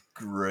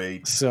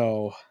 Great.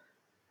 So,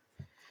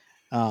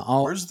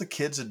 where's the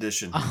kids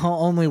edition?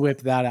 I'll only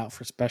whip that out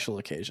for special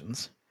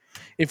occasions.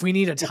 If we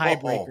need a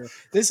tiebreaker,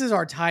 this is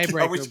our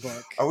tiebreaker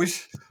book.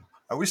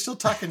 Are we still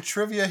talking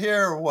trivia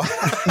here, or what?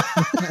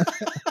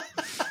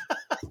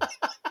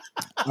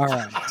 All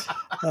right.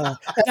 And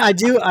I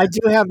do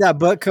have that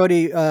book,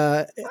 Cody.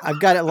 I've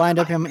got it lined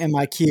up in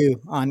my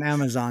queue on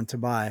Amazon to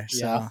buy.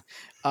 So. Yeah.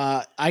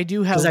 I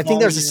do have, because I think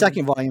there's a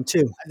second volume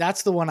too.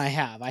 That's the one I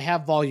have. I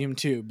have volume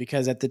 2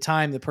 because at the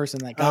time the person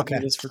that got me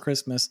this for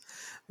Christmas,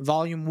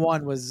 volume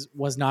 1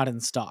 was not in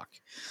stock,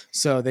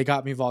 so they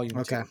got me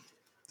volume 2.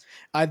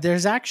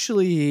 There's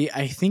actually,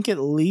 I think, at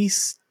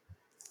least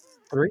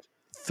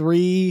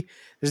three.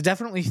 There's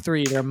definitely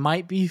 3. There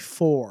might be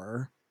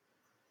 4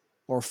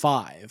 or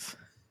 5.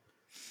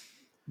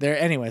 There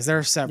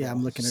are several. Yeah,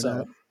 I'm looking it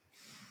up.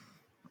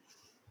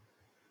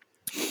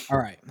 All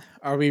right.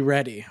 Are we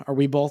ready? Are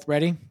we both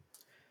ready?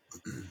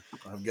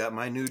 I've got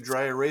my new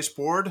dry erase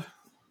board.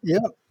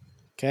 Yep.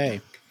 Okay.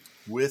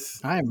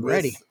 I'm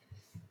ready.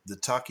 The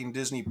Talking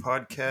Disney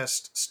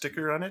podcast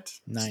sticker on it.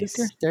 Nice.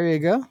 Sticker? There you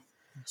go.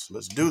 So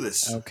let's do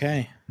this.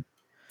 Okay.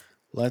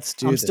 Let's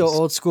do this. I'm this. still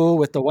old school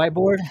with the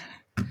whiteboard,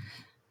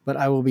 but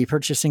I will be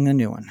purchasing the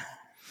new one.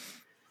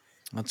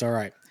 That's all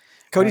right.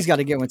 Cody's got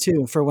to get one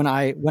too for when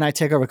I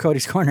take over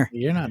Cody's Corner.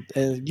 You're not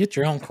get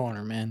your own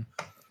corner, man.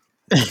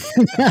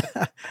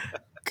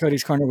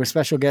 Cody's Corner with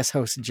special guest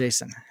host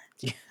Jason.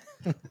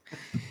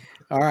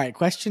 All right,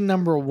 question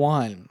number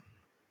 1.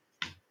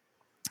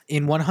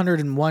 In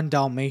 101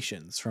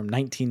 Dalmatians from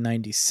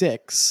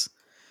 1996,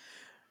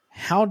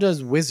 how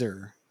does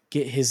Whizzer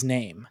get his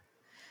name?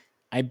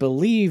 I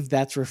believe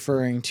that's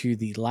referring to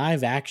the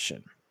live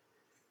action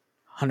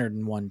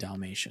 101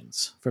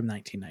 Dalmatians from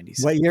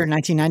 1996. What year?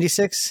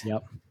 1996?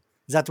 Yep.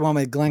 Is that the one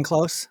with Glenn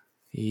Close?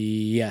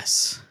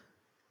 Yes.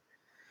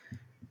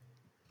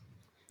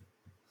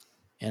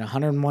 In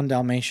 101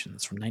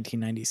 Dalmatians from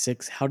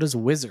 1996, how does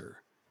Whizzer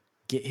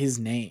get his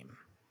name?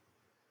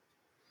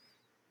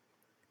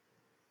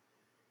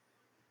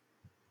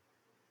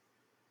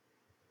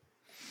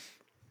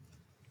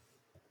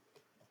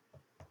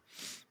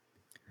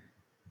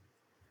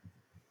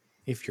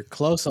 If you're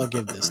close, I'll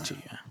give this to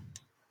you.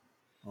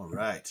 All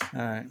right.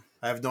 I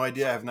have no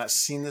idea. I have not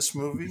seen this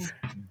movie,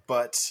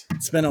 but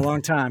it's been a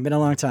long time.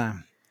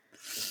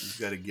 You've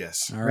got to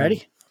guess. All right.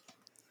 Ready?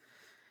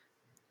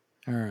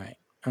 All right.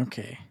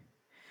 Okay.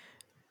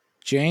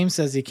 James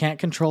says he can't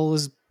control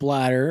his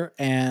bladder,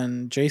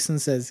 and Jason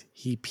says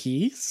he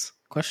pees?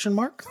 Question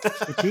mark?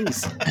 He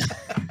pees.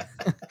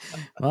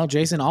 Well,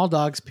 Jason, all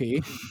dogs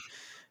pee.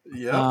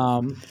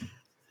 Yeah.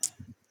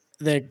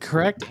 The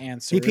correct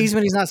answer. He pees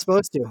when he's not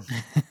supposed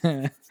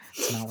to.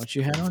 It's not what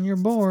you had on your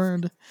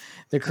board.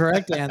 The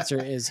correct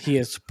answer is he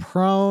is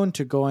prone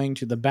to going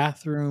to the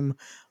bathroom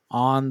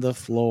on the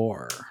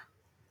floor.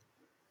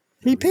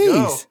 He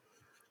pees.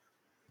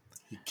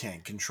 He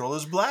can't control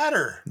his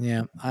bladder.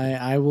 Yeah,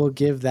 I will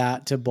give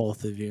that to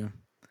both of you.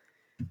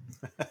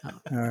 All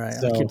right,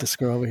 I'll keep the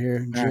score over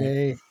here.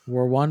 Jay. Right.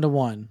 We're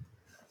 1-1.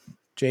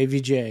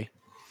 JVJ.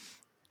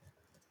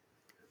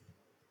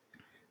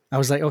 I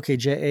was like, okay,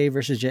 JA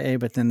versus JA,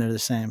 but then they're the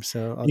same.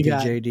 So I'll give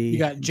JD. You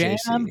got Jan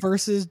JC.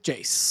 versus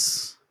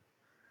Jace.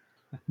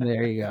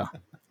 There you go.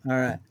 All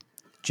right.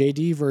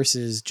 JD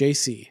versus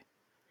JC.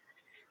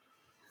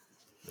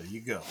 There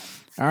you go.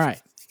 All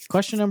right.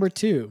 Question number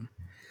 2.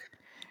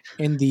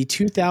 In the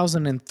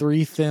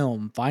 2003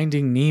 film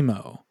Finding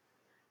Nemo,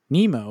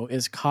 Nemo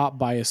is caught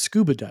by a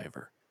scuba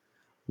diver.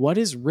 What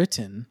is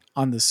written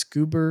on the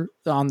scuba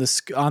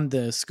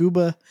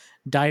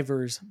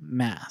diver's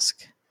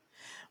mask?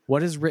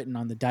 What is written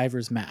on the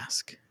diver's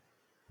mask?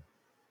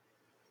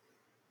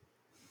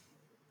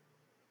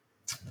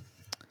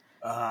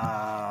 And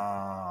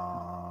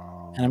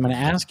I'm going to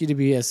ask you to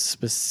be as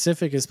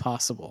specific as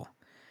possible.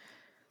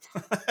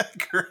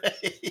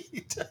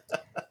 Great.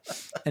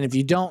 And if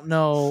you don't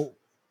know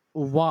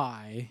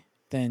why,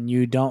 then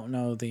you don't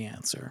know the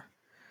answer.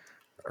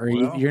 Or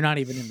Well- you're not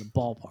even in the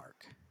ballpark.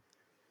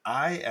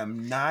 I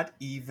am not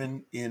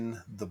even in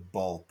the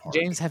ballpark.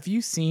 James, have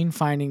you seen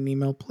Finding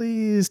Nemo?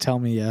 Please tell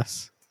me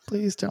yes.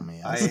 Please tell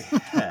me I yes.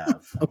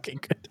 have. Okay,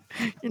 good.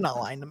 You're not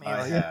lying to me, I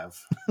are you? have.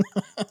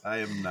 I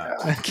am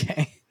not.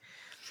 Okay.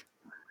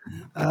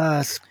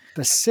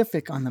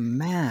 Specific on the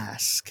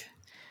mask.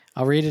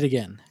 I'll read it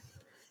again.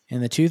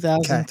 In the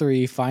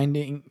 2003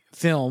 Finding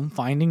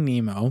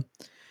Nemo,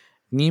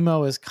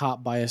 Nemo is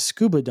caught by a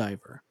scuba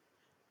diver.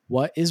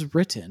 What is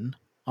written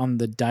on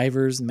the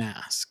diver's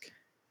mask?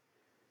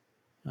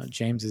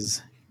 James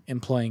is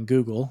employing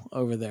Google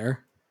over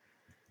there.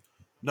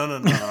 No.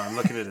 I'm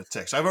looking at a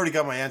text. I've already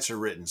got my answer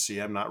written. See,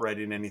 I'm not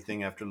writing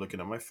anything after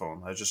looking at my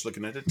phone. I was just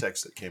looking at a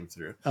text that came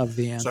through. Of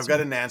the answer. So I've got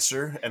an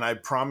answer, and I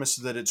promise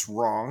that it's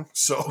wrong.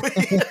 So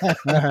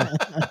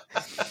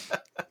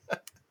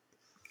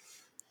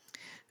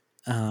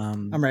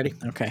I'm ready.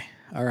 Okay.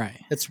 All right.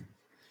 It's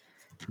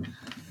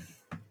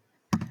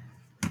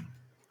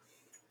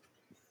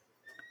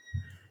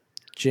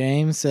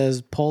James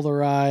says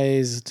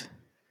polarized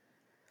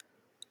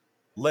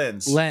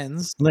lens.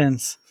 lens.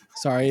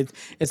 Sorry,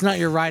 it's not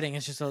your writing.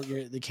 It's just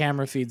the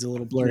camera feed's a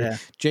little blurry. Yeah.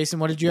 Jason,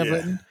 what did you have Yeah.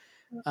 written?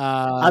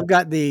 I've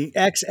got the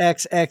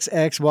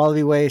XXXX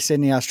Wallaby Way,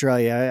 Sydney,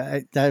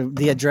 Australia.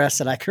 The address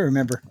that I can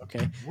remember.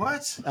 Okay.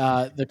 What?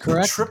 The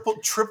correct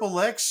Triple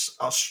X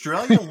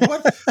Australia?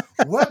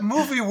 What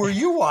movie were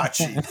you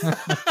watching?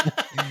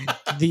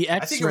 the I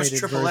think it was X-rated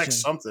Triple version. X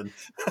something.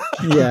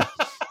 Yeah.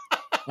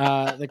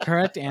 The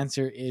correct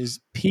answer is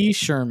P.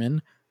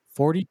 Sherman,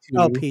 42.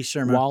 Oh, P.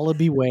 Sherman.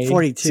 Wallaby Way,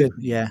 42. Sydney.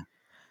 Yeah.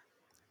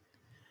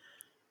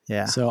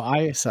 Yeah. So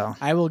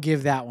I will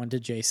give that one to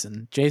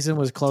Jason. Jason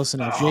was close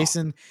enough. Oh.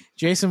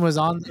 Jason was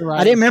on the right.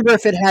 I didn't remember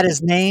if it had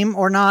his name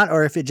or not,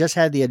 or if it just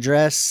had the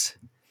address.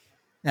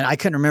 And I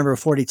couldn't remember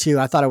 42.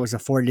 I thought it was a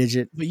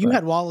 4-digit. But you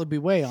had Wallaby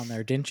Way on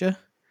there, didn't you?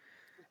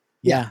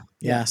 Yeah.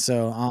 Yeah.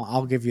 So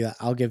I'll give you that.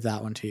 I'll give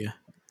that one to you.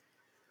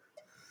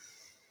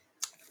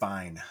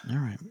 Fine. All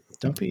right.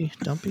 Don't be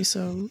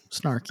so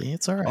snarky.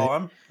 It's all right.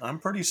 Oh, I'm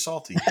pretty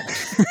salty.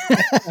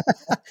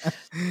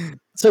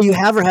 So you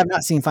have or have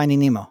not seen Finding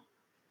Nemo?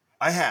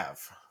 I have.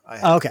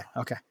 Oh, okay.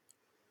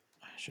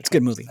 It's a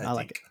good movie. I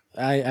like it.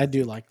 I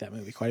do like that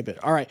movie quite a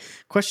bit. All right.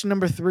 Question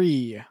number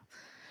 3.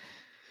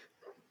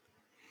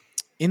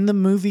 In the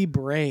movie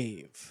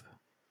Brave,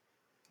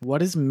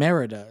 what is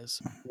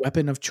Merida's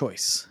weapon of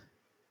choice?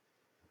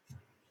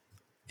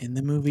 In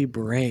the movie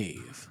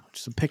Brave, which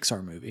is a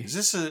Pixar movie. Is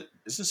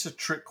this a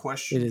trick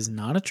question? It is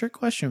not a trick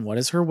question. What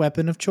is her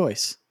weapon of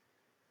choice?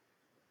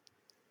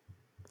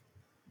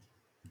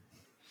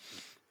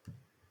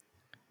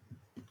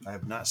 I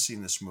have not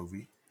seen this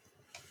movie,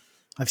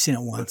 I've seen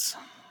it once.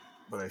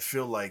 but I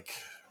feel like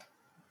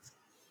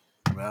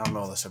I don't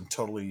know this.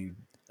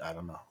 I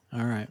don't know.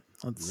 All right.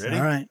 Let's Ready?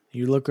 All right.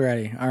 You look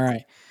ready. All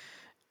right.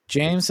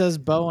 James says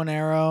bow and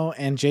arrow,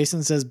 and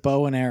Jason says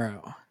bow and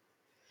arrow.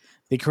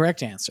 The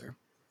correct answer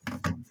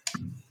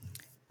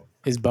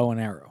is bow and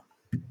arrow.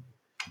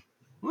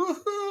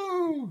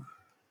 Woohoo!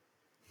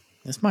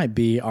 This might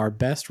be our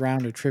best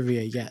round of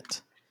trivia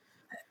yet.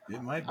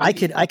 It might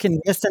be. I can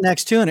guess the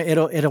next two, and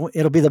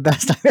it'll be the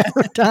best I've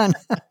ever done.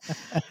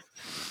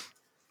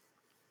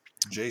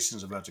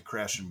 Jason's about to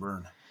crash and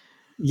burn.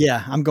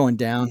 Yeah, I'm going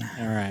down.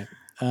 All right.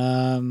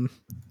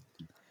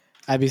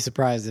 I'd be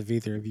surprised if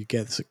either of you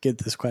get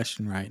this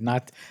question right.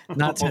 Not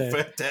to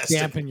Fantastic.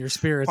 dampen your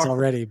spirits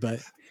already,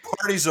 but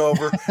Party's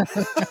over.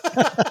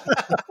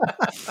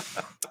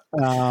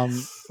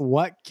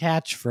 what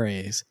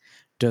catchphrase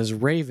does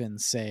Raven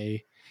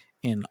say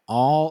in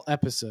all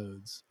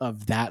episodes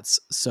of That's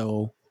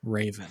So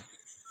Raven?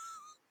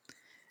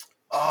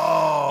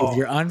 Oh, If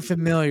you're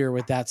unfamiliar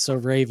with That's So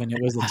Raven,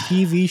 it was a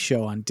TV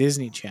show on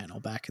Disney Channel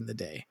back in the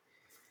day.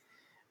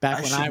 Back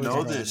I when should I was know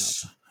growing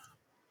this. up.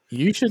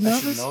 You should know I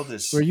should this. know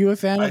this. Were you a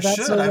fan I of That's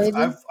should. So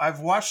Raven? I've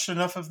watched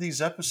enough of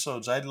these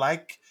episodes. I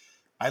like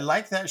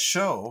that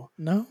show.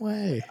 No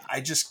way. I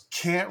just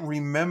can't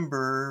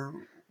remember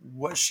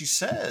what she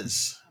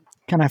says.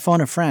 Can I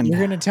phone a friend?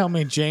 You're gonna tell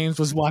me James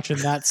was watching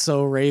That's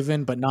So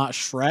Raven, but not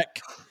Shrek?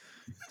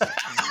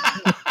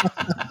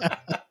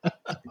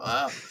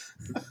 Well,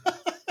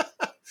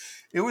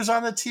 it was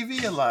on the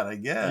TV a lot, I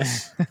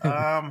guess.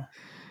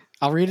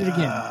 I'll read it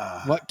again.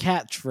 What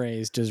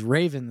catchphrase does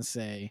Raven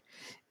say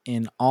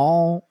in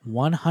all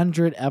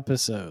 100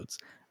 episodes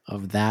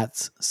of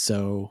That's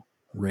So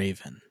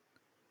Raven?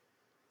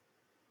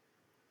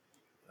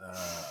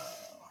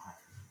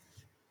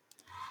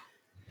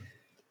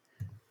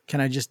 Can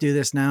I just do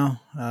this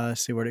now?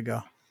 See where to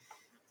go.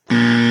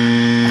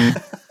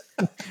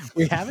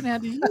 We haven't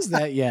had to use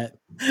that yet.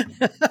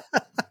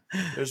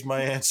 There's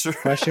my answer.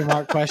 Question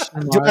mark,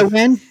 question Do I mark.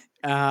 win?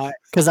 Uh,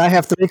 Because I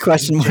have 3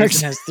 question marks.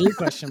 Jason has 3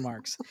 question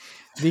marks.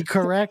 The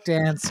correct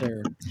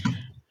answer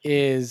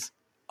is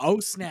oh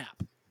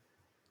snap.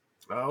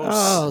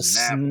 Oh,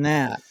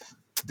 snap.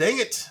 Dang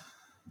it.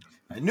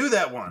 I knew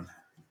that one.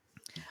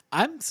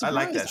 I'm surprised.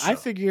 like that I show.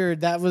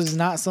 figured that was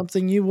not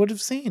something you would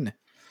have seen.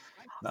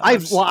 No,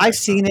 I've that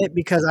seen show. it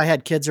because I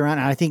had kids around,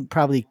 and I think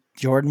probably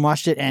Jordan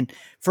watched it. And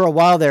for a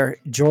while there,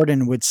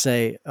 Jordan would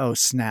say, "Oh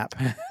snap!"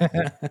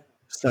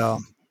 So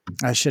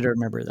I should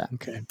remember that.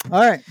 Okay.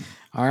 All right.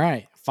 All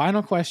right.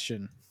 Final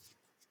question.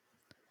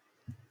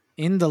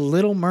 In The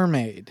Little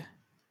Mermaid,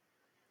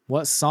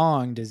 what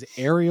song does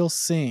Ariel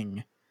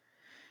sing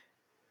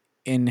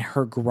in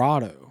her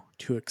grotto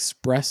to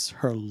express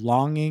her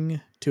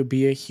longing to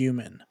be a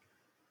human?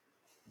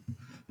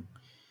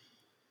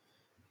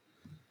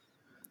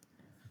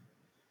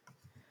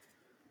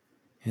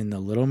 In The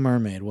Little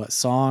Mermaid, what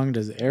song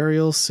does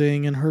Ariel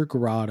sing in her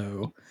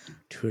grotto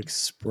to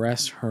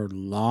express her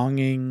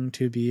longing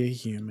to be a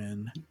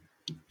human?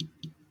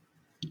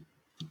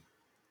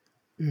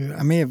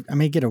 I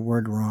may get a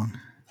word wrong.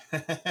 I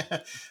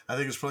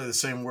think it's probably the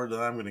same word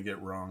that I'm going to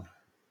get wrong.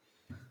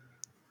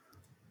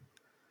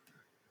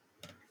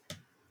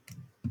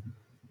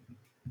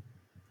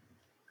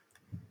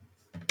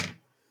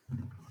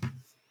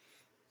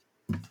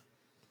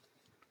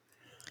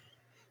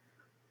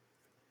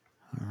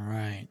 All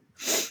right.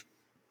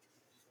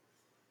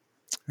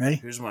 Ready?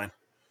 Here's mine.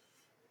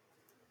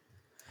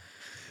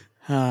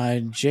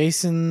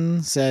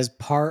 Jason says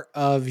part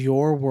of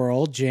your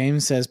world.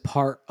 James says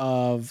part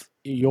of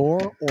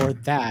your or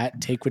that.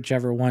 Take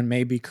whichever one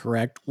may be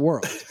correct.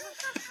 World.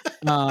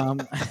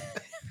 The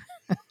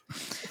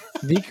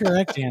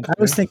correct answer. I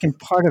was thinking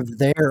part of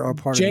their or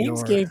part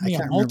James of your. gave me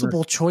a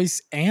multiple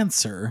choice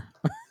answer.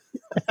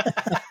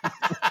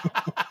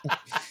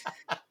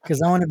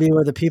 Because I want to be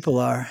where the people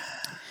are.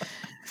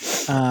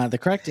 The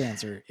correct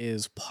answer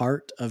is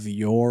part of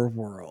your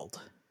world.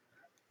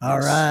 All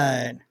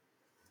right.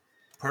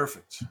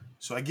 Perfect.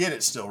 So I get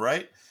it still,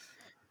 right?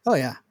 Oh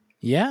yeah.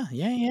 Yeah.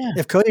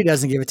 If Cody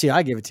doesn't give it to you,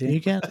 I give it to you.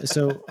 You can.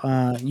 So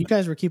you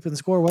guys were keeping the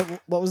score.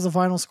 What was the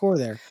final score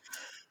there?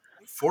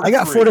 4 to I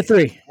got 3. 4 to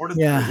 3. 4 to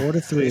Yeah. 3. 4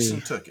 to 3.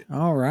 Jason took it.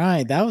 All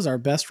right, that was our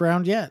best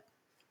round yet.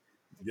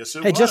 Yes,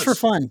 it Hey, was. just for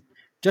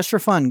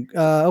fun,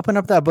 open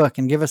up that book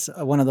and give us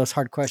one of those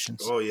hard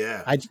questions. Oh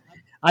yeah.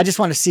 I just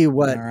want to see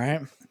what. All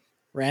right,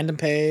 random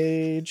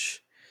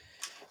page.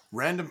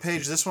 Random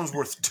page. This one's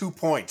worth 2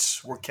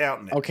 points. We're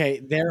counting it.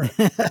 Okay,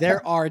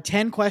 there are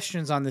 10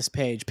 questions on this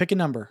page. Pick a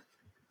number.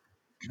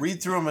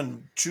 Read through them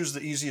and choose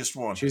the easiest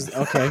one.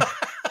 Okay.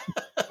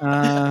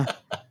 I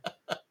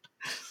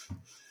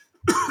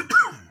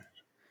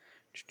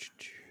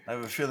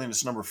have a feeling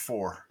it's number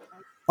 4.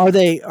 Are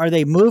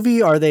they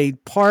movie? Are they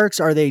parks?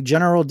 Are they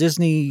general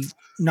Disney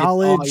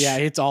knowledge?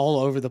 It's all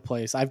over the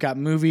place. I've got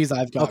movies.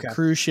 I've got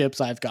cruise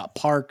ships. I've got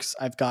parks.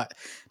 I've got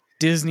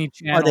Disney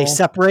Channel. Are they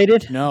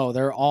separated? No,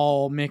 they're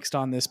all mixed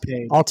on this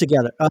page. All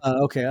together.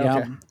 Okay.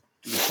 Yeah.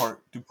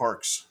 Do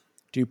parks.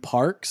 Do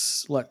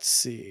parks? Let's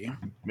see.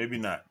 Maybe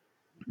not.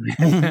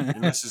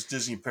 Unless it's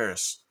Disney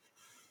Paris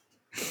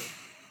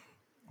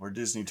or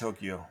Disney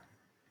Tokyo.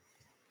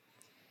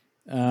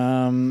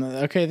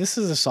 Okay, this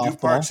is a softball. Do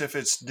parks if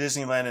it's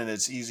Disneyland and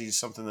it's easy,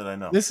 something that I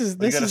know. This is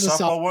got a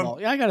softball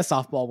one? Yeah, I got a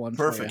softball one.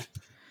 Perfect.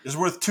 It's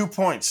worth 2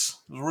 points.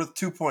 It's worth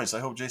 2 points.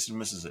 I hope Jason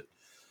misses it.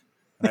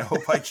 And I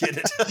hope I get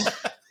it.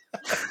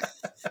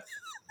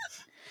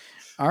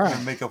 All I'm right.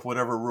 gonna make up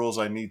whatever rules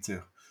I need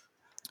to.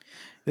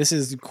 This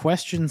is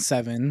question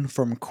 7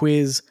 from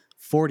quiz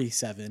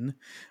 47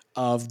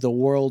 of the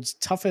world's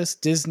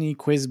toughest Disney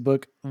quiz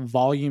book,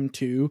 volume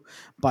 2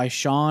 by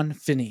Sean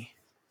Finney.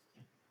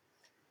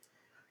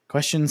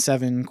 Question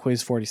 7,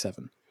 quiz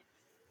 47.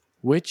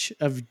 Which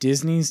of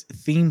Disney's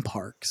theme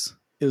parks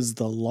is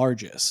the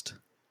largest?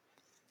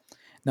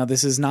 Now,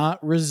 this is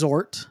not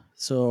resort,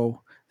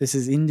 so this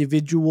is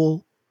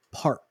individual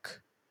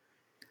park.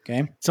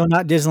 Okay. So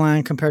not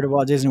Disneyland compared to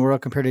Walt Disney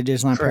World compared to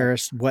Disneyland Correct.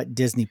 Paris. What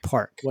Disney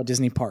park? What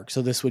Disney park?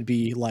 So this would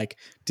be like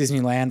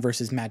Disneyland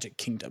versus Magic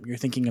Kingdom. You're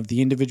thinking of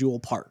the individual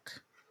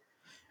park.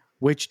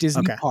 Which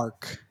Disney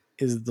park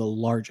is the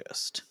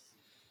largest?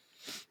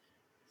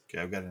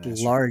 Okay, I've got an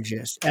answer.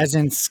 Largest, as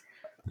in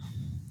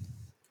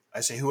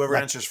I say whoever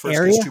answers first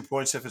area? gets 2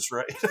 points if it's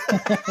right.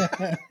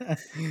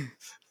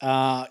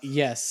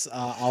 Yes.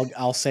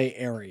 I'll say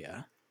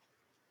area.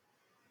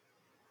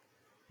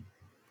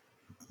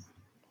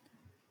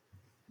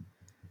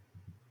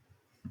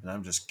 And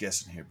I'm just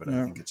guessing here, but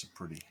I think it's a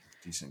pretty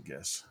decent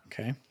guess.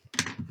 Okay.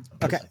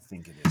 Okay. I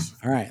think it is.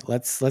 All right.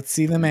 Let's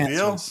see them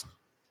Reveal? answers.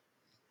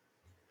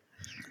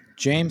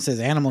 James says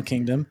Animal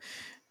Kingdom.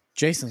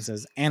 Jason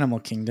says Animal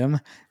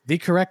Kingdom. The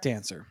correct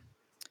answer.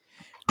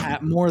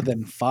 At more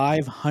than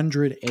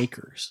 500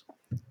 acres,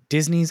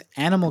 Disney's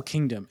Animal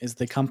Kingdom is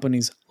the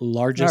company's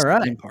largest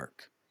theme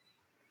park.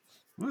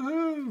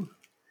 Woohoo!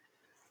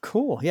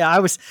 cool. Yeah, I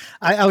was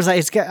like,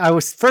 I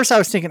was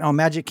thinking, oh,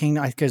 Magic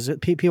Kingdom, because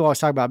people always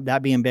talk about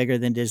that being bigger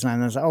than Disneyland.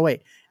 And I was like, oh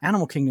wait,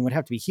 Animal Kingdom would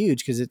have to be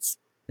huge because it's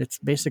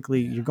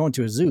basically you're going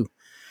to a zoo,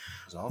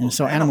 and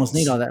so animals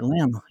need all that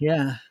lamb.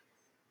 Yeah,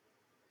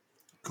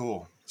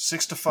 cool.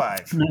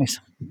 6-5. Nice.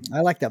 I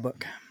like that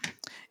book.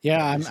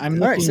 Yeah,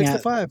 I'm All right, looking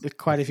 6-5. at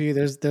quite a few.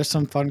 There's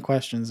some fun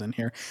questions in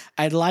here.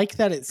 I like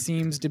that it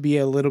seems to be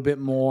a little bit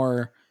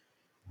more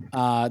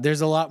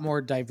There's a lot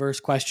more diverse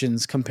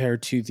questions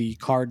compared to the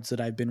cards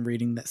that I've been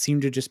reading that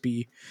seem to just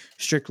be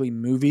strictly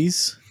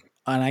movies.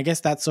 And I guess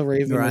that's So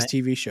Raven, this Right.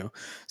 TV show.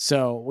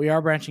 So we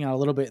are branching out a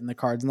little bit in the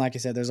cards. And like I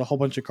said, there's a whole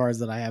bunch of cards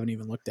that I haven't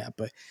even looked at.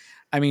 But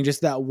I mean,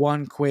 just that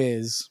one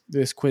quiz,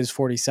 this quiz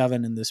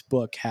 47 in this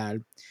book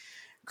had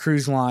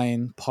cruise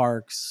line,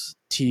 parks,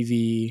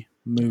 TV,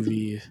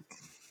 movie,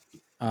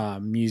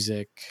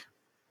 music.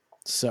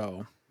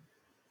 So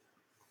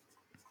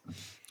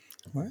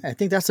Well, I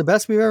think that's the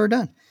best we've ever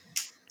done.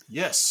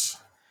 Yes.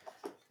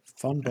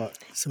 fun book.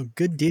 So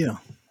good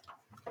deal.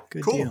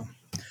 Good Cool. deal.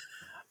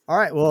 All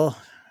right. Well,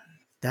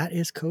 that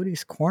is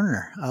Cody's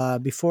Corner.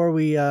 Before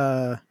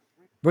we're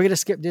going to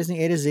skip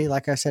Disney A to Z,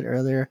 like I said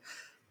earlier.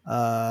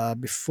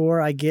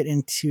 Before I get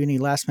into any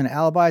last minute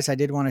alibis, I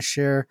did want to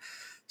share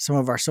some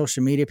of our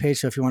social media page.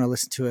 So if you want to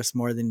listen to us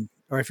more than,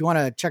 or if you want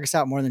to check us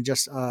out more than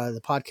just the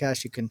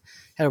podcast, you can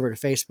head over to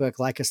Facebook,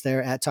 like us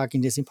there at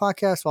Talking Disney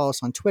Podcast, follow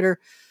us on Twitter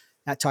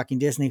at Talking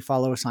Disney,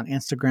 follow us on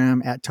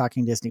Instagram at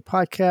Talking Disney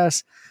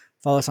Podcast,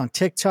 follow us on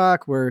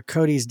TikTok where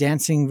Cody's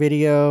dancing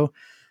video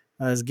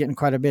is getting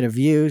quite a bit of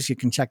views. You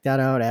can check that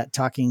out at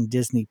Talking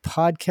Disney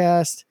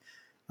Podcast.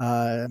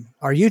 Our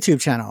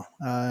YouTube channel,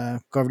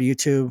 go over to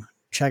YouTube,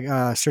 check,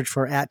 search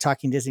for at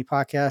Talking Disney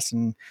Podcast,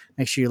 and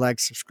make sure you like,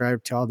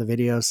 subscribe to all the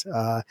videos.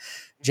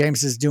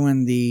 James is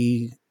doing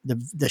the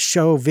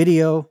show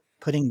video,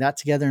 putting that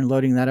together and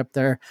loading that up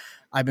there.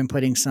 I've been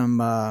putting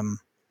some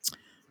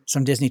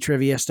Disney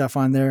trivia stuff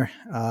on there,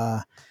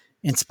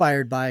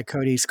 inspired by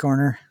Cody's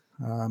Corner.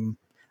 I'm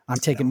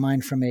taking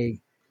mine from a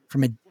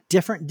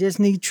different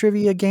Disney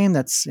trivia game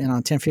that's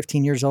 10,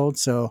 15 years old.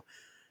 So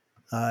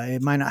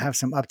it might not have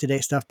some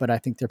up-to-date stuff, but I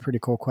think they're pretty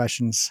cool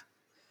questions.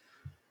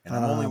 And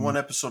I'm only one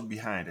episode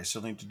behind. I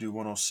still need to do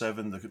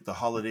 107, the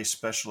holiday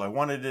special. I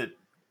wanted it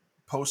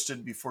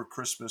posted before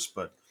Christmas,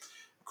 but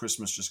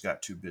Christmas just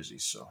got too busy.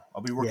 So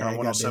I'll be working on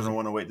 107 and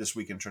 108 this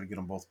weekend, trying to get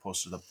them both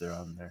posted up there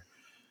on there.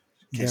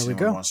 In case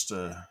anyone wants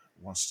to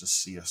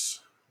see us,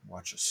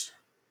 watch us.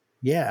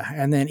 Yeah.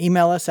 And then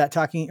email us at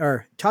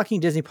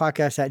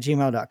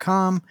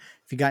talkingdisneypodcast@gmail.com.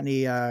 If you got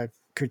any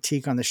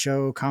critique on the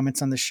show,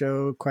 comments on the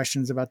show,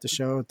 questions about the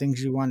show,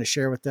 things you want to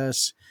share with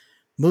us,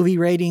 movie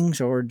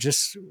ratings, or you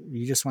just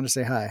want to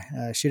say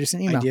hi, shoot us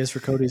an email. Ideas for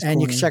Cody's and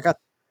Corner. You can check out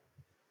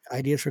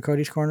Ideas for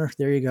Cody's Corner.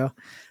 There you go.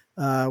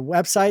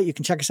 Website, you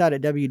can check us out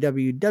at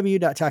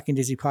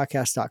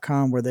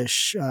www.talkingdisneypodcast.com, where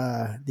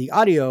the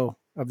audio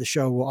of the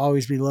show will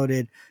always be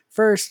loaded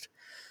first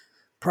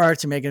prior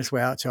to making its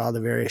way out to all the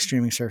various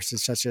streaming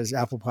services such as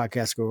Apple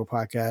Podcasts, Google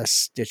Podcasts,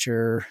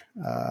 Stitcher,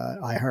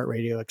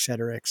 iHeartRadio, et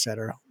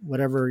cetera,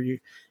 whatever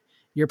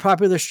your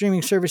popular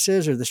streaming service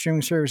is, or the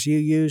streaming service you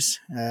use.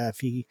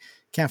 If you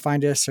can't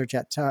find us,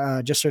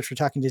 just search for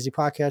Talking Disney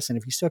Podcast. And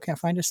if you still can't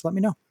find us, let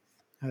me know.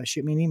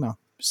 Shoot me an email.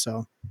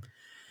 So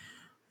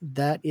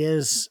that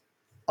is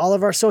all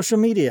of our social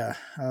media.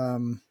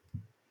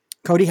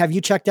 Cody, have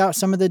you checked out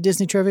some of the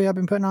Disney trivia I've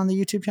been putting on the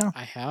YouTube channel?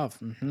 I have.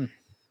 Mm-hmm.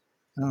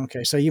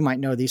 Okay, so you might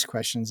know these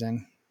questions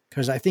then,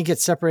 because I think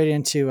it's separated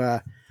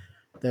into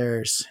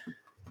there's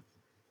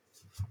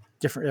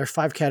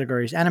 5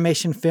 categories: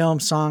 animation, film,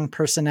 song,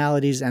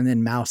 personalities, and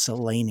then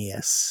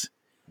miscellaneous.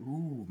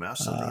 Ooh,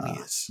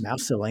 miscellaneous.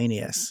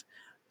 Miscellaneous.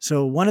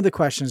 So one of the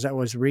questions that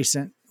was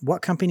recent: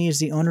 what company is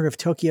the owner of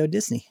Tokyo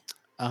Disney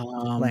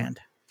Land?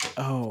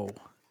 Oh,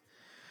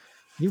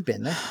 you've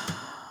been there.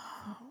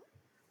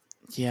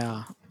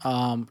 Yeah.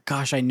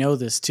 Gosh, I know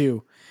this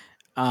too.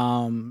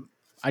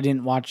 I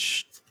didn't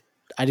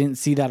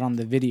see that on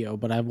the video,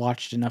 but I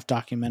watched enough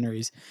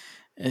documentaries.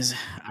 And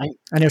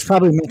it was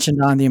probably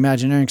mentioned on the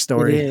Imagineering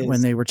story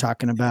when they were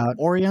talking about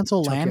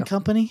Oriental Tokyo. Land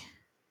Company.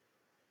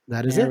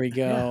 That is there it. We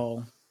go.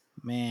 Yeah.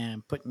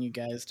 Man, putting you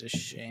guys to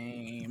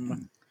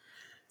shame.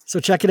 So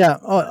check it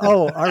out.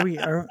 Oh, are we?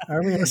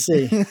 Let's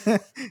see.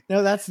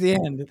 No, that's the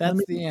end.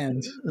 That's the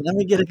end. Let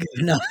me get a good.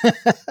 No.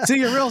 See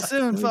you real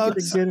soon,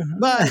 folks.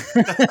 Bye.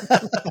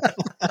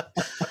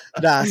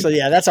 So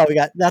yeah, that's all we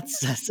got.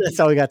 That's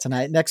all we got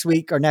tonight. Next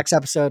week or next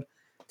episode,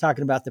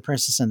 talking about The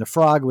Princess and the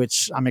Frog,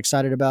 which I'm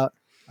excited about.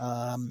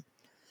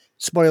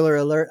 Spoiler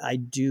alert! I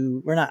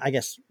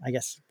guess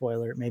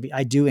spoiler. Maybe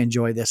I do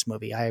enjoy this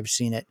movie. I have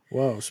seen it.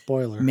 Whoa!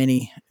 Spoiler!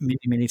 Many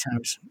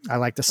times. I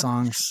like the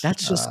songs.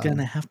 That's just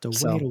gonna have to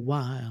wait a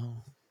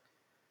while.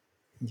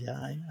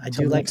 Yeah, I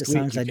do like the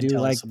songs. I do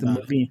like the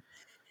movie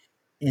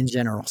in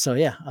general. So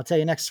yeah, I'll tell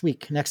you next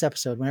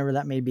episode, whenever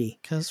that may be.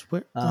 Because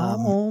we're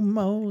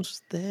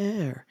almost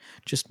there.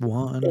 Just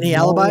one. Any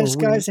alibis,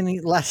 guys? Any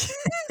last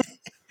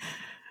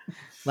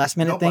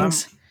minute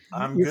things?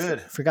 I'm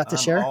good. Forgot to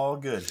share? All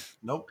good.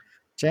 Nope.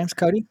 James,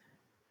 Cody?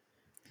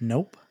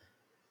 Nope.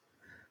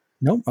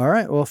 All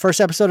right. Well,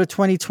 first episode of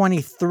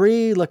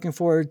 2023. Looking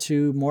forward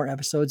to more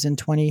episodes in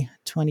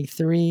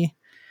 2023.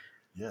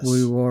 Yes.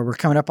 We're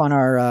coming up on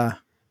our,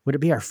 would it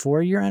be our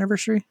 4-year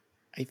anniversary?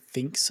 I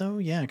think so.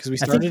 Yeah. Because we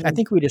started. I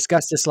think we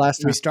discussed this last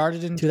time. We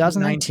started in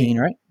 2019,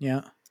 right?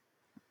 Yeah.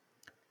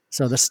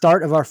 So the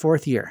start of our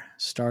 4th year.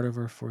 Start of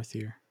our 4th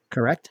year.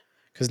 Correct.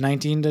 Because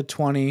 19 to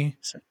 20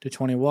 to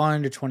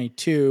 21 to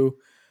 22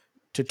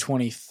 to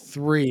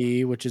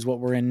 23, which is what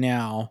we're in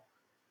now,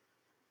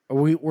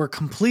 we're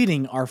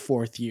completing our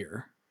 4th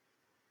year.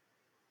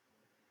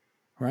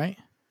 Right?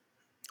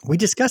 We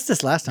discussed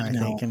this last time, I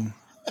think, and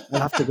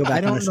we'll have to go back.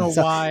 I don't know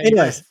why.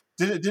 Anyways,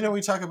 didn't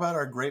we talk about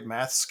our great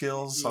math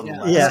skills on the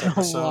last I don't know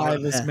episode? why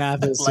this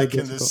math is like so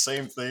in this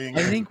same thing.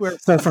 I think we're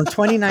so from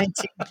 2019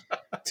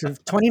 to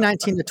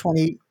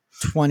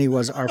 2020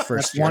 was our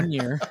first year. 1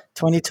 year.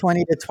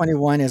 2020 to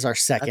 21 is our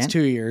second. That's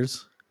 2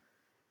 years.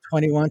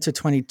 21 to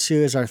 22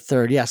 is our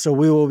third. Yeah, so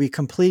we will be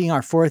completing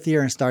our 4th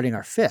year and starting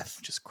our 5th.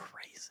 Which is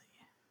crazy.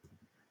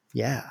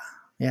 Yeah,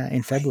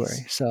 in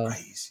February. So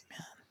Crazy.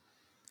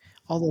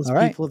 All those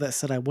people that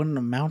said I wouldn't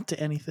amount to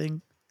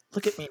anything.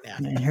 Look at me now.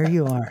 And here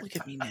you are. Look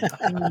at me now.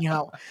 Hanging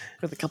out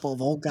with a couple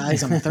of old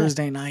guys on a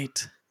Thursday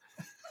night.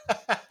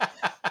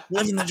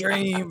 Living the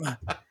dream.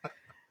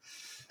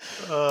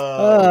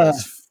 All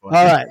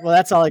right. Well,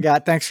 that's all I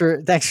got. Thanks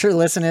for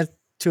listening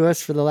to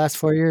us for the last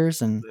 4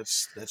 years. And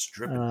that's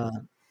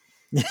dripping.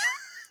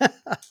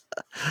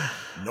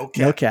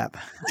 No cap.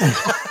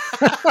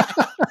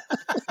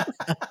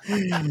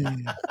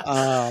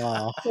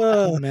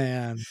 Oh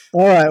man.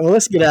 All right. Well,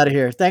 let's get out of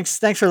here. Thanks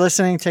for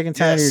listening, taking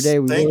time out of your day.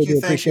 We really do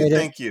appreciate it.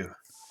 Thank you.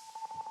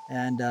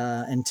 And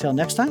until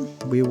next time,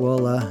 we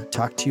will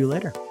talk to you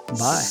later.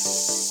 Bye.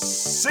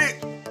 See.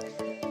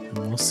 And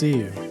we'll see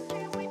you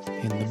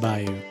in the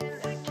bayou.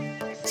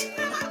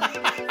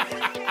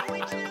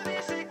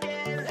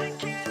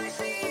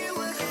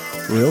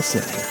 We'll see.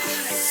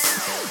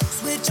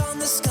 Switch on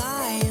the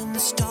sky and the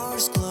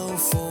stars glow.